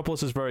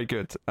 Metropolis is very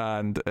good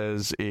and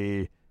is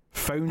a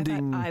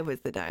founding. I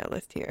was the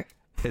nihilist here.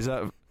 Is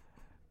that?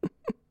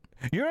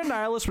 You're a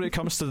nihilist when it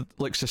comes to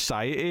like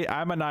society.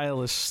 I'm a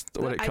nihilist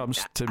when it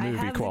comes to movie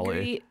I have quality.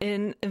 A degree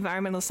in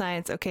environmental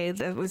science. Okay,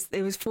 it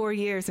was 4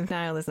 years of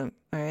nihilism.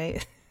 All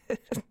right.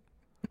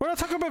 We're not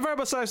talking about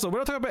environmental science though. We're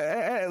not talking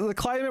about the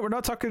climate. We're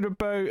not talking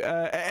about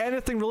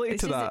anything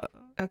related to that.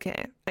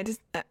 Okay,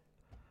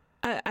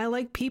 I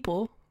like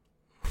people.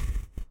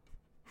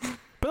 But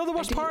they're the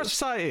worst part of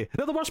society.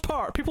 They're the worst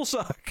part. People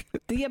suck.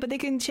 Yeah, but they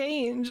can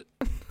change.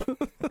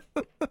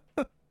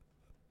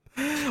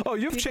 Oh,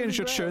 you've changed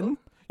your tune.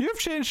 You've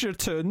changed your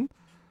tune.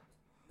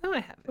 No,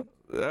 I haven't.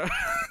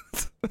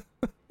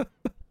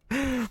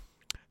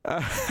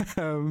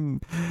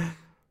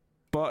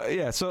 But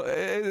yeah, so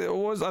it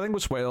was. I think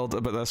what's wild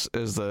about this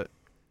is that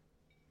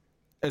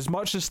as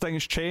much as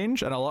things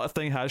change, and a lot of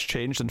things has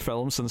changed in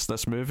film since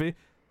this movie,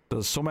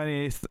 there's so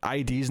many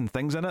ideas and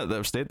things in it that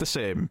have stayed the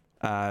same.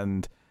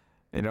 And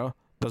you know,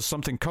 there's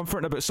something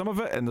comforting about some of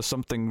it, and there's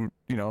something,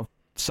 you know,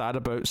 sad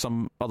about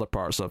some other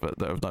parts of it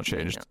that have not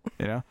changed.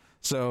 You know,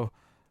 so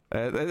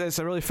it's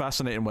a really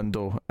fascinating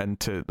window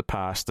into the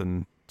past,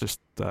 and just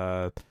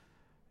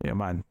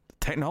man,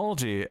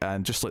 technology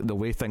and just like the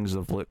way things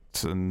have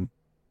looked and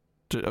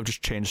have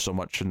just changed so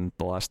much in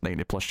the last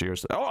 90 plus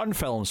years. On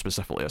film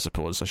specifically, I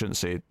suppose. I shouldn't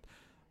say.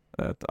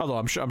 Although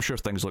I'm sure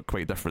things look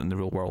quite different in the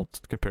real world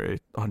compared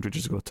to 100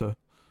 years ago too.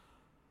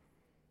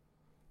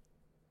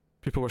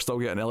 People were still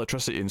getting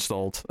electricity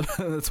installed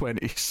in the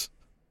 20s.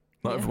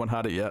 Not everyone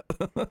had it yet.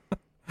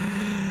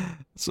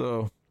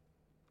 So,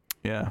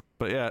 yeah.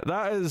 But yeah,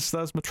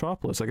 that's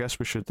Metropolis. I guess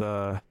we should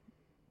do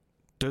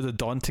the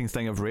daunting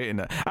thing of rating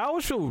it. I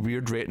always feel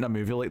weird rating a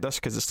movie like this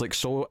because it's like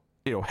so,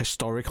 you know,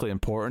 historically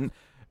important,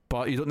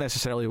 but you don't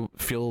necessarily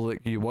feel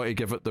like you want to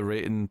give it the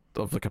rating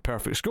of like a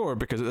perfect score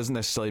because it doesn't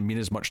necessarily mean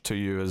as much to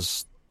you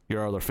as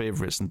your other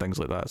favorites and things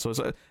like that. So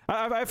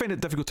I find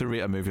it difficult to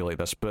rate a movie like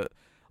this, but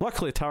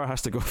luckily Tara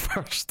has to go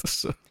first.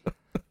 So.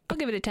 I'll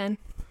give it a 10.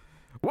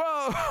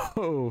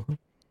 Whoa!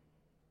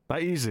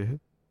 That easy.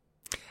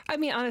 I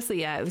mean,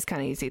 honestly, yeah, it was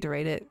kind of easy to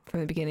rate it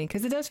from the beginning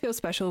because it does feel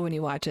special when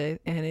you watch it,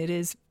 and it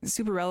is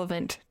super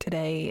relevant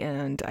today.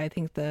 And I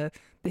think the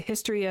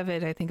history of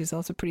it, I think, is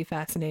also pretty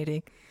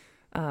fascinating.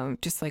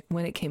 Just like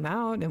when it came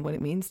out and what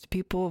it means to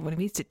people, what it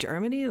means to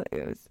Germany. Like,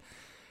 it was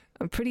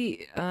a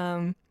pretty.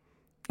 I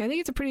think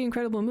it's a pretty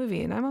incredible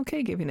movie, and I'm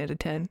okay giving it a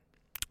 10.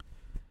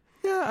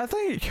 Yeah, I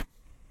think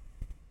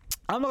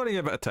I'm not going to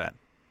give it a 10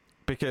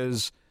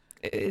 because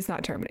it's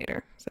not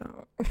Terminator.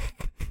 So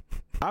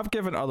I've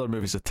given other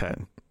movies a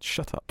 10.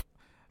 Shut up,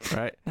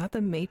 right? Not The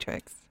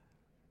Matrix.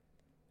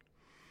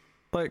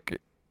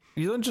 Like,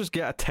 you don't just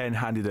get a 10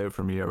 handed out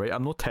from you, right?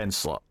 I'm no 10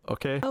 slut,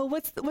 okay? Oh,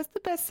 what's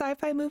the best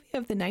sci-fi movie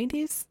of the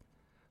 90s?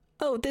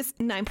 Oh, this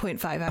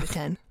 9.5 out of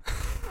 10.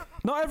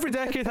 Not every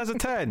decade has a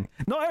 10.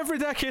 Not every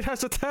decade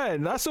has a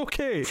 10. That's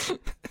okay.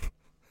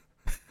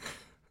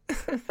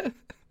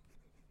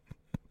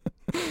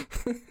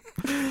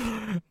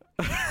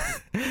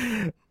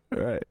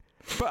 Right.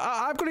 But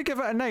I'm going to give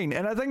it a 9.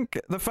 And I think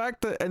the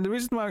fact that, and the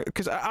reason why,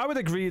 because I would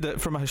agree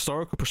that from a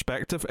historical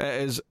perspective,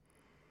 it is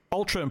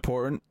ultra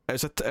important.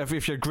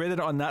 If you're grading it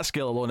on that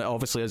scale alone, it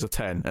obviously is a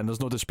 10, and there's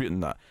no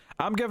disputing that.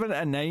 I'm giving it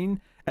a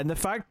 9, and the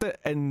fact that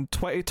in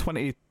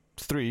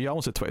 2023, I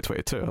almost said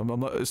 2022, I'm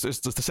not, it's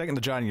the 2nd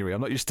of January,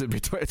 I'm not used to be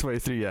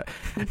 2023 yet.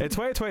 In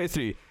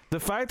 2023, the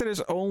fact that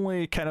it's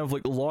only kind of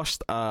like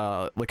lost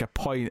like a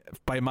point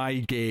by my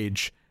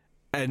gauge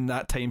in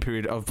that time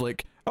period of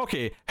like,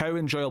 okay, how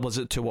enjoyable is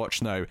it to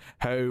watch now?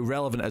 How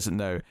relevant is it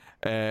now?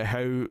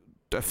 How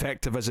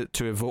effective is it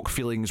to evoke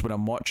feelings when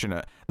I'm watching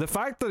it? The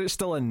fact that it's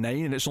still a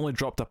 9 and it's only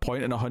dropped a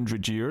point in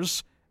 100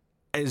 years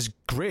is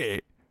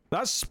great.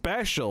 That's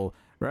special,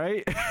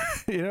 right?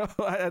 You know,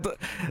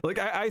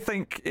 I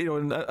think, you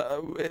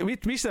know,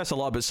 we see this a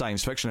lot about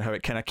science fiction, how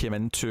it kind of came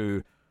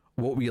into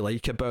what we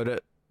like about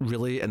it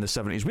really in the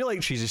 70s. We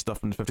like cheesy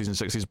stuff in the 50s and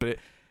 60s, but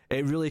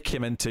it really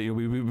came into, you know,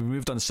 we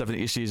moved on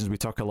 70 seasons. We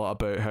talk a lot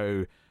about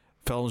how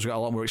films got a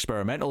lot more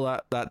experimental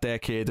that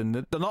decade, and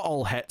they're not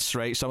all hits,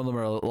 right? Some of them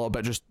are a little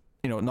bit just,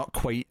 not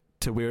quite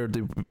to where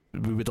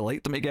we would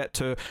like them to get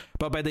to.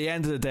 But by the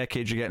end of the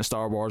decade, you're getting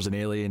Star Wars and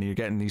Alien, you're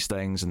getting these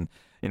things, and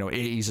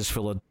 80s is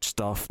full of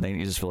stuff,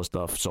 90s is full of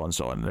stuff, so on and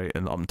so on, right?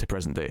 And up to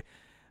present day.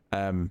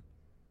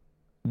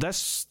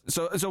 This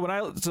so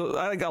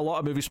I think a lot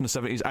of movies from the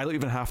 70s, I don't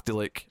even have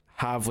to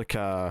have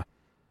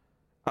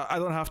I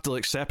don't have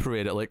to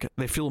separate it.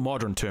 They feel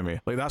modern to me.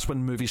 That's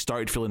when movies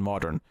started feeling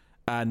modern,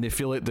 and they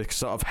feel like they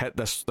sort of hit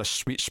this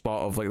sweet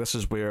spot of this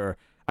is where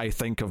I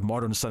think of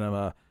modern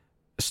cinema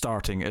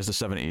starting, is the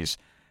 70s.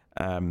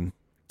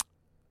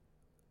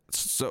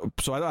 So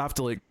I don't have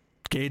to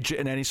gauge it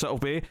in any sort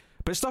of way.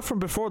 But stuff from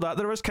before that,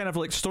 there is kind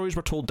of stories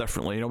were told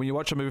differently. When you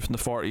watch a movie from the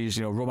 40s,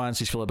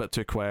 romances feel a bit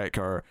too quick,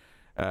 or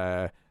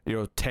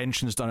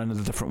tension's done in a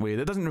different way.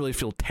 It doesn't really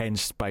feel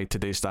tense by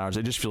today's standards.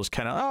 It just feels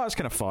kind of, it's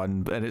kind of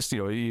fun, and it's,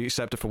 you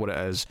accept it for what it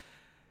is.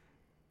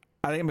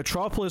 I think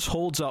Metropolis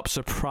holds up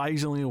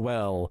surprisingly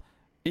well,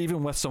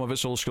 even with some of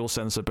its old school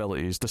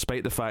sensibilities,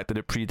 despite the fact that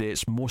it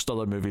predates most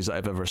other movies that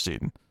I've ever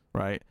seen,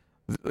 right?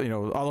 Other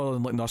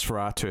than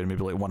Nosferatu and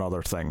maybe one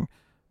other thing.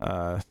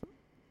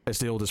 It's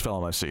the oldest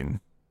film I've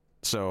seen.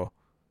 So,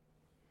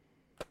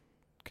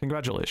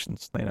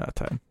 congratulations, 9 out of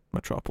 10,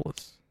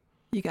 Metropolis.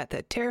 You got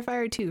the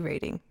Terrifier 2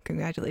 rating.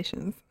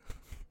 Congratulations.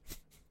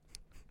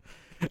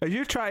 Are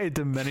you trying to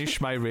diminish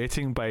my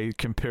rating by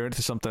comparing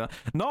to something else?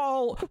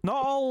 Not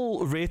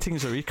all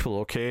ratings are equal,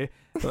 okay?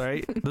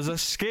 Right? There's a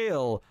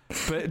scale,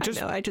 but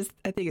just I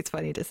think it's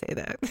funny to say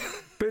that.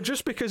 But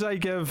just because I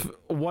give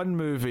one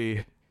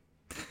movie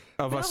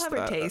of a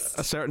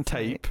certain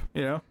type,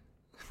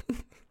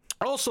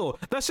 Also,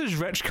 this is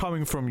rich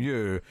coming from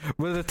you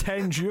with the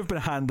 10s you've been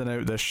handing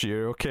out this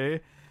year, okay?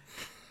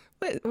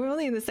 But we're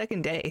only in the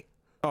second day.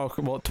 Oh,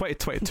 well,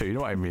 2022, you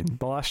know what I mean?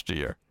 The last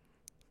year.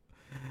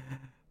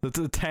 The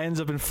 10s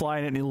have been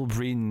flying at Neil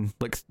Breen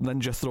like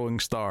ninja throwing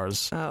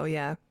stars. Oh,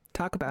 yeah.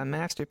 Talk about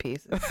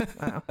masterpieces.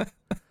 Wow.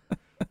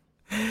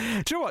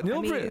 Do you know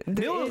what?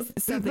 There is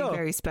something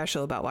very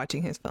special about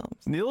watching his films.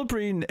 Neil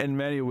Breen, in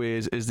many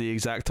ways, is the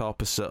exact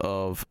opposite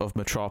of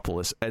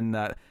Metropolis, in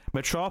that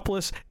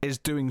Metropolis is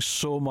doing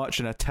so much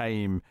in a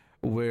time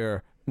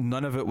where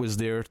none of it was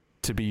there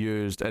to be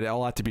used and it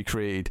all had to be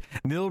created.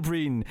 Neil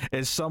Breen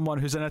is someone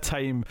who's in a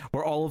time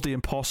where all of the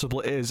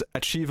impossible is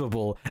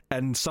achievable,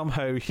 and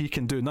somehow he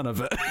can do none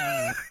of it.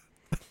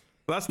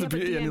 That's the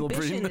beauty of Neil Breen.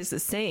 The ambition is the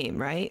same,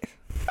 right?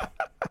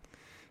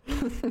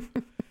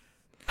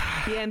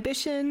 The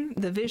ambition,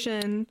 the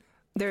vision,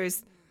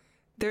 yes.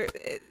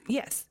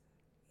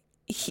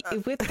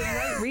 With the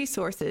right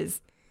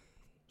resources,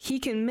 he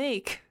can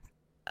make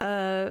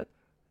a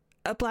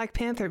Black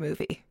Panther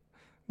movie.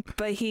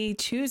 But he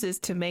chooses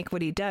to make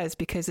what he does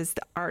because it's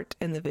the art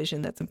and the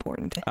vision that's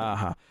important to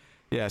him.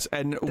 Yes,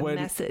 and when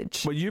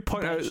you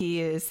point out he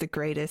is the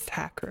greatest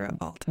hacker of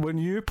all time. When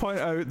you point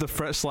out the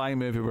Fritz Lang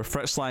movie where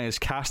Fritz Lang has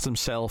cast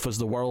himself as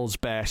the world's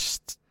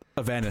best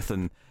of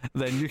anything,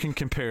 then you can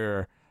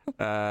compare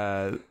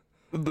the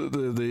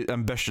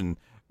ambition.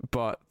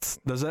 But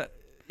there's an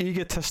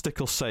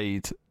egotistical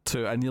side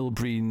to a Neil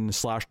Breen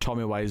 /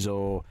 Tommy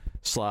Wiseau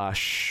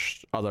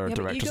 / other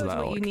directors of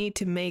that. What you need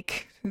to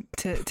make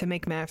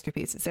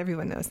masterpieces.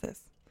 Everyone knows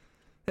this.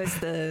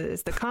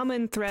 It's the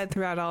common thread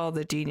throughout all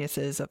the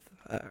geniuses of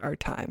our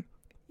time.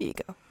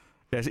 Ego.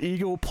 Yes,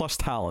 ego plus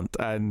talent,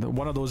 and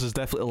one of those is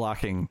definitely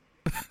lacking.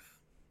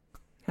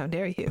 How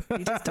dare you?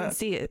 You just don't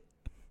see it.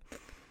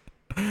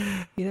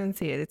 You don't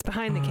see it. It's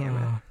behind the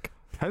camera.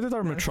 How did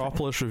our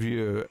Metropolis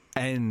review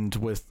end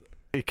with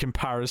a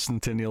comparison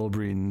to Neil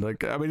Breen? I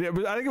think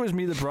it was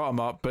me that brought him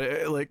up,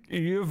 but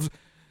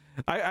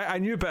I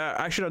knew better.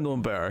 I should have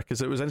known better,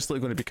 because it was instantly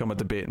going to become a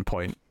debating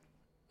point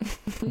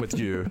with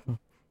you.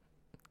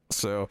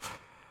 So,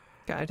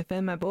 gotta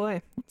defend my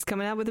boy. He's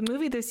coming out with a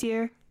movie this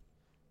year.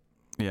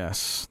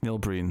 Yes, Neil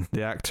Breen,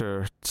 the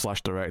actor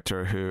 /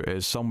 director who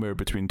is somewhere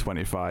between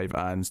 25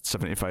 and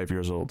 75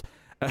 years old.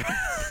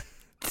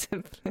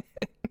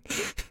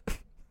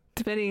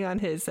 Depending on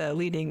his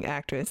leading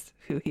actress,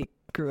 who he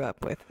grew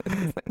up with at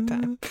the same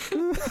time.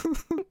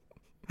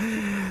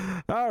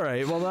 All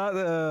right, well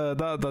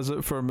that does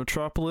it for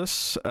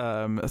Metropolis.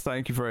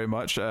 Thank you very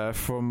much.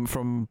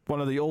 From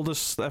one of the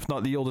oldest, if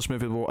not the oldest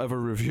movie we'll ever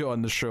review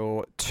on the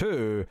show,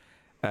 to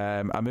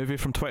a movie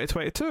from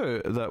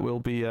 2022 that we'll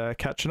be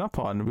catching up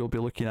on. We'll be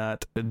looking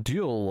at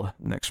Duel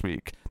next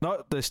week.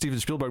 Not the Steven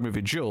Spielberg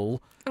movie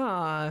Duel.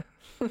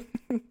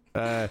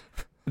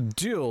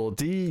 Duel,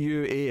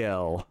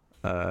 D-U-A-L.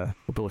 We'll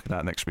be looking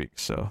at next week,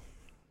 so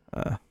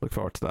look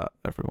forward to that,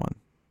 everyone.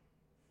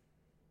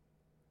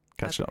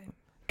 Catching up.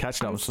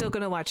 I'm still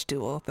going to watch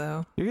Duel,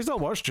 though. You can still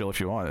watch Duel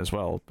if you want as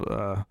well.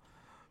 But,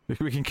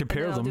 we can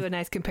compare them. I'll do a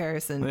nice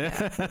comparison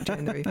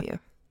during the review.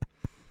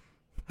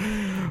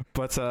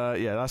 But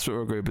that's what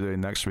we're going to be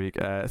doing next week.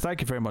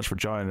 Thank you very much for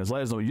joining us.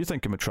 Let us know what you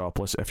think of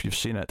Metropolis if you've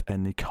seen it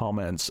in the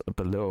comments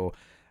below.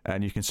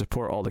 And you can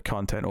support all the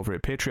content over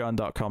at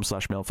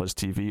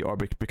patreon.com/MailFuzzTV, or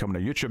becoming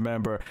a YouTube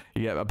member.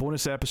 You get a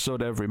bonus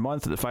episode every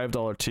month at the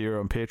 $5 tier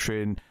on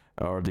Patreon.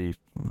 or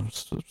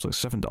it's like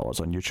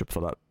 $7 on YouTube for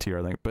that tier,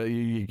 I think. But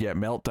you get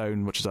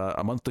Meltdown, which is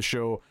a monthly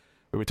show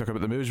where we talk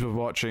about the movies we're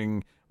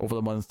watching over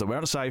the month that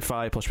weren't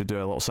sci-fi, plus we do a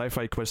little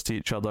sci-fi quiz to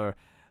each other.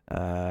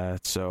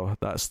 So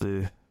that's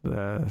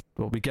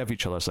well, we give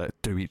each other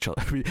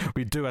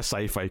we do a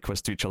sci-fi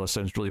quiz to each other.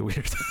 Sounds really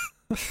weird.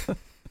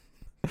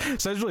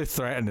 Sounds really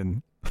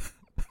threatening.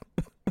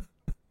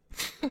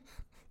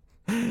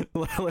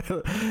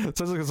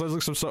 Sounds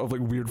like some sort of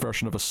like weird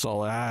version of a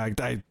solid.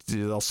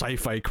 I'll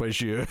sci-fi quiz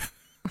you.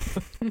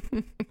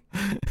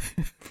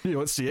 You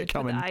won't see it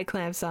coming. Put the eye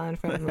clamps on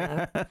from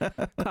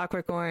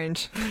Clockwork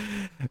Orange.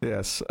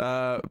 Yes,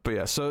 but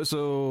yeah.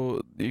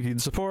 So you can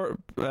support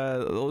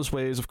those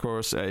ways, of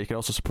course. You can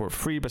also support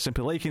free by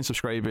simply liking,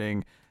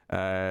 subscribing,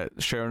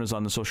 sharing us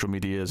on the social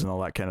medias and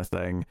all that kind of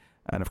thing,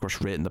 and of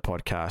course rating the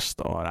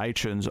podcast on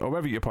iTunes or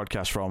wherever you get your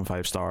podcast from,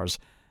 5 stars.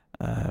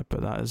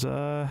 But that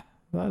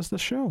is the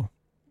show.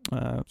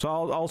 So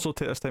I'll also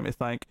take this time to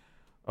thank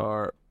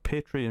our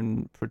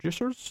Patreon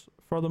producers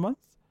for the month.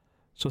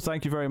 So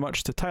thank you very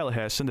much to Tyler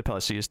Hess, Cindy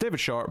Palacios, David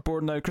Sharp,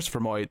 Bordenau, Christopher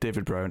Moy,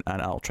 David Brown,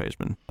 and Al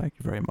Treisman. Thank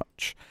you very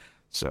much.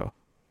 So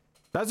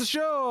that's the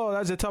show.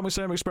 That's the Atomic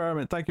Cinema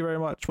Experiment. Thank you very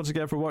much once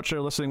again for watching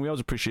or listening. We always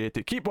appreciate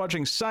it. Keep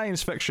watching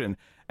science fiction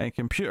and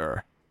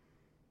computer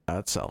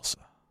at Salsa.